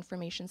financial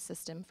information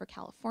system for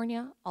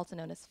California, also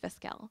known as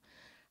Fiscal.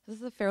 This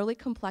is a fairly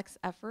complex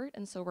effort,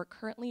 and so we're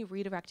currently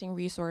redirecting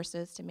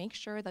resources to make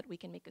sure that we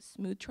can make a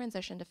smooth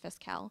transition to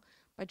Fiscal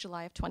by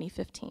July of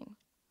 2015.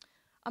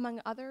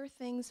 Among other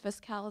things,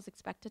 Fiscal is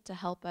expected to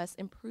help us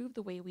improve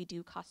the way we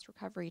do cost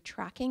recovery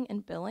tracking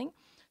and billing,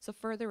 so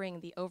furthering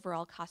the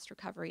overall cost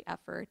recovery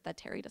effort that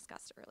Terri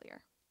discussed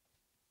earlier.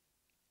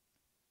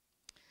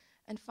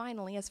 And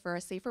finally, as for our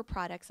Safer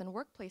Products and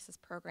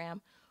Workplaces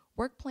program,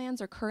 work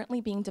plans are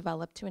currently being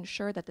developed to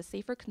ensure that the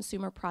Safer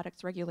Consumer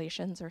Products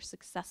regulations are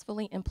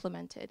successfully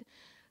implemented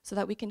so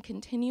that we can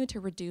continue to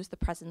reduce the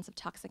presence of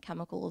toxic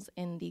chemicals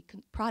in the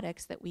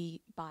products that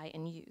we buy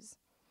and use.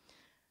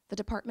 The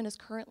department is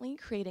currently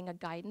creating a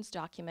guidance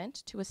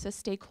document to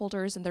assist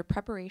stakeholders in their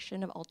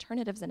preparation of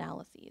alternatives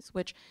analyses,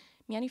 which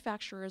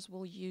manufacturers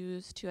will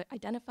use to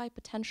identify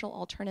potential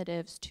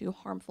alternatives to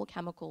harmful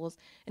chemicals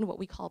in what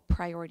we call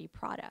priority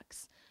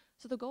products.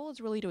 So the goal is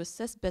really to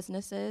assist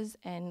businesses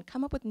and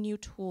come up with new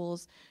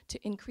tools to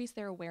increase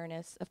their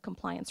awareness of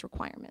compliance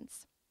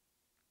requirements.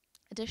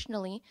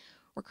 Additionally,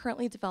 we're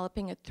currently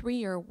developing a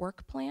 3-year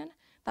work plan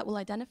that will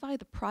identify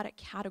the product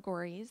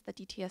categories that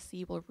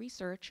DTSC will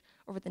research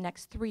over the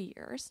next 3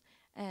 years,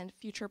 and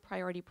future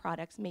priority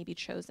products may be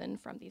chosen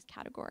from these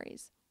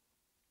categories.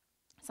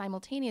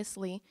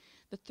 Simultaneously,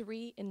 the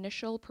 3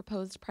 initial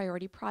proposed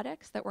priority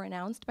products that were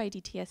announced by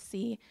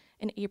DTSC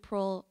in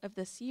April of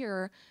this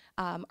year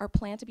are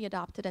planned to be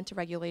adopted into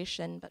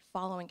regulation, but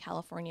following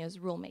California's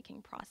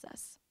rulemaking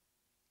process.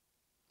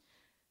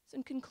 So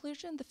in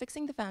conclusion, the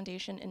Fixing the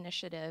Foundation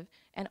initiative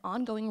and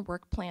ongoing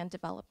work plan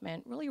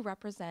development really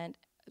represent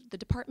the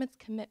department's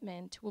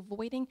commitment to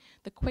avoiding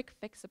the quick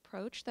fix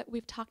approach that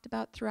we've talked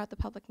about throughout the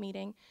public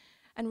meeting,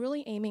 and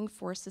really aiming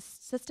for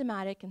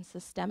systematic and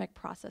systemic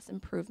process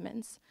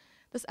improvements.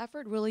 This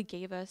effort really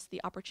gave us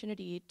the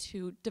opportunity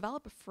to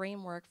develop a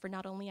framework for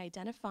not only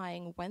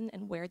identifying when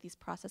and where these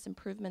process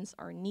improvements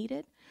are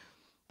needed,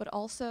 but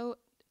also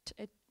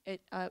it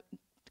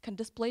can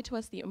display to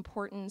us the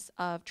importance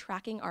of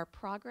tracking our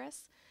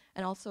progress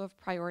and also of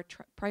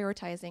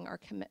prioritizing our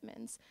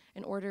commitments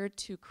in order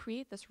to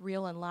create this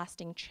real and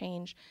lasting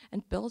change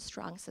and build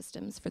strong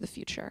systems for the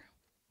future.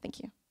 Thank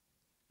you.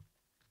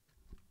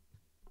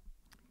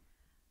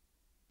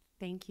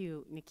 Thank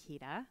you,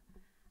 Nikita.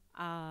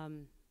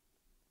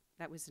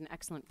 That was an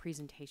excellent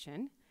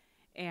presentation.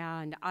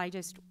 And I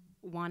just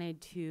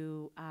wanted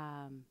to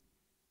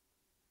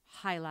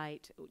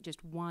highlight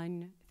just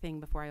one thing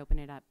before I open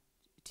it up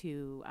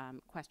to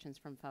questions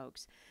from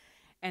folks.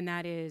 And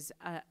that is,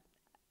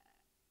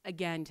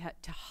 again,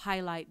 to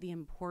highlight the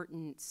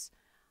importance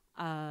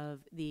of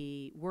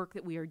the work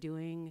that we are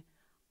doing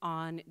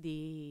on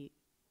the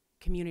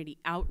community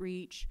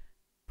outreach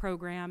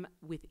program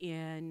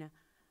within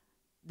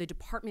the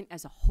department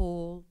as a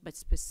whole, but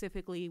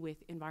specifically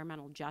with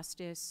environmental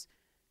justice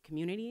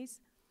communities,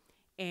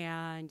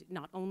 and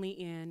not only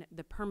in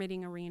the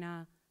permitting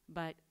arena,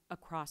 but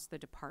across the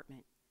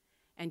department.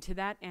 And to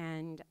that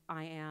end,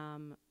 I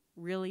am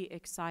really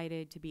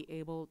excited to be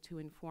able to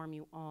inform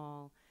you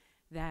all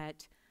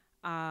that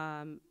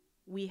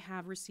we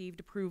have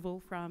received approval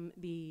from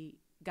the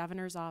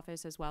governor's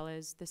office as well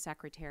as the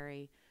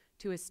secretary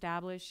to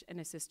establish an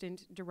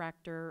assistant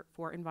director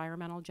for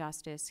environmental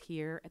justice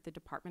here at the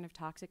Department of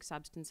Toxic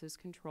Substances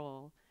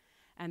Control,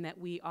 and that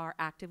we are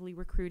actively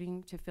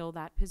recruiting to fill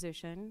that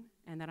position,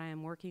 and that I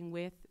am working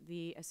with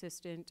the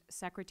assistant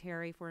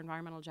secretary for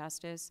environmental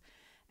justice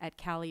at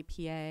Cali,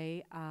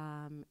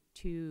 PA,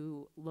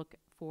 to look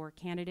for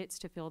candidates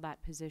to fill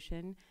that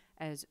position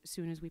as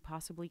soon as we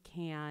possibly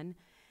can.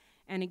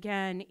 And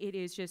again, it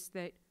is just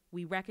that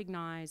we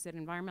recognize that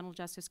environmental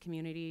justice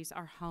communities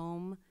are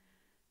home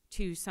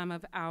to some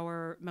of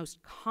our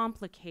most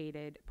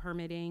complicated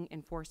permitting,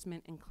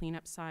 enforcement, and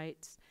cleanup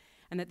sites,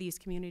 and that these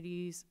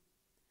communities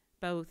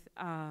both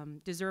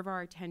deserve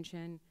our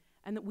attention,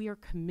 and that we are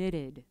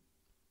committed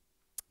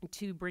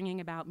to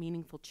bringing about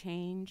meaningful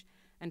change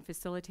and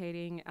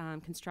facilitating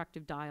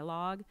constructive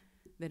dialogue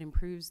that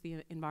improves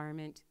the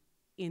environment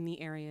in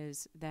the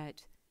areas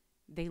that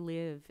they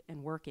live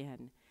and work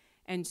in.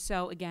 And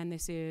so again,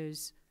 this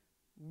is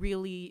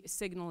really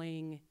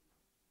signaling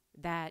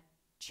that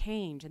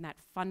change and that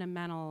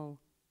fundamental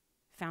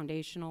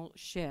foundational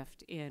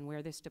shift in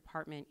where this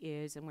department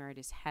is and where it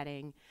is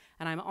heading.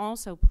 And I'm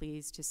also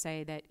pleased to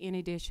say that in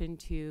addition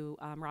to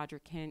Roger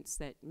Kintz,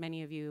 that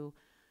many of you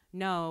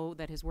know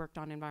that has worked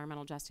on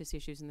environmental justice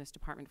issues in this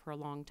department for a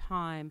long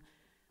time,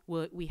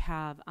 we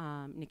have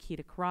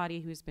Nikita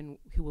Koraddi,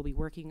 who will be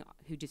working,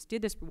 who just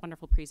did this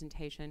wonderful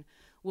presentation,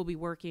 will be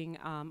working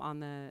on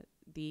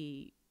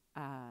the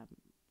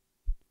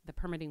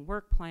permitting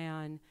work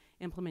plan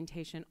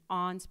implementation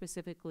on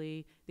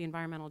specifically the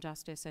environmental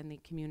justice and the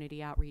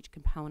community outreach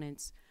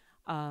components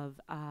of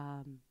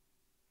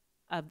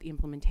the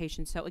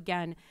implementation. So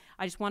again,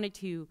 I just wanted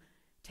to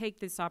take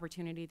this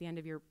opportunity at the end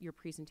of your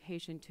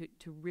presentation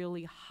to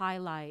really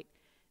highlight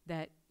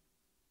that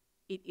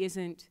it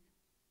isn't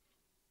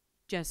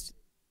just,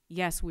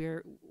 yes,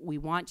 we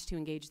want to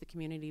engage the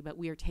community, but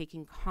we are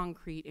taking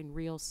concrete and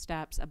real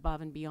steps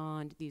above and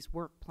beyond these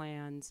work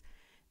plans,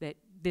 that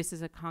this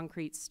is a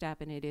concrete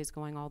step and it is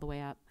going all the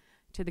way up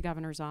to the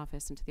governor's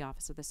office and to the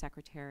office of the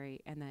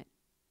secretary, and that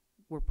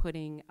we're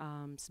putting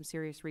some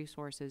serious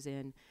resources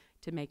in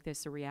to make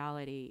this a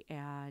reality,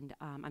 and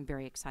I'm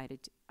very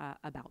excited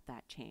about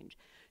that change.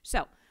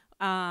 So,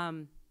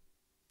 having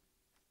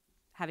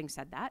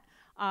said that,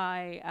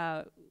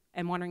 I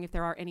am wondering if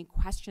there are any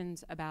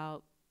questions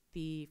about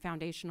the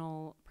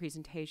foundational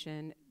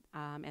presentation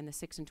and the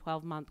 6 and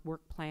 12-month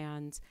work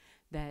plans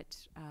that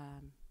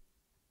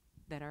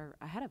that are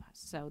ahead of us.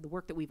 So the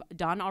work that we've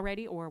done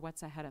already, or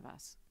what's ahead of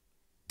us.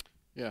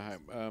 Yeah,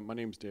 hi, my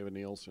name's David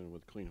Nielsen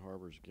with Clean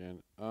Harbors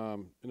again.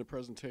 In the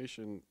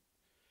presentation,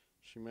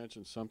 she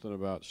mentioned something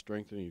about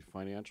strengthening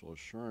financial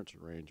assurance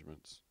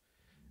arrangements.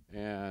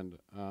 And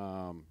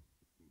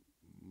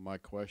my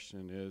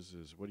question is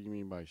what do you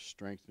mean by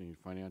strengthening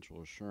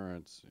financial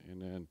assurance?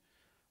 And then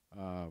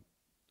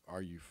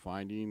are you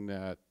finding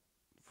that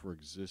for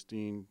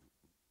existing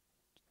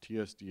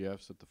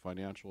TSDFs that the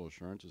financial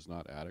assurance is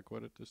not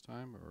adequate at this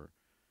time? Or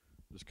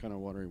just kind of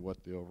wondering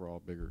what the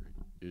overall bigger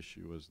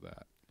issue is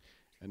that.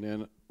 And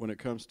then when it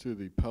comes to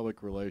the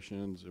public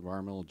relations,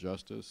 environmental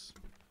justice,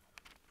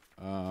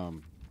 I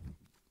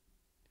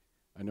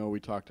know we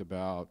talked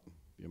about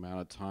the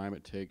amount of time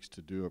it takes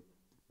to do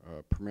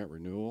a permit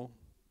renewal,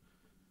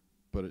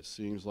 but it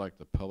seems like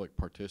the public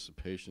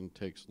participation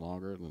takes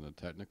longer than the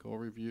technical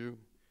review.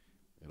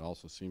 It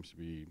also seems to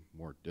be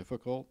more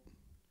difficult.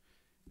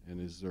 And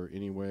is there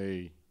any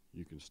way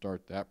you can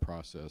start that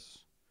process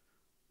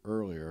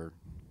earlier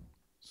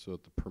so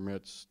that the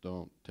permits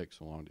don't take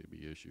so long to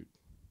be issued?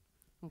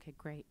 Okay,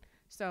 great.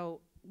 So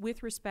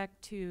with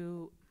respect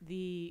to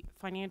the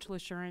financial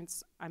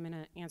assurance, I'm going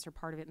to answer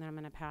part of it, and then I'm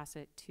going to pass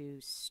it to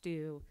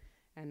Stu.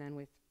 And then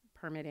with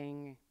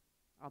permitting,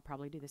 I'll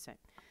probably do the same.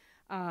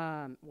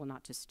 Well,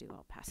 not to Stu,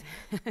 I'll pass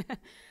it.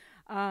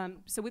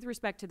 So with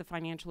respect to the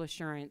financial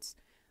assurance,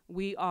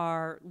 we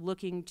are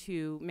looking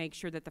to make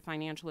sure that the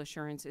financial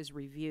assurance is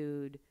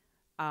reviewed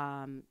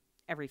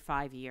every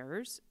 5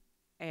 years,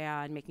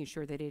 and making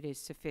sure that it is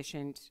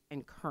sufficient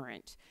and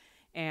current.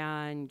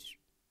 And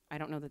I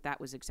don't know that that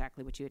was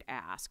exactly what you had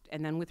asked.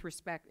 And then with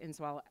respect, and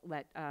so I'll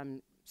let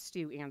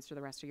Stu answer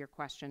the rest of your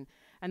question.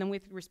 And then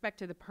with respect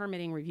to the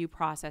permitting review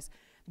process,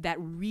 that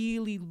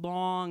really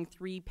long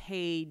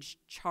 3-page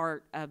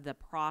chart of the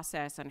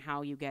process on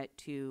how you get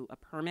to a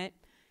permit,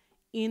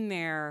 in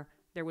there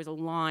was a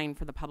line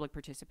for the public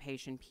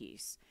participation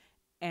piece.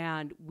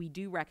 And we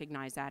do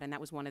recognize that, and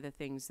that was one of the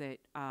things that,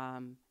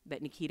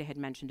 that Nikita had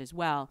mentioned as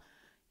well.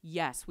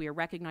 Yes, we are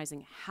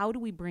recognizing how do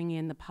we bring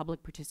in the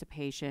public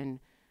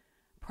participation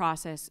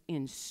process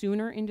in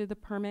sooner into the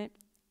permit?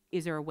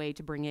 Is there a way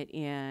to bring it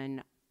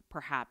in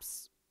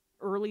perhaps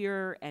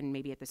earlier and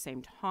maybe at the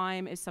same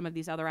time as some of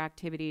these other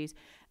activities,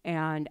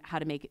 and how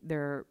to make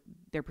their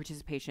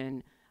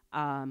participation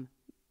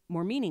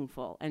more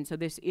meaningful? And so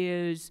this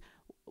is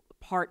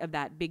part of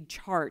that big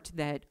chart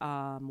that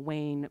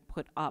Wayne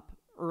put up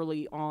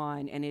early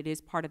on, and it is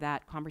part of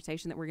that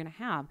conversation that we're going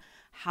to have.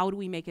 How do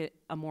we make it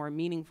a more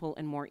meaningful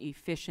and more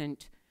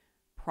efficient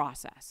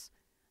process?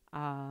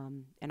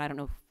 And I don't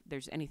know if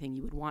there's anything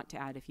you would want to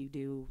add. If you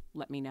do,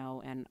 let me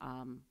know, and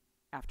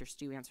after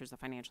Stu answers the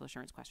financial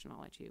assurance question,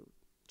 I'll let you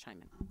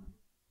chime in.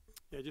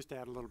 Yeah, just to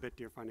add a little bit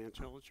to your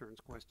financial assurance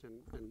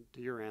question and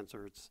to your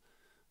answer, it's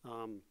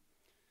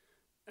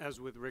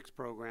as with Rick's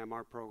program,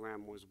 our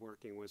program was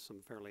working with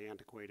some fairly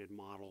antiquated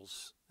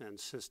models and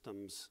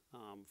systems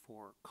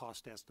for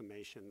cost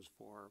estimations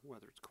for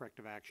whether it's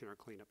corrective action or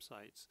cleanup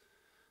sites.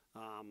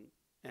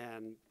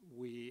 and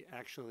we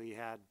actually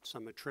had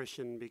some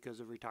attrition because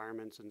of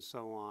retirements and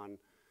so on.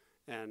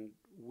 And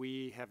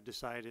we have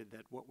decided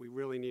that what we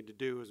really need to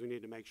do is we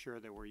need to make sure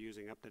that we're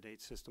using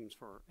up-to-date systems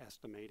for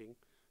estimating,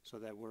 so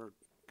that we're,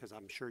 because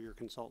I'm sure your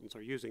consultants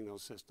are using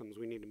those systems,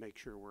 we need to make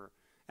sure we're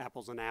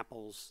apples and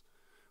apples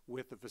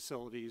with the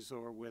facilities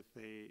or with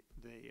the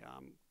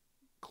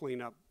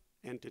cleanup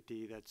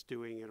entity that's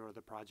doing it or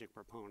the project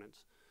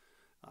proponents.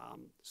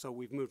 So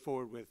we've moved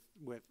forward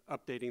with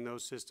updating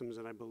those systems,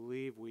 and I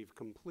believe we've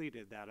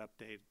completed that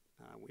update.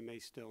 We may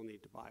still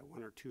need to buy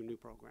 1 or 2 new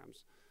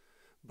programs.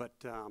 But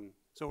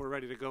so we're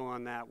ready to go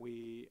on that.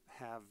 We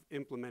have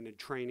implemented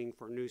training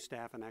for new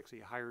staff and actually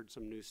hired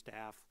some new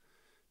staff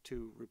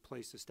to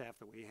replace the staff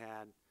that we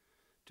had,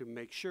 to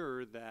make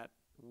sure that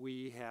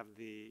we have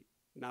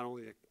not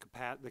only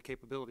the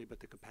capability but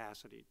the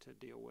capacity to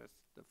deal with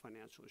the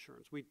financial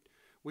assurance.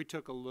 We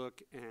took a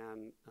look,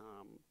 and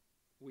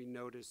we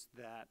noticed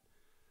that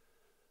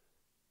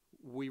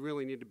we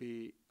really need to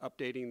be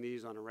updating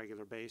these on a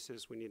regular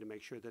basis. We need to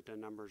make sure that the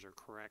numbers are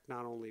correct,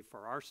 not only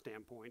for our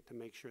standpoint to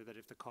make sure that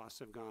if the costs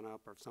have gone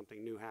up or if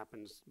something new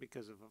happens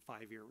because of a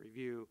 5-year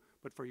review,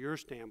 but for your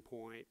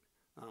standpoint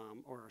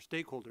or our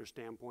stakeholder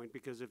standpoint,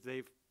 because if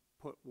they've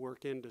put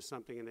work into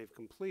something and they've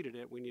completed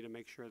it, we need to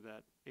make sure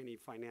that any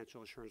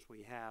financial assurance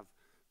we have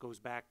goes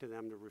back to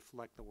them to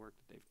reflect the work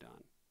that they've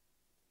done.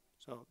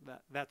 So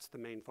that's the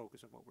main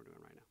focus of what we're doing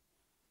right now.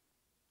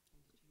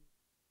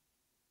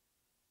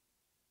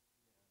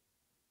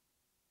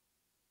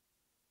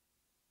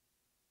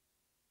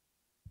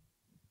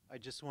 I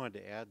just wanted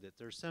to add that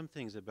there's some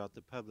things about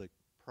the public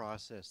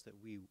process that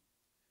we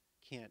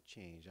can't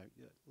change.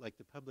 Like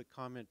the public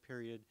comment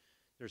period,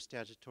 there's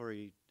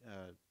statutory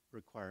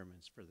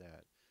requirements for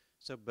that.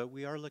 So, but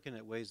we are looking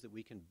at ways that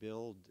we can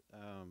build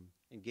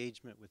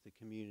engagement with the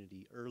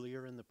community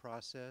earlier in the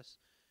process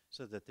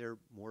so that they're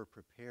more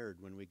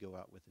prepared when we go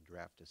out with a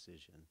draft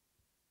decision.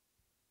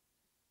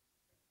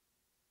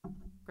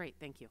 Great,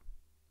 thank you.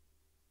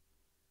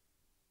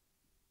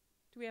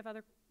 Do we have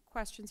other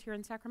questions here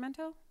in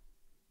Sacramento?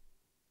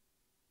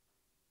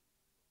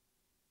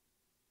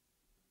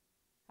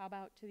 How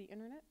about to the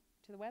internet,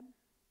 to the web?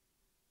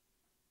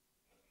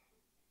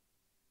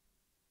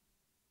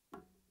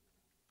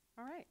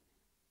 All right.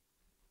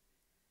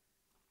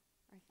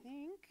 I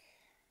think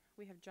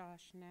we have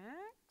Josh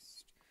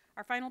next.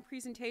 Our final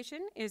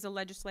presentation is a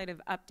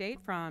legislative update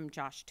from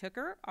Josh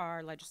Tooker,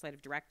 our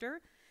legislative director.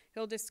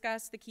 He'll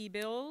discuss the key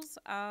bills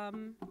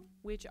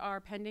which are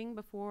pending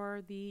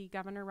before the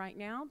governor right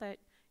now that,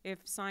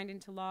 if signed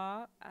into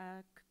law,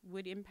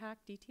 would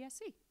impact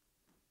DTSC.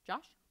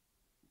 Josh?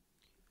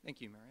 Thank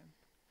you, Miriam.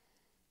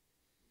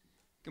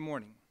 Good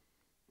morning.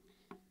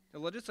 The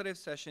legislative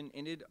session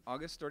ended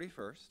August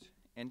 31st,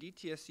 and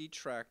DTSC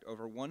tracked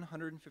over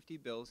 150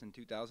 bills in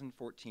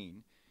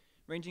 2014,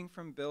 ranging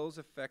from bills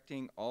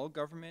affecting all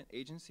government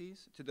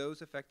agencies to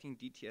those affecting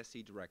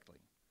DTSC directly.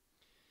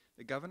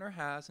 The governor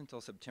has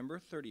until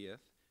September 30th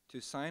to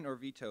sign or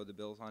veto the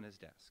bills on his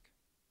desk.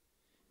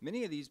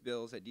 Many of these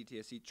bills that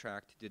DTSC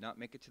tracked did not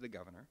make it to the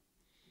governor,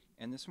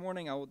 and this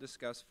morning I will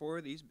discuss 4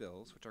 of these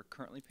bills which are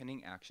currently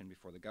pending action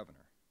before the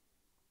governor.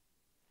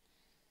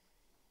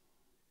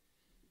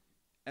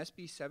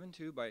 SB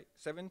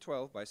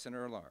 712 by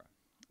Senator Lara.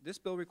 This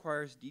bill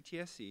requires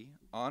DTSC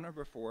on or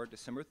before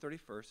December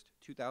 31st,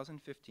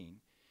 2015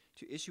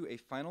 to issue a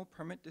final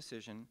permit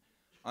decision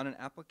on an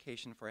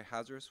application for a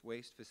hazardous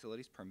waste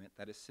facilities permit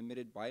that is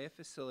submitted by a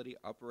facility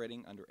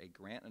operating under a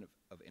grant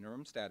of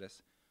interim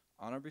status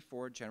on or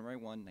before January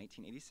 1,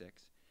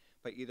 1986,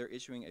 by either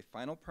issuing a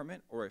final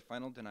permit or a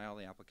final denial of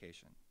the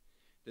application.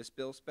 This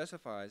bill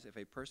specifies if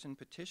a person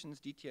petitions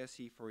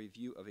DTSC for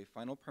review of a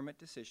final permit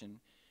decision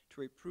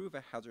to approve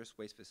a hazardous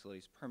waste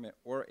facilities permit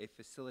or a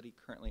facility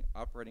currently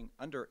operating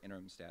under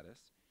interim status,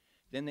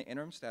 then the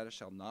interim status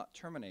shall not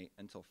terminate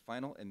until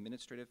final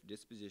administrative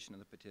disposition of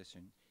the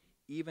petition,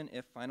 even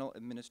if final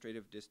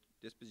administrative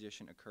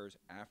disposition occurs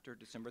after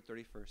December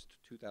 31st,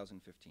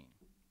 2015.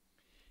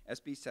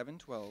 SB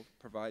 712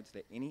 provides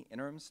that any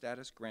interim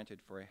status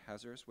granted for a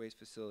hazardous waste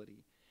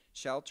facility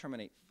shall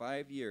terminate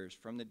 5 years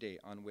from the date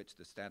on which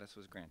the status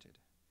was granted.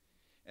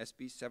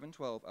 SB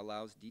 712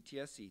 allows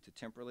DTSC to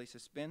temporarily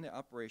suspend the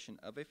operation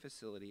of a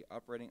facility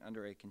operating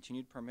under a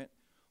continued permit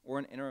or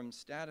an interim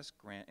status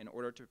grant in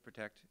order to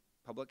protect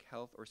public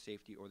health or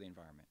safety or the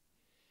environment.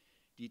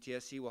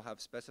 DTSC will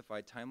have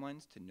specified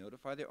timelines to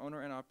notify the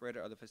owner and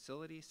operator of the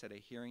facility, set a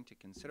hearing to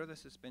consider the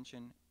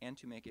suspension, and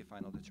to make a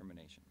final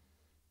determination.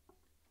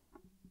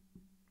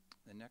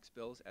 The next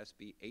bill is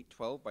SB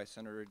 812 by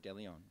Senator De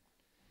Leon.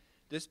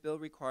 This bill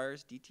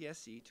requires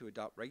DTSC to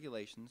adopt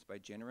regulations by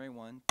January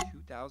 1,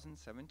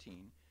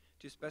 2017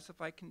 to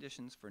specify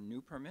conditions for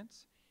new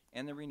permits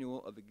and the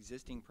renewal of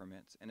existing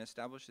permits, and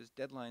establishes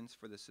deadlines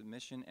for the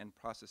submission and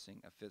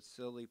processing of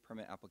facility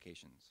permit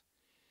applications.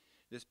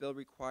 This bill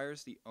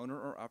requires the owner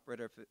or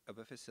operator of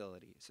a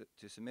facility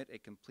to submit a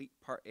complete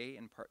Part A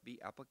and Part B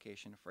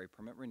application for a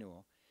permit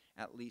renewal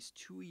at least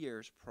 2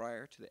 years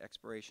prior to the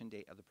expiration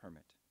date of the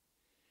permit.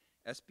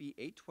 SB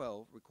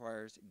 812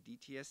 requires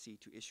DTSC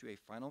to issue a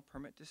final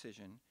permit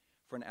decision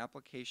for an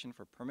application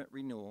for permit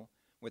renewal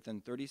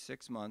within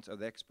 36 months of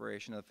the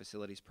expiration of the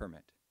facility's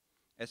permit.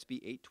 SB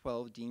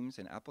 812 deems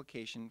an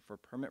application for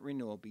permit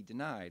renewal be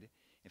denied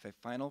if a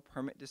final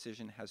permit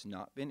decision has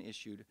not been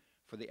issued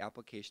for the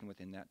application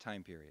within that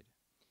time period.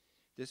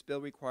 This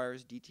bill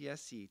requires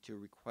DTSC to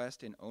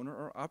request an owner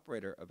or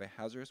operator of a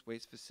hazardous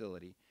waste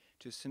facility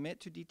to submit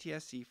to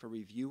DTSC for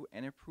review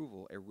and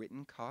approval a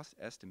written cost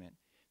estimate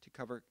to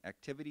cover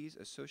activities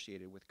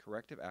associated with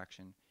corrective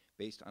action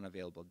based on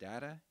available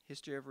data,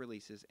 history of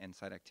releases, and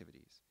site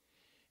activities.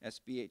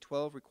 SB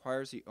 812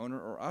 requires the owner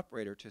or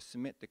operator to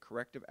submit the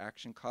corrective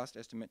action cost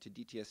estimate to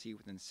DTSC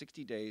within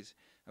 60 days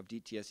of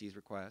DTSC's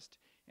request,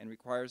 and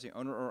requires the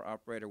owner or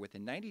operator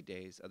within 90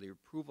 days of the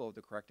approval of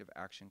the corrective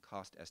action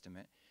cost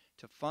estimate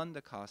to fund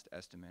the cost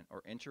estimate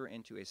or enter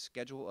into a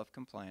schedule of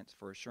compliance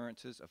for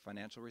assurances of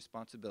financial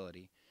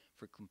responsibility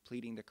for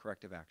completing the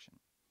corrective action.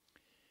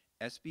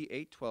 SB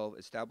 812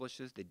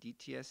 establishes the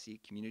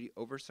DTSC Community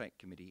Oversight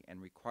Committee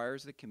and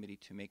requires the committee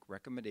to make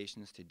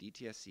recommendations to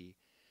DTSC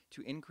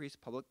to increase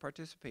public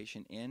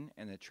participation in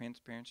and the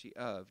transparency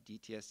of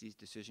DTSC's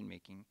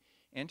decision-making,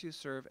 and to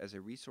serve as a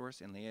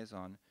resource and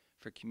liaison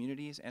for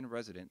communities and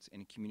residents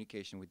in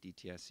communication with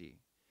DTSC.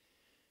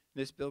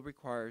 This bill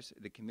requires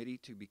the committee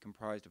to be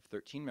comprised of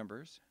 13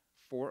 members,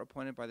 4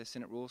 appointed by the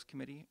Senate Rules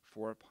Committee,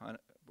 4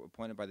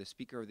 appointed by the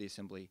Speaker of the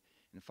Assembly,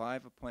 and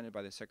 5 appointed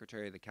by the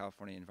Secretary of the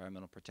California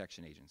Environmental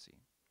Protection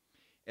Agency.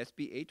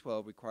 SB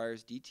 812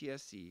 requires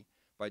DTSC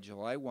by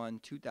July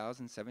 1,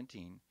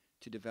 2017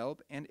 to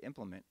develop and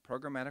implement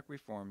programmatic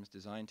reforms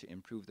designed to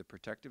improve the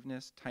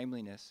protectiveness,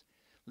 timeliness,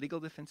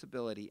 legal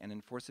defensibility, and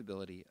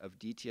enforceability of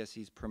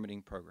DTSC's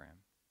permitting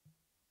program.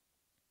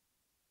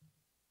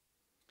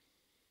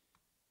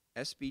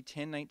 SB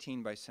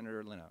 1019 by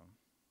Senator Leno.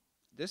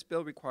 This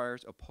bill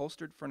requires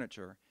upholstered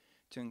furniture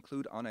to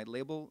include on a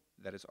label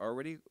that is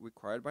already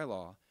required by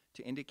law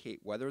to indicate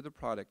whether the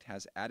product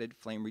has added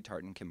flame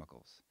retardant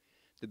chemicals.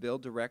 The bill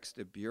directs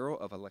the Bureau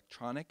of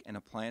Electronic and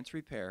Appliance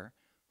Repair,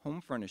 Home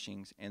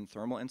Furnishings, and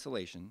Thermal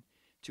Insulation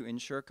to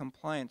ensure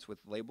compliance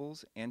with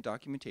labels and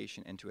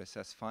documentation and to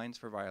assess fines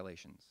for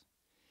violations.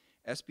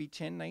 SB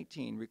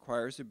 1019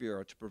 requires the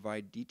Bureau to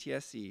provide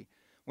DTSC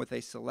with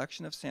a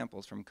selection of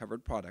samples from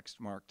covered products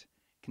marked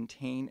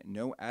 "Contain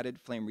no added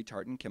flame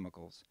retardant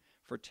chemicals"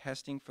 for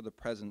testing for the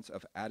presence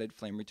of added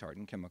flame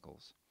retardant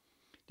chemicals.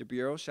 The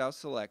Bureau shall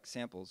select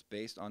samples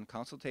based on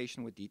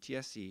consultation with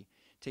DTSC,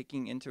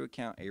 taking into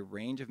account a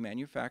range of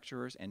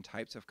manufacturers and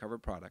types of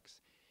covered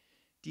products.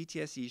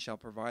 DTSC shall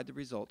provide the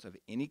results of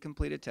any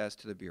completed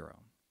test to the Bureau.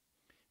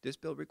 This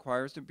bill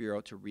requires the Bureau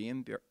to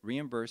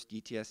reimburse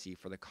DTSC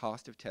for the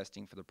cost of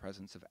testing for the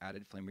presence of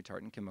added flame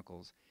retardant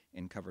chemicals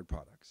in covered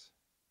products.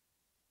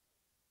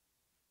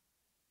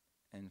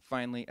 And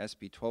finally,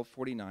 SB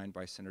 1249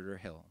 by Senator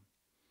Hill.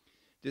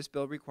 This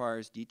bill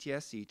requires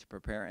DTSC to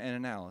prepare an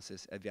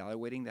analysis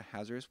evaluating the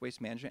hazardous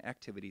waste management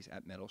activities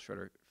at metal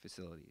shredder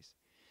facilities.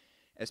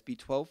 SB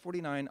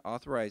 1249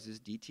 authorizes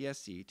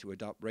DTSC to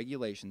adopt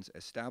regulations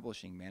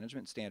establishing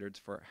management standards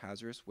for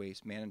hazardous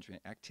waste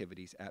management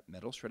activities at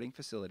metal shredding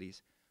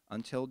facilities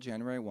until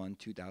January 1,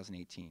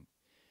 2018.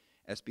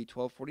 SB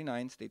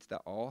 1249 states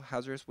that all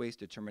hazardous waste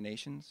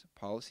determinations,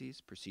 policies,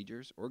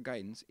 procedures, or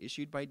guidance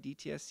issued by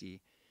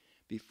DTSC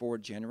before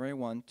January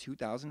 1,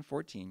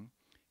 2014,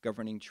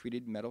 governing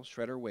treated metal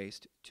shredder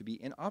waste to be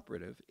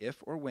inoperative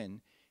if or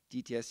when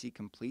DTSC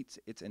completes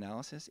its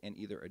analysis and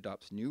either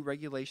adopts new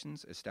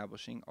regulations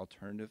establishing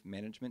alternative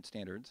management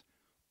standards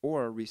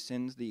or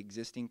rescinds the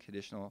existing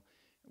conditional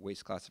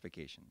waste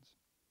classifications.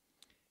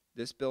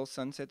 This bill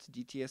sunsets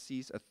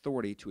DTSC's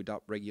authority to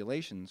adopt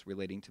regulations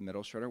relating to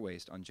metal shredder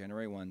waste on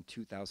January 1,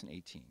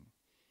 2018.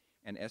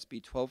 And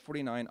SB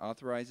 1249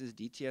 authorizes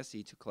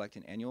DTSC to collect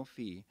an annual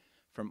fee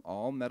from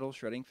all metal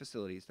shredding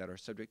facilities that are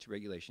subject to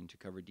regulation to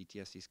cover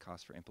DTSC's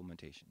costs for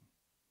implementation.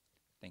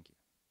 Thank you.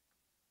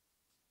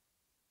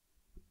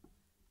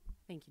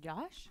 Thank you,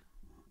 Josh.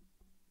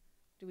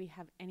 Do we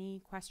have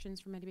any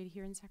questions from anybody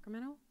here in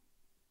Sacramento?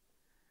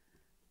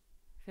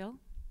 Phil?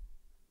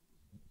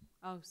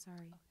 Oh, sorry.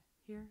 Okay.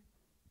 Here?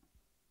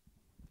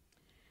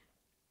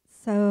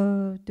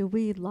 So do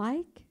we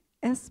like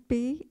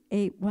SB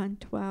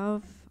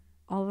 8112,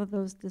 all of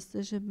those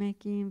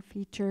decision-making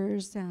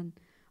features and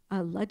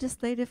a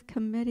legislative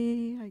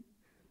committee? I'm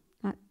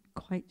not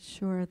quite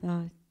sure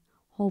the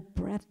whole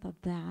breadth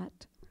of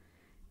that.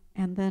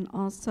 And then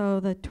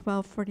also the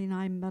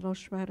 1249 metal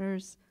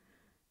shredders.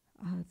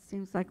 It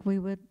seems like we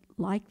would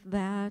like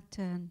that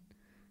and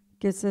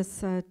gives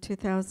us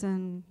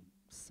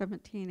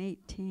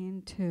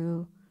 2017-18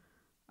 to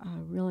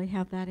really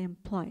have that in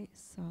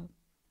place. So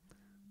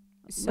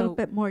a little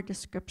bit more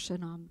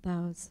description on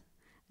those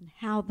and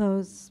how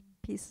those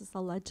pieces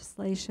of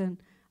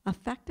legislation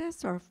affect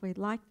us, or if we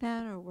like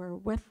that or we're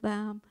with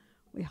them.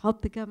 We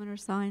hope the governor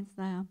signs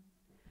them.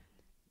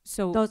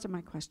 So those are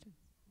my questions.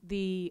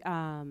 The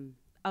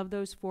of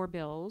those 4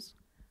 bills,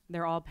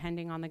 they're all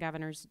pending on the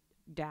governor's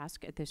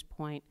desk at this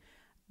point.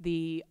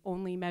 The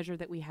only measure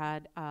that we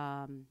had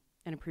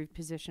an approved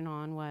position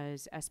on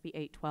was SB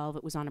 812.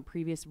 It was on a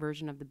previous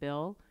version of the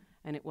bill,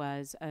 and it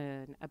was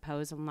an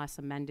opposed unless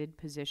amended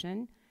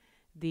position.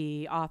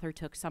 The author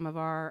took some of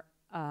our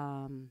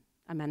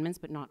amendments,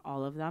 but not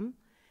all of them.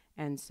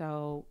 And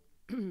so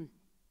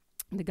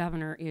the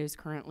governor is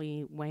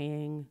currently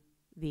weighing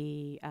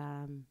the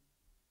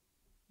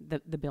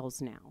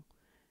bills now.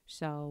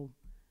 So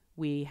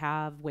we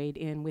have weighed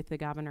in with the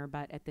governor,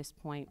 but at this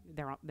point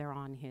they're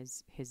on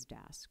his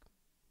desk.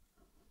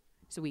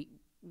 So we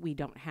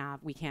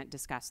can't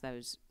discuss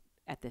those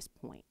at this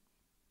point.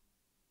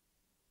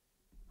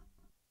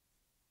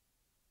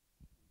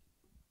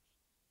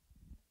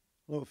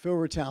 Hello, Phil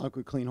Ritalik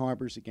with Clean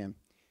Harbors again.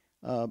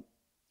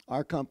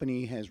 Our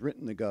company has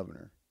written the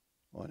governor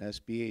on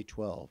SB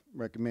 812,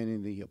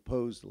 recommending that he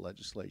oppose the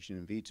legislation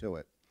and veto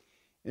it.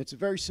 And it's a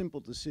very simple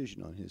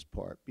decision on his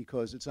part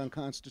because it's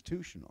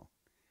unconstitutional.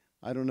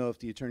 I don't know if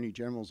the Attorney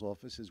General's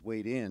office has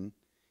weighed in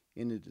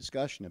the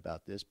discussion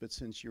about this, but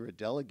since you're a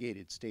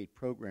delegated state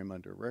program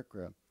under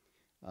RCRA,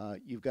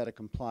 you've got to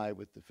comply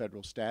with the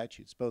federal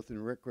statutes, both in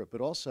RCRA,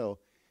 but also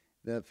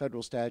the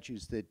federal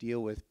statutes that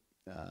deal with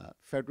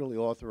federally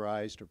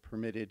authorized or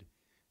permitted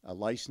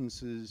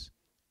licenses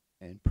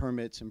and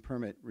permits and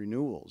permit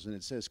renewals. And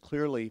it says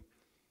clearly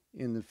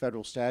in the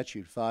federal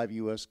statute, 5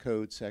 U.S.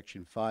 Code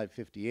Section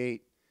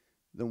 558,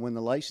 that when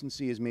the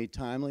licensee has made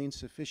timely and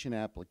sufficient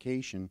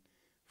application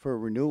for a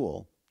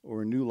renewal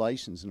or a new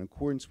license in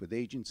accordance with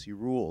agency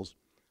rules,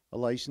 a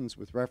license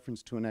with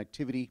reference to an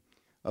activity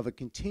of a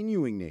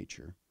continuing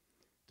nature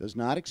does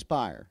not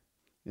expire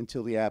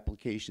until the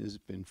application has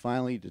been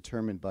finally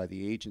determined by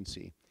the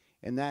agency.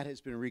 And that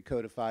has been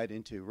recodified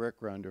into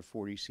RCRA under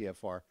 40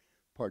 CFR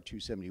Part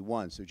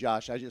 271. So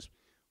Josh, I just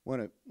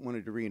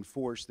wanted to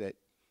reinforce that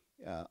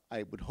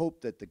I would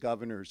hope that the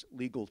governor's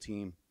legal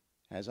team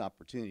has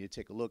opportunity to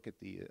take a look at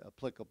the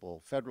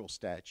applicable federal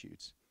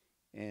statutes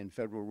and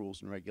federal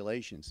rules and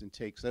regulations and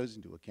takes those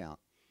into account,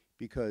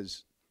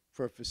 because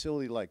for a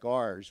facility like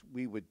ours,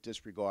 we would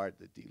disregard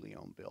the De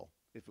Leon bill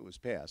if it was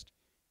passed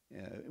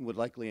and would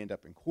likely end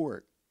up in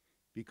court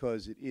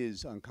because it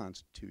is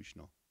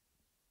unconstitutional.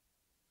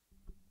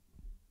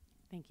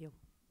 Thank you.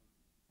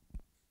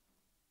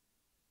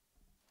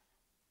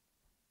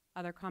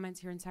 Other comments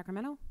here in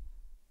Sacramento?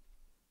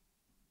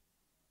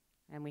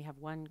 And we have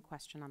one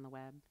question on the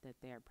web that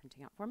they are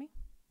printing out for me.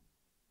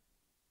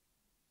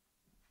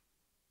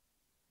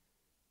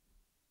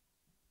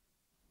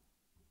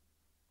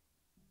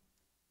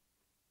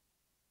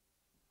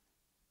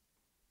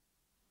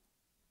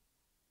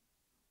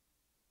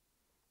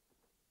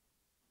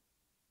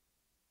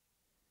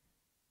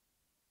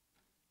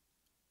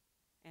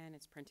 And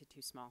it's printed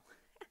too small.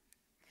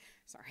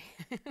 Sorry.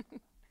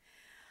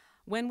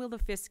 When will the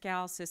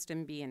fiscal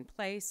system be in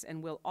place,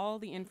 and will all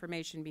the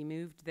information be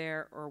moved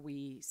there, or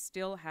we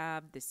still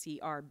have the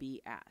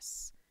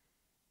CRBS?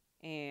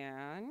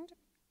 And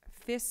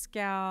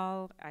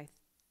fiscal, I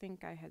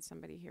think I had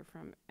somebody here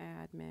from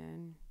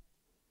admin.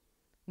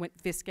 Went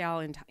fiscal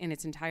in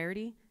its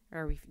entirety,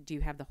 or do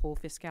you have the whole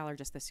fiscal or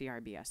just the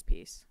CRBS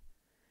piece?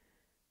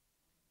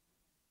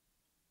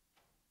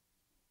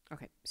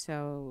 Okay,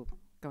 so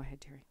go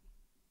ahead, Terri.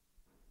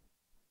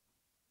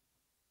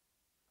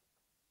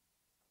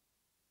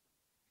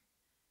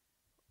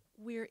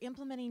 We're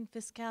implementing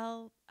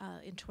fiscal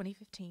in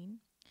 2015,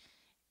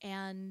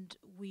 and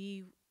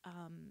we,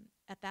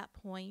 at that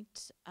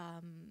point,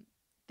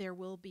 there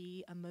will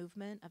be a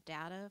movement of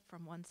data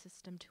from one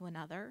system to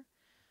another.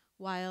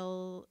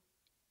 While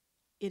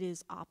it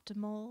is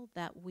optimal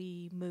that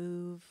we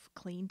move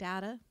clean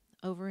data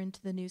over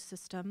into the new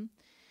system,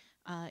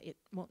 it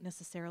won't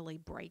necessarily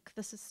break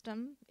the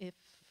system if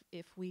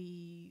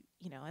we,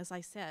 as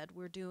I said,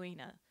 we're doing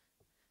a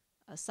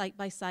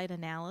site-by-site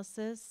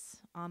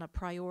analysis on a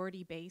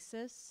priority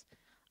basis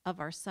of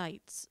our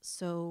sites.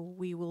 So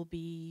we will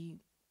be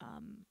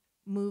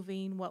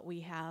moving what we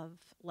have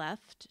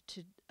left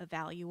to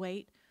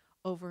evaluate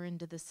over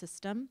into the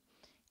system,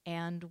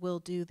 and we'll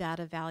do that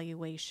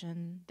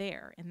evaluation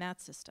there in that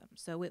system.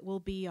 So it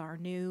will be our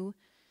new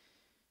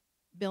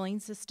billing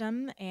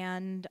system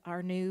and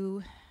our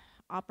new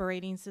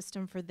operating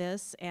system for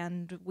this,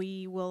 and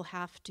we will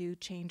have to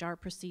change our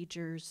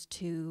procedures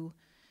to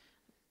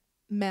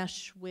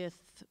mesh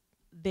with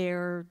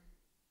their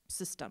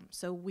system.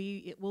 So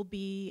it will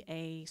be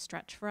a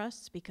stretch for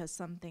us because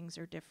some things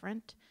are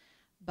different,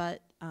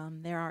 but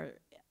they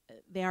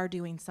are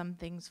doing some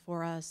things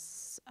for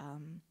us.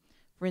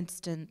 For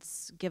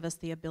instance, give us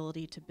the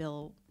ability to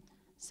bill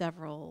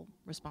several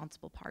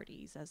responsible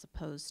parties as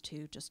opposed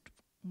to just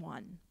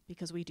one,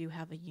 because we do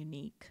have a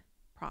unique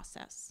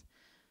process.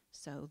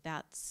 So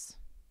that's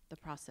the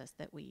process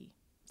that we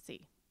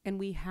see. And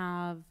we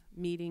have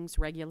meetings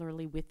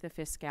regularly with the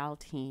fiscal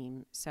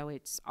team. So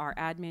it's our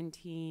admin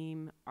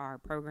team, our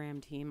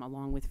program team,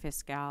 along with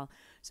fiscal.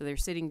 So they're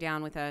sitting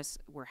down with us.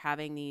 We're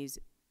having these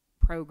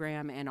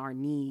program and our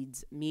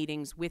needs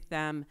meetings with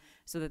them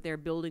so that they're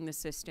building the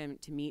system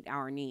to meet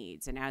our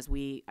needs. And as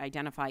we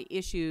identify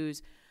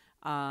issues,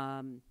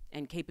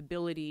 and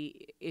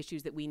capability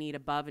issues that we need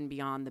above and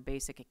beyond the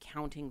basic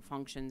accounting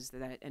functions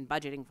that and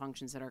budgeting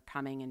functions that are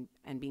coming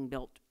and being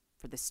built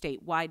for the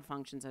statewide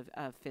functions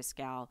of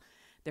Fiscal.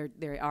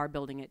 They are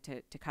building it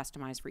to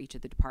customize for each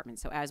of the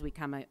departments. So as we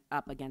come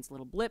up against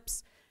little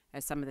blips,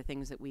 as some of the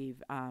things that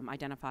we've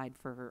identified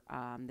for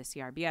the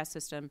CRBS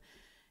system,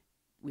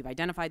 we've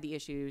identified the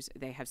issues.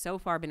 They have so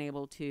far been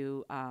able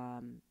to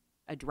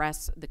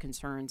address the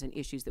concerns and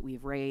issues that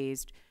we've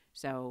raised.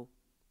 So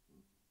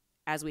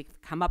as we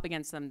come up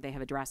against them, they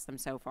have addressed them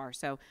so far.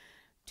 So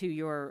to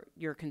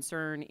your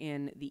concern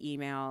in the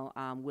email,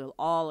 will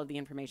all of the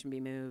information be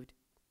moved?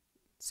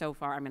 So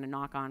far, I'm going to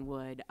knock on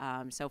wood,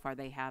 so far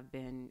they have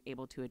been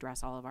able to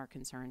address all of our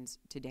concerns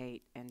to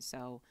date, and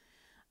so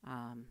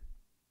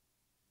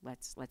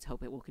let's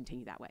hope it will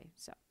continue that way.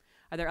 So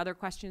are there other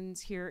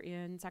questions here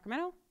in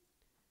Sacramento?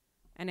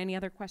 And any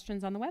other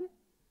questions on the web?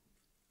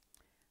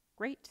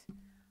 Great.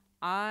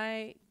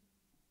 I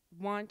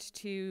want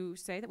to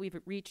say that we've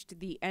reached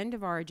the end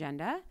of our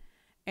agenda,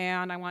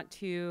 and I want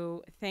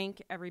to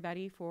thank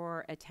everybody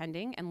for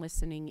attending and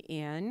listening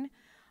in.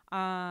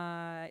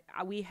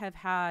 We have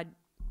had,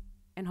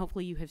 and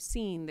hopefully you have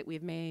seen, that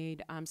we've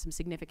made some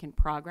significant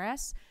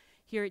progress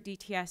here at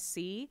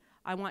DTSC.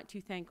 I want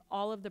to thank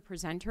all of the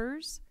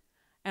presenters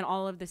and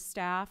all of the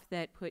staff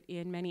that put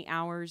in many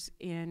hours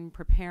in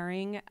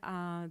preparing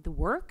the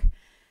work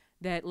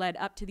that led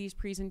up to these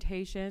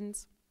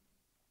presentations,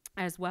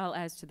 as well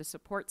as to the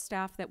support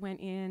staff that went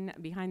in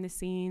behind the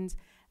scenes,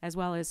 as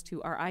well as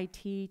to our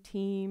IT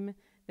team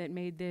that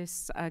made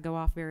this go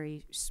off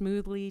very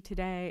smoothly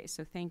today.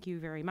 So thank you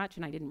very much.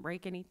 And I didn't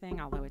break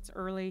anything, although it's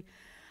early.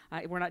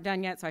 We're not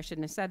done yet, so I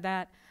shouldn't have said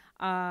that.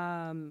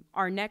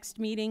 Our next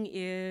meeting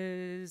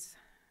is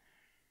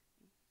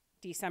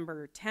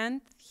December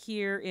 10th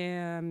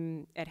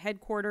here at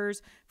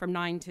headquarters from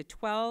 9 to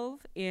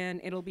 12,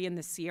 and it'll be in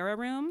the Sierra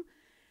Room.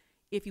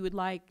 If you would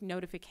like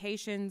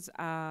notifications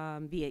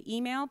via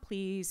email,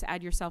 please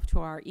add yourself to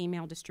our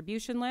email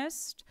distribution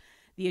list.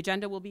 The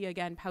agenda will be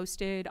again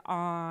posted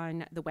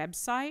on the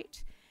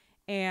website.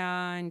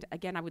 And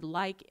again, I would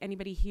like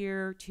anybody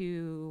here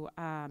to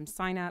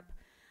sign up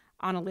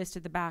on a list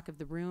at the back of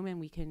the room, and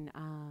we can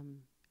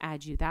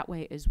add you that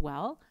way as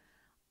well.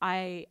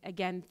 I,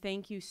 again,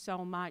 thank you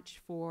so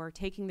much for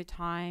taking the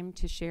time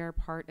to share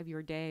part of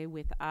your day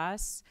with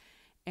us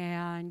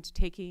and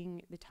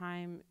taking the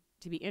time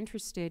to be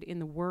interested in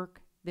the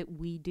work that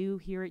we do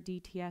here at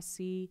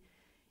DTSC.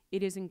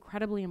 It is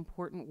incredibly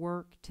important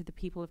work to the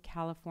people of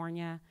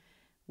California.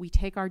 We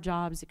take our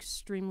jobs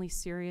extremely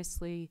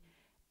seriously,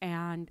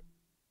 and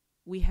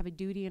we have a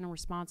duty and a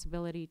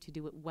responsibility to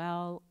do it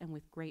well and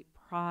with great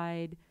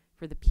pride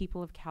for the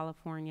people of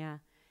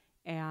California.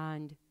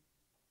 And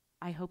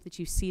I hope that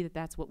you see that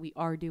that's what we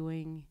are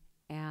doing,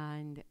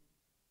 and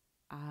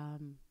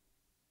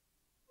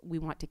we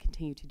want to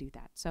continue to do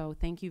that. So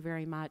thank you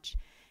very much,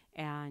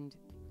 and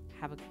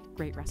have a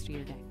great rest of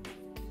your day.